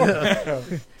 know, I know.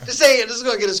 Just say this is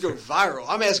gonna get us go viral.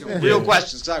 I'm asking real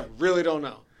questions because I really don't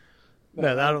know.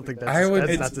 No, I don't think that's, I would-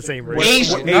 that's it's- not the same race.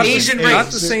 Asian, Not the- Asian race, not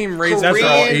the same race. Korean, That's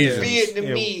all Asians.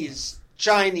 Vietnamese,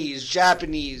 Chinese,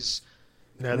 Japanese,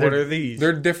 No, What they're- are these?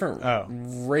 They're different Oh.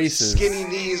 races. skinny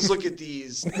knees. Look at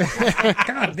these,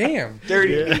 God damn.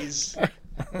 dirty Yeah. knees.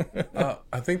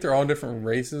 I think they're all different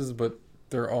races, but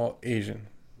they're all Asian.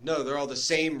 No, they're all the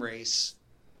same race.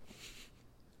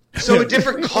 So a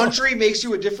different country makes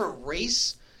you a different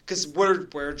race? Because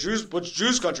where Jews? What's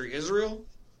Jews' country? Israel?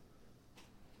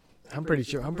 I'm pretty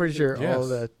sure all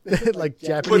Yes. the like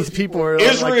Japanese people are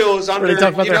Israel like, is under. where they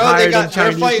talk about You they're know, hired they're in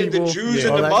Chinese fighting. people. The Jews Yeah, and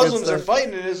all the that good Muslims are stuff.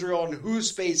 fighting in Israel on whose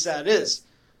space that is.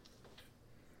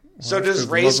 So Well, does because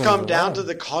race Muslims come are down wrong. to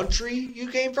the country you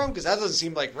came from? Because that doesn't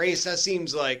seem like race. That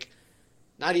seems like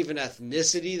not even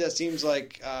ethnicity. That seems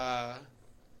like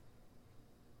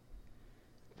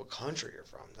what country you're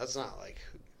from. That's not like,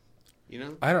 you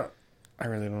know. I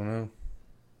really don't know.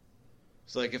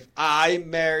 It's like if I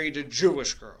married a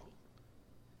Jewish girl,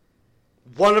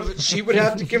 she would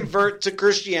have to convert to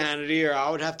Christianity, or I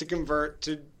would have to convert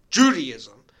to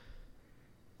Judaism,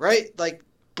 right? Like,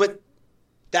 but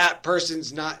that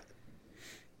person's not.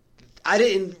 I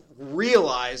didn't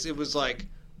realize it was like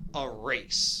a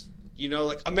race, you know,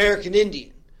 like American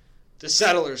Indian. The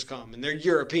settlers come and they're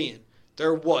European,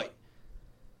 they're white,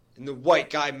 and the white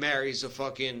guy marries a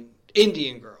fucking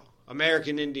Indian girl,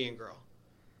 American Indian girl.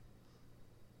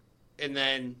 And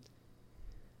then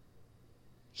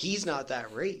he's not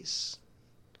that race.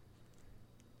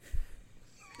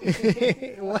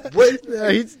 What? What,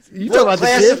 You talking what about the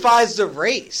kid? classifies the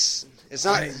race? It's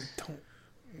not. I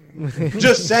don't.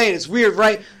 Just saying, it's weird,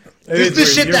 right? This is is the weird,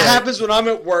 shit you're that right. happens when I'm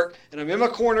at work and I'm in my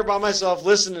corner by myself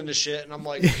listening to shit, and I'm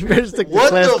like, You better stick to what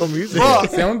classical the music. fuck?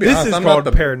 See, I'm gonna be This honest. is I'm called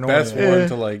not the paranoia. best Yeah. one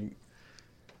to like.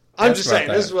 I'm That's just about saying,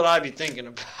 that. this is what I'd be thinking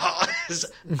about.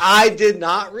 I did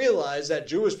not realize that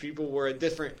Jewish people were a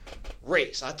different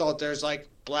race. I thought there's like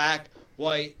black,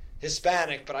 white,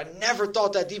 Hispanic, but I never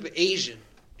thought that deep. Asian,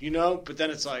 you know? But then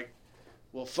it's like,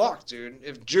 well, fuck, dude.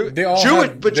 If They all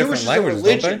have but different Jewish is a languages, don't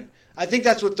religion. I think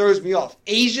that's what throws me off.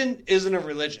 Asian isn't a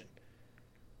religion.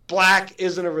 Black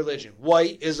isn't a religion.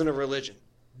 White isn't a religion.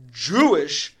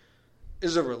 Jewish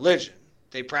is a religion.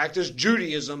 They practice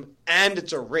Judaism, and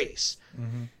it's a race.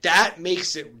 Mm-hmm. That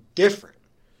makes it different.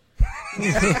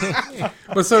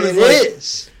 But so It does like.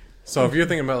 is. So if you're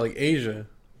thinking about like Asia,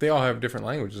 they all have different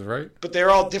languages, right? But they're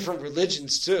all different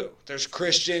religions, too. There's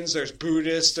Christians, there's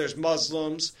Buddhists, there's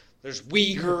Muslims, there's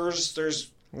Uyghurs,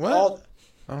 there's What? all...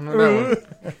 I don't know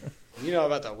that one. You know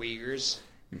about the Uyghurs.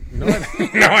 No,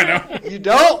 I don't. You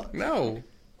don't? No.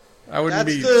 I wouldn't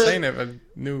That's be the- saying that if I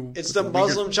knew. It's what the Uyghur-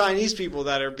 Muslim Chinese people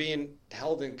that are being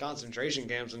held in concentration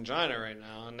camps in China right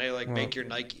now, and they like make your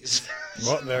Nikes.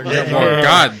 Well, there you Yeah, go. well,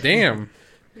 God damn.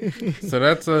 So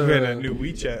that's We had a new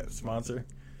WeChat sponsor.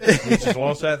 We just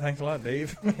lost that. Thanks a lot,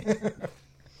 Dave.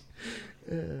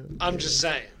 I'm just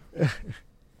saying,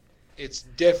 it's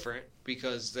different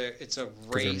because it's a they're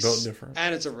race built different.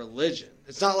 and it's a religion.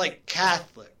 It's not like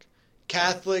Catholic,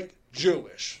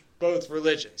 Jewish, both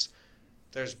religions.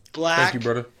 There's black, Thank you,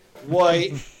 brother.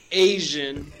 white,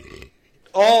 Asian,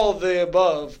 all of the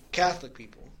above Catholic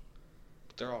people.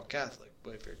 They're all Catholic.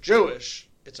 But if you're Jewish,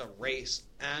 it's a race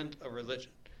and a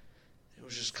religion. It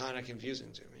was just kind of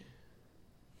confusing to me.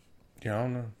 Yeah, I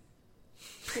don't know.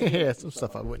 Yeah, some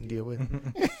stuff I wouldn't deal with.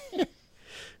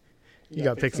 You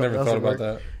got to pick something Never else. thought at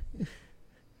about work.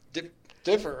 that.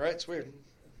 Different, right? It's weird.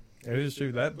 It is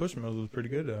true. That Bushmills was pretty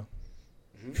good, though.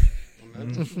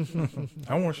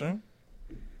 I want some.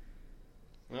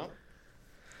 Well,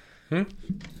 Hmm?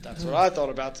 that's what I thought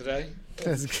about today.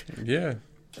 That's good. Yeah.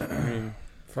 I mean,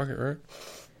 fuck it, right?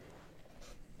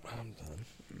 I'm done.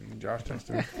 Josh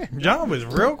texted me. John was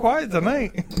real quiet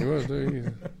tonight. He was,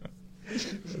 dude.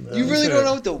 You really don't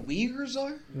know what the Uyghurs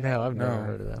are? No, I've never No.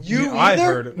 heard of them. You I've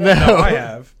either? heard it. No. No, I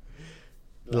have.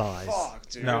 Lies. Fuck,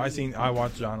 dude. No, I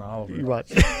watched John Oliver You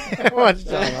watch, watch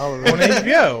John Oliver. on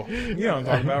HBO. You know what I'm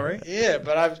talking about, right? Yeah,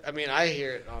 but I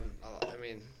hear it on.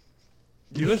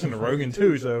 You listen to Rogan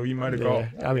too, so you might have called.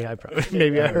 Yeah, I mean, I probably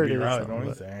maybe I heard it. Or something,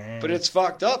 but- But it's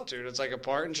fucked up, dude. It's like a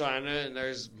part in China, and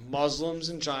there's Muslims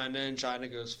in China, and China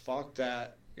goes, fuck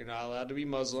that. You're not allowed to be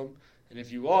Muslim. And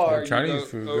if you are, Yeah, Chinese you go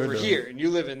food, over good, though. here, and you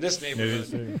live in this It neighborhood. is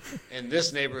too. And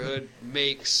this neighborhood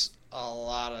makes a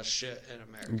lot of shit in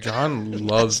America. John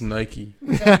loves Nike.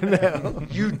 I know.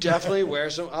 You definitely wear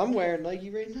some. I'm wearing Nike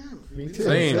right now. Me too.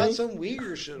 Same. Got some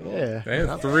Uyghur shit on. Yeah.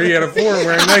 Man, 3 out of 4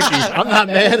 wearing Nike. I'm not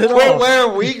mad at Quit all.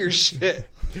 wearing Uyghur shit.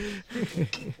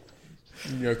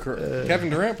 Yeah, Kevin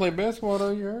Durant played basketball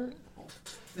though. You heard?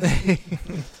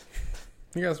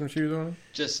 You got some shoes on.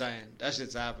 Just saying. That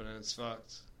shit's happening. It's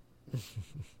fucked.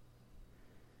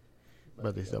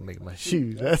 But they still make my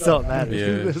shoes. That's all that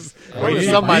matters. Yeah. Wait, These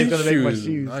somebody's gonna make my shoes,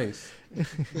 shoes. Nice.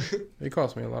 They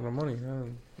cost me a lot of money.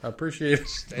 I appreciate it.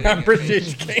 Stay I appreciate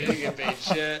you. Stay get paid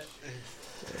shit.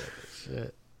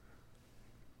 Shit.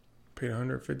 paid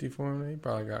 $150 for him. He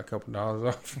probably got a couple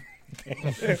dollars off.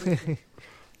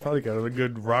 Probably got a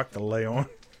good rock to lay on.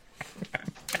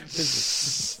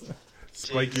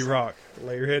 Spiky rock.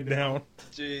 Lay your head down.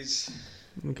 Jeez.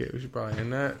 Okay, we should probably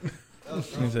end that.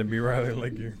 He said, "Be rather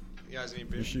like your You guys need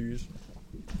beer? shoes."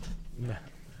 Nah,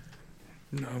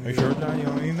 No, Are you sure, Don? You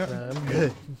don't need that? I'm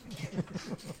good.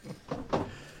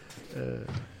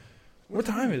 What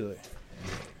time is it?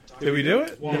 Did we do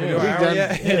it? Yeah. Did we do We an hour done.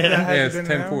 yet? Yeah, Yeah, it's Has it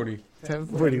been an hour? 10:40.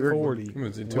 10:40. We're 40. It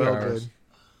was 2 well hours. good.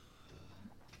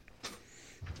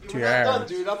 2 We're not done, hours.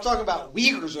 dude. I'm talking about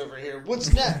Uyghurs over here.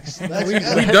 What's next? That's We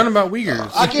done about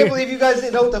Uyghurs. I can't believe you guys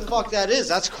didn't know what the fuck that is.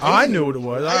 That's crazy. I knew what it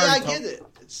was. I already get it.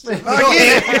 It's, I get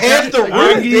it. Half the I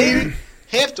room get did. it.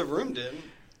 Half the room did.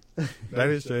 That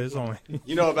is true. It's only.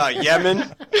 You know about Yemen?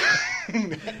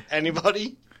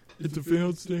 Anybody? It's a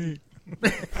failed state.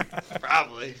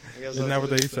 Probably. I guess Isn't that what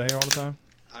they say all the time?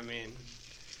 I mean,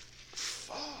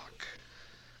 fuck.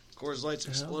 Coors Light's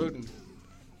exploding.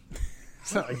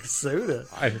 It's not like soda.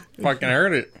 I fucking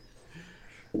heard it.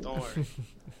 Don't worry.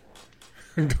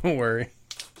 Don't worry.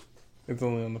 It's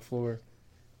only on the floor.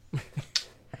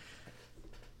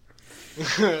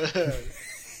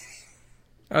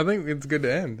 I think it's good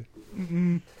to end.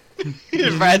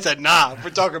 Brad said, nah, we're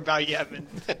talking about Yemen.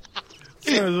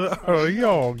 Oh,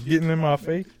 y'all getting in my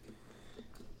face?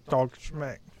 Talk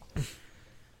smack.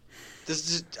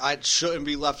 I shouldn't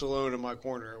be left alone in my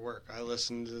corner at work. I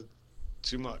listen to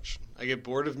too much. I get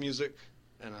bored of music,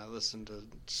 and I listen to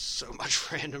so much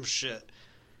random shit.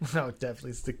 I would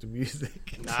definitely stick to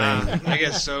music. Nah, I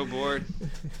get so bored.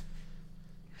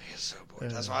 I get so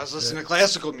bored. That's why I was listening to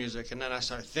classical music, and then I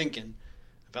started thinking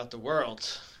about the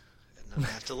world. And then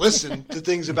I have to listen to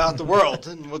things about the world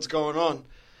and what's going on.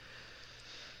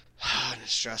 And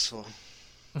it's stressful.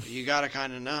 But you gotta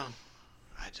kind of know.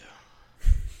 I do.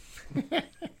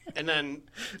 And then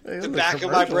the back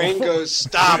of my brain goes,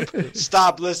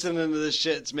 stop listening to this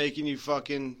shit. It's making you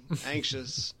fucking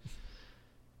anxious.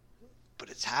 But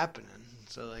it's happening.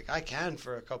 So, like, I can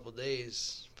for a couple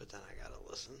days, but then I gotta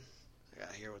listen. I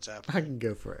gotta hear what's I happening. can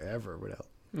go forever without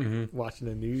Mm-hmm. watching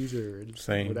the news or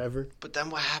Same. whatever. But then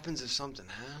what happens if something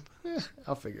happens?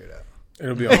 I'll figure it out.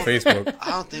 It'll be on Facebook.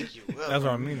 I don't think you will. That's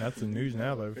what I mean. That's the news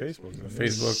now, though. Facebook.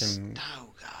 Facebook and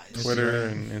No, guys. Twitter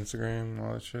and Instagram and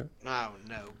all that shit. No,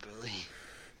 Billy.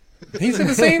 He said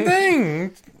the same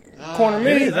thing. Corner It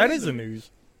me. is, that is the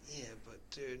news. Yeah, but,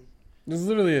 dude. There's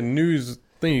literally a news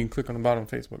thing you can click on the bottom of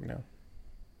Facebook now.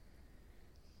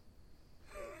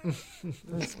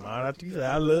 Smile out to you.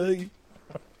 I love you.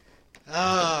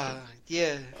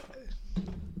 Yeah.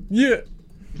 Yeah.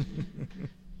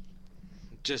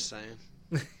 Just saying.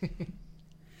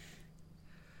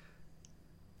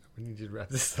 We need to wrap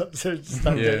this up. So just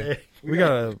stop Yeah. there. We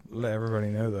gotta let everybody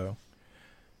know, though.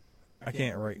 I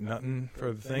can't write nothing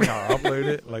for the thing. I'll upload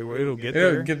it. Like, it'll get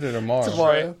there. It'll get there tomorrow.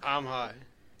 Tomorrow. I'm high.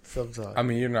 Sometime. I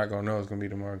mean, you're not going to know it's going to be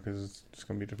tomorrow because it's just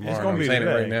going to be tomorrow. It's gonna be I'm saying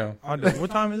today. it right now.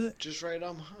 What time is it? Just right,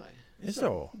 I'm high. It's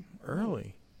so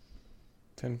early.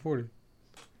 10:40.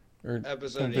 Or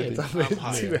Episode 10:50. 8. I'm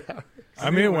high. 2 hours. I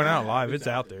mean, it went out live. It's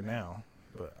out there now.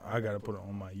 But I gotta put it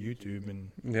on my YouTube,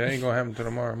 and Yeah, it ain't going to happen until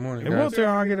tomorrow morning. it won't Guys. there.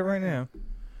 I'll get it right now.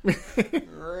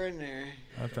 Right in there.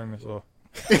 I'll turn this off.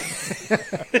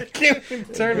 Can't even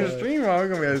turn the stream off. We're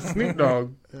going to be a Snoop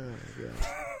Dogg. Oh, my God.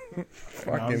 No,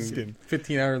 I'm just Fucking kidding.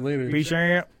 15 hours later. Peace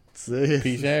out. See?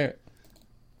 Peace out.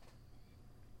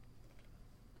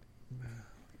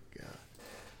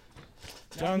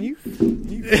 John, you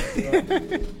Yeah,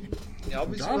 I'll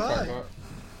be so John high. fuck up.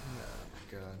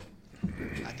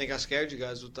 I think I scared you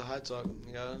guys with the high talk.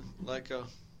 You gotta let go.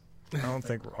 I don't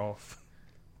think we're off.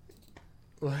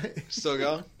 What? Still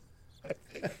going?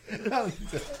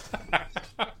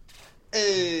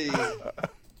 Hey.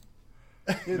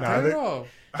 Turn it off.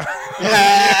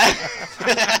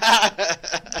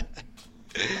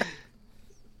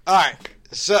 All right.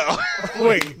 So,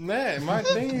 Wait, Man, my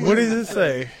thing. what does it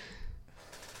say?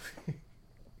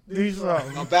 Do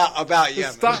something. about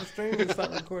Yemen. Stop streaming,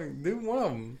 stop recording. Do one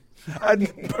of them. I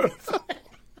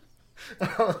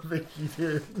don't think you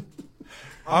did.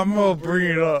 I'm gonna bring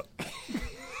it up.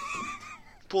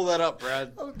 Pull that up,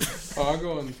 Brad. Oh, I'll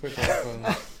go and put that phone.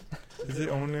 Is it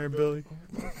on there, Billy?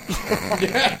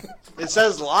 It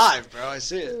says live, bro. I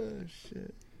see it. Oh,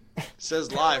 shit. It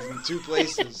says live in 2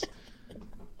 places.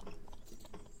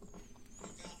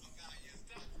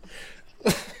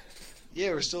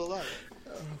 Yeah, we're still alive.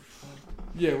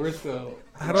 Yeah, we're still.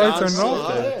 How do I turn it John's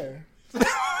off still there? There.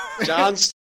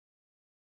 John's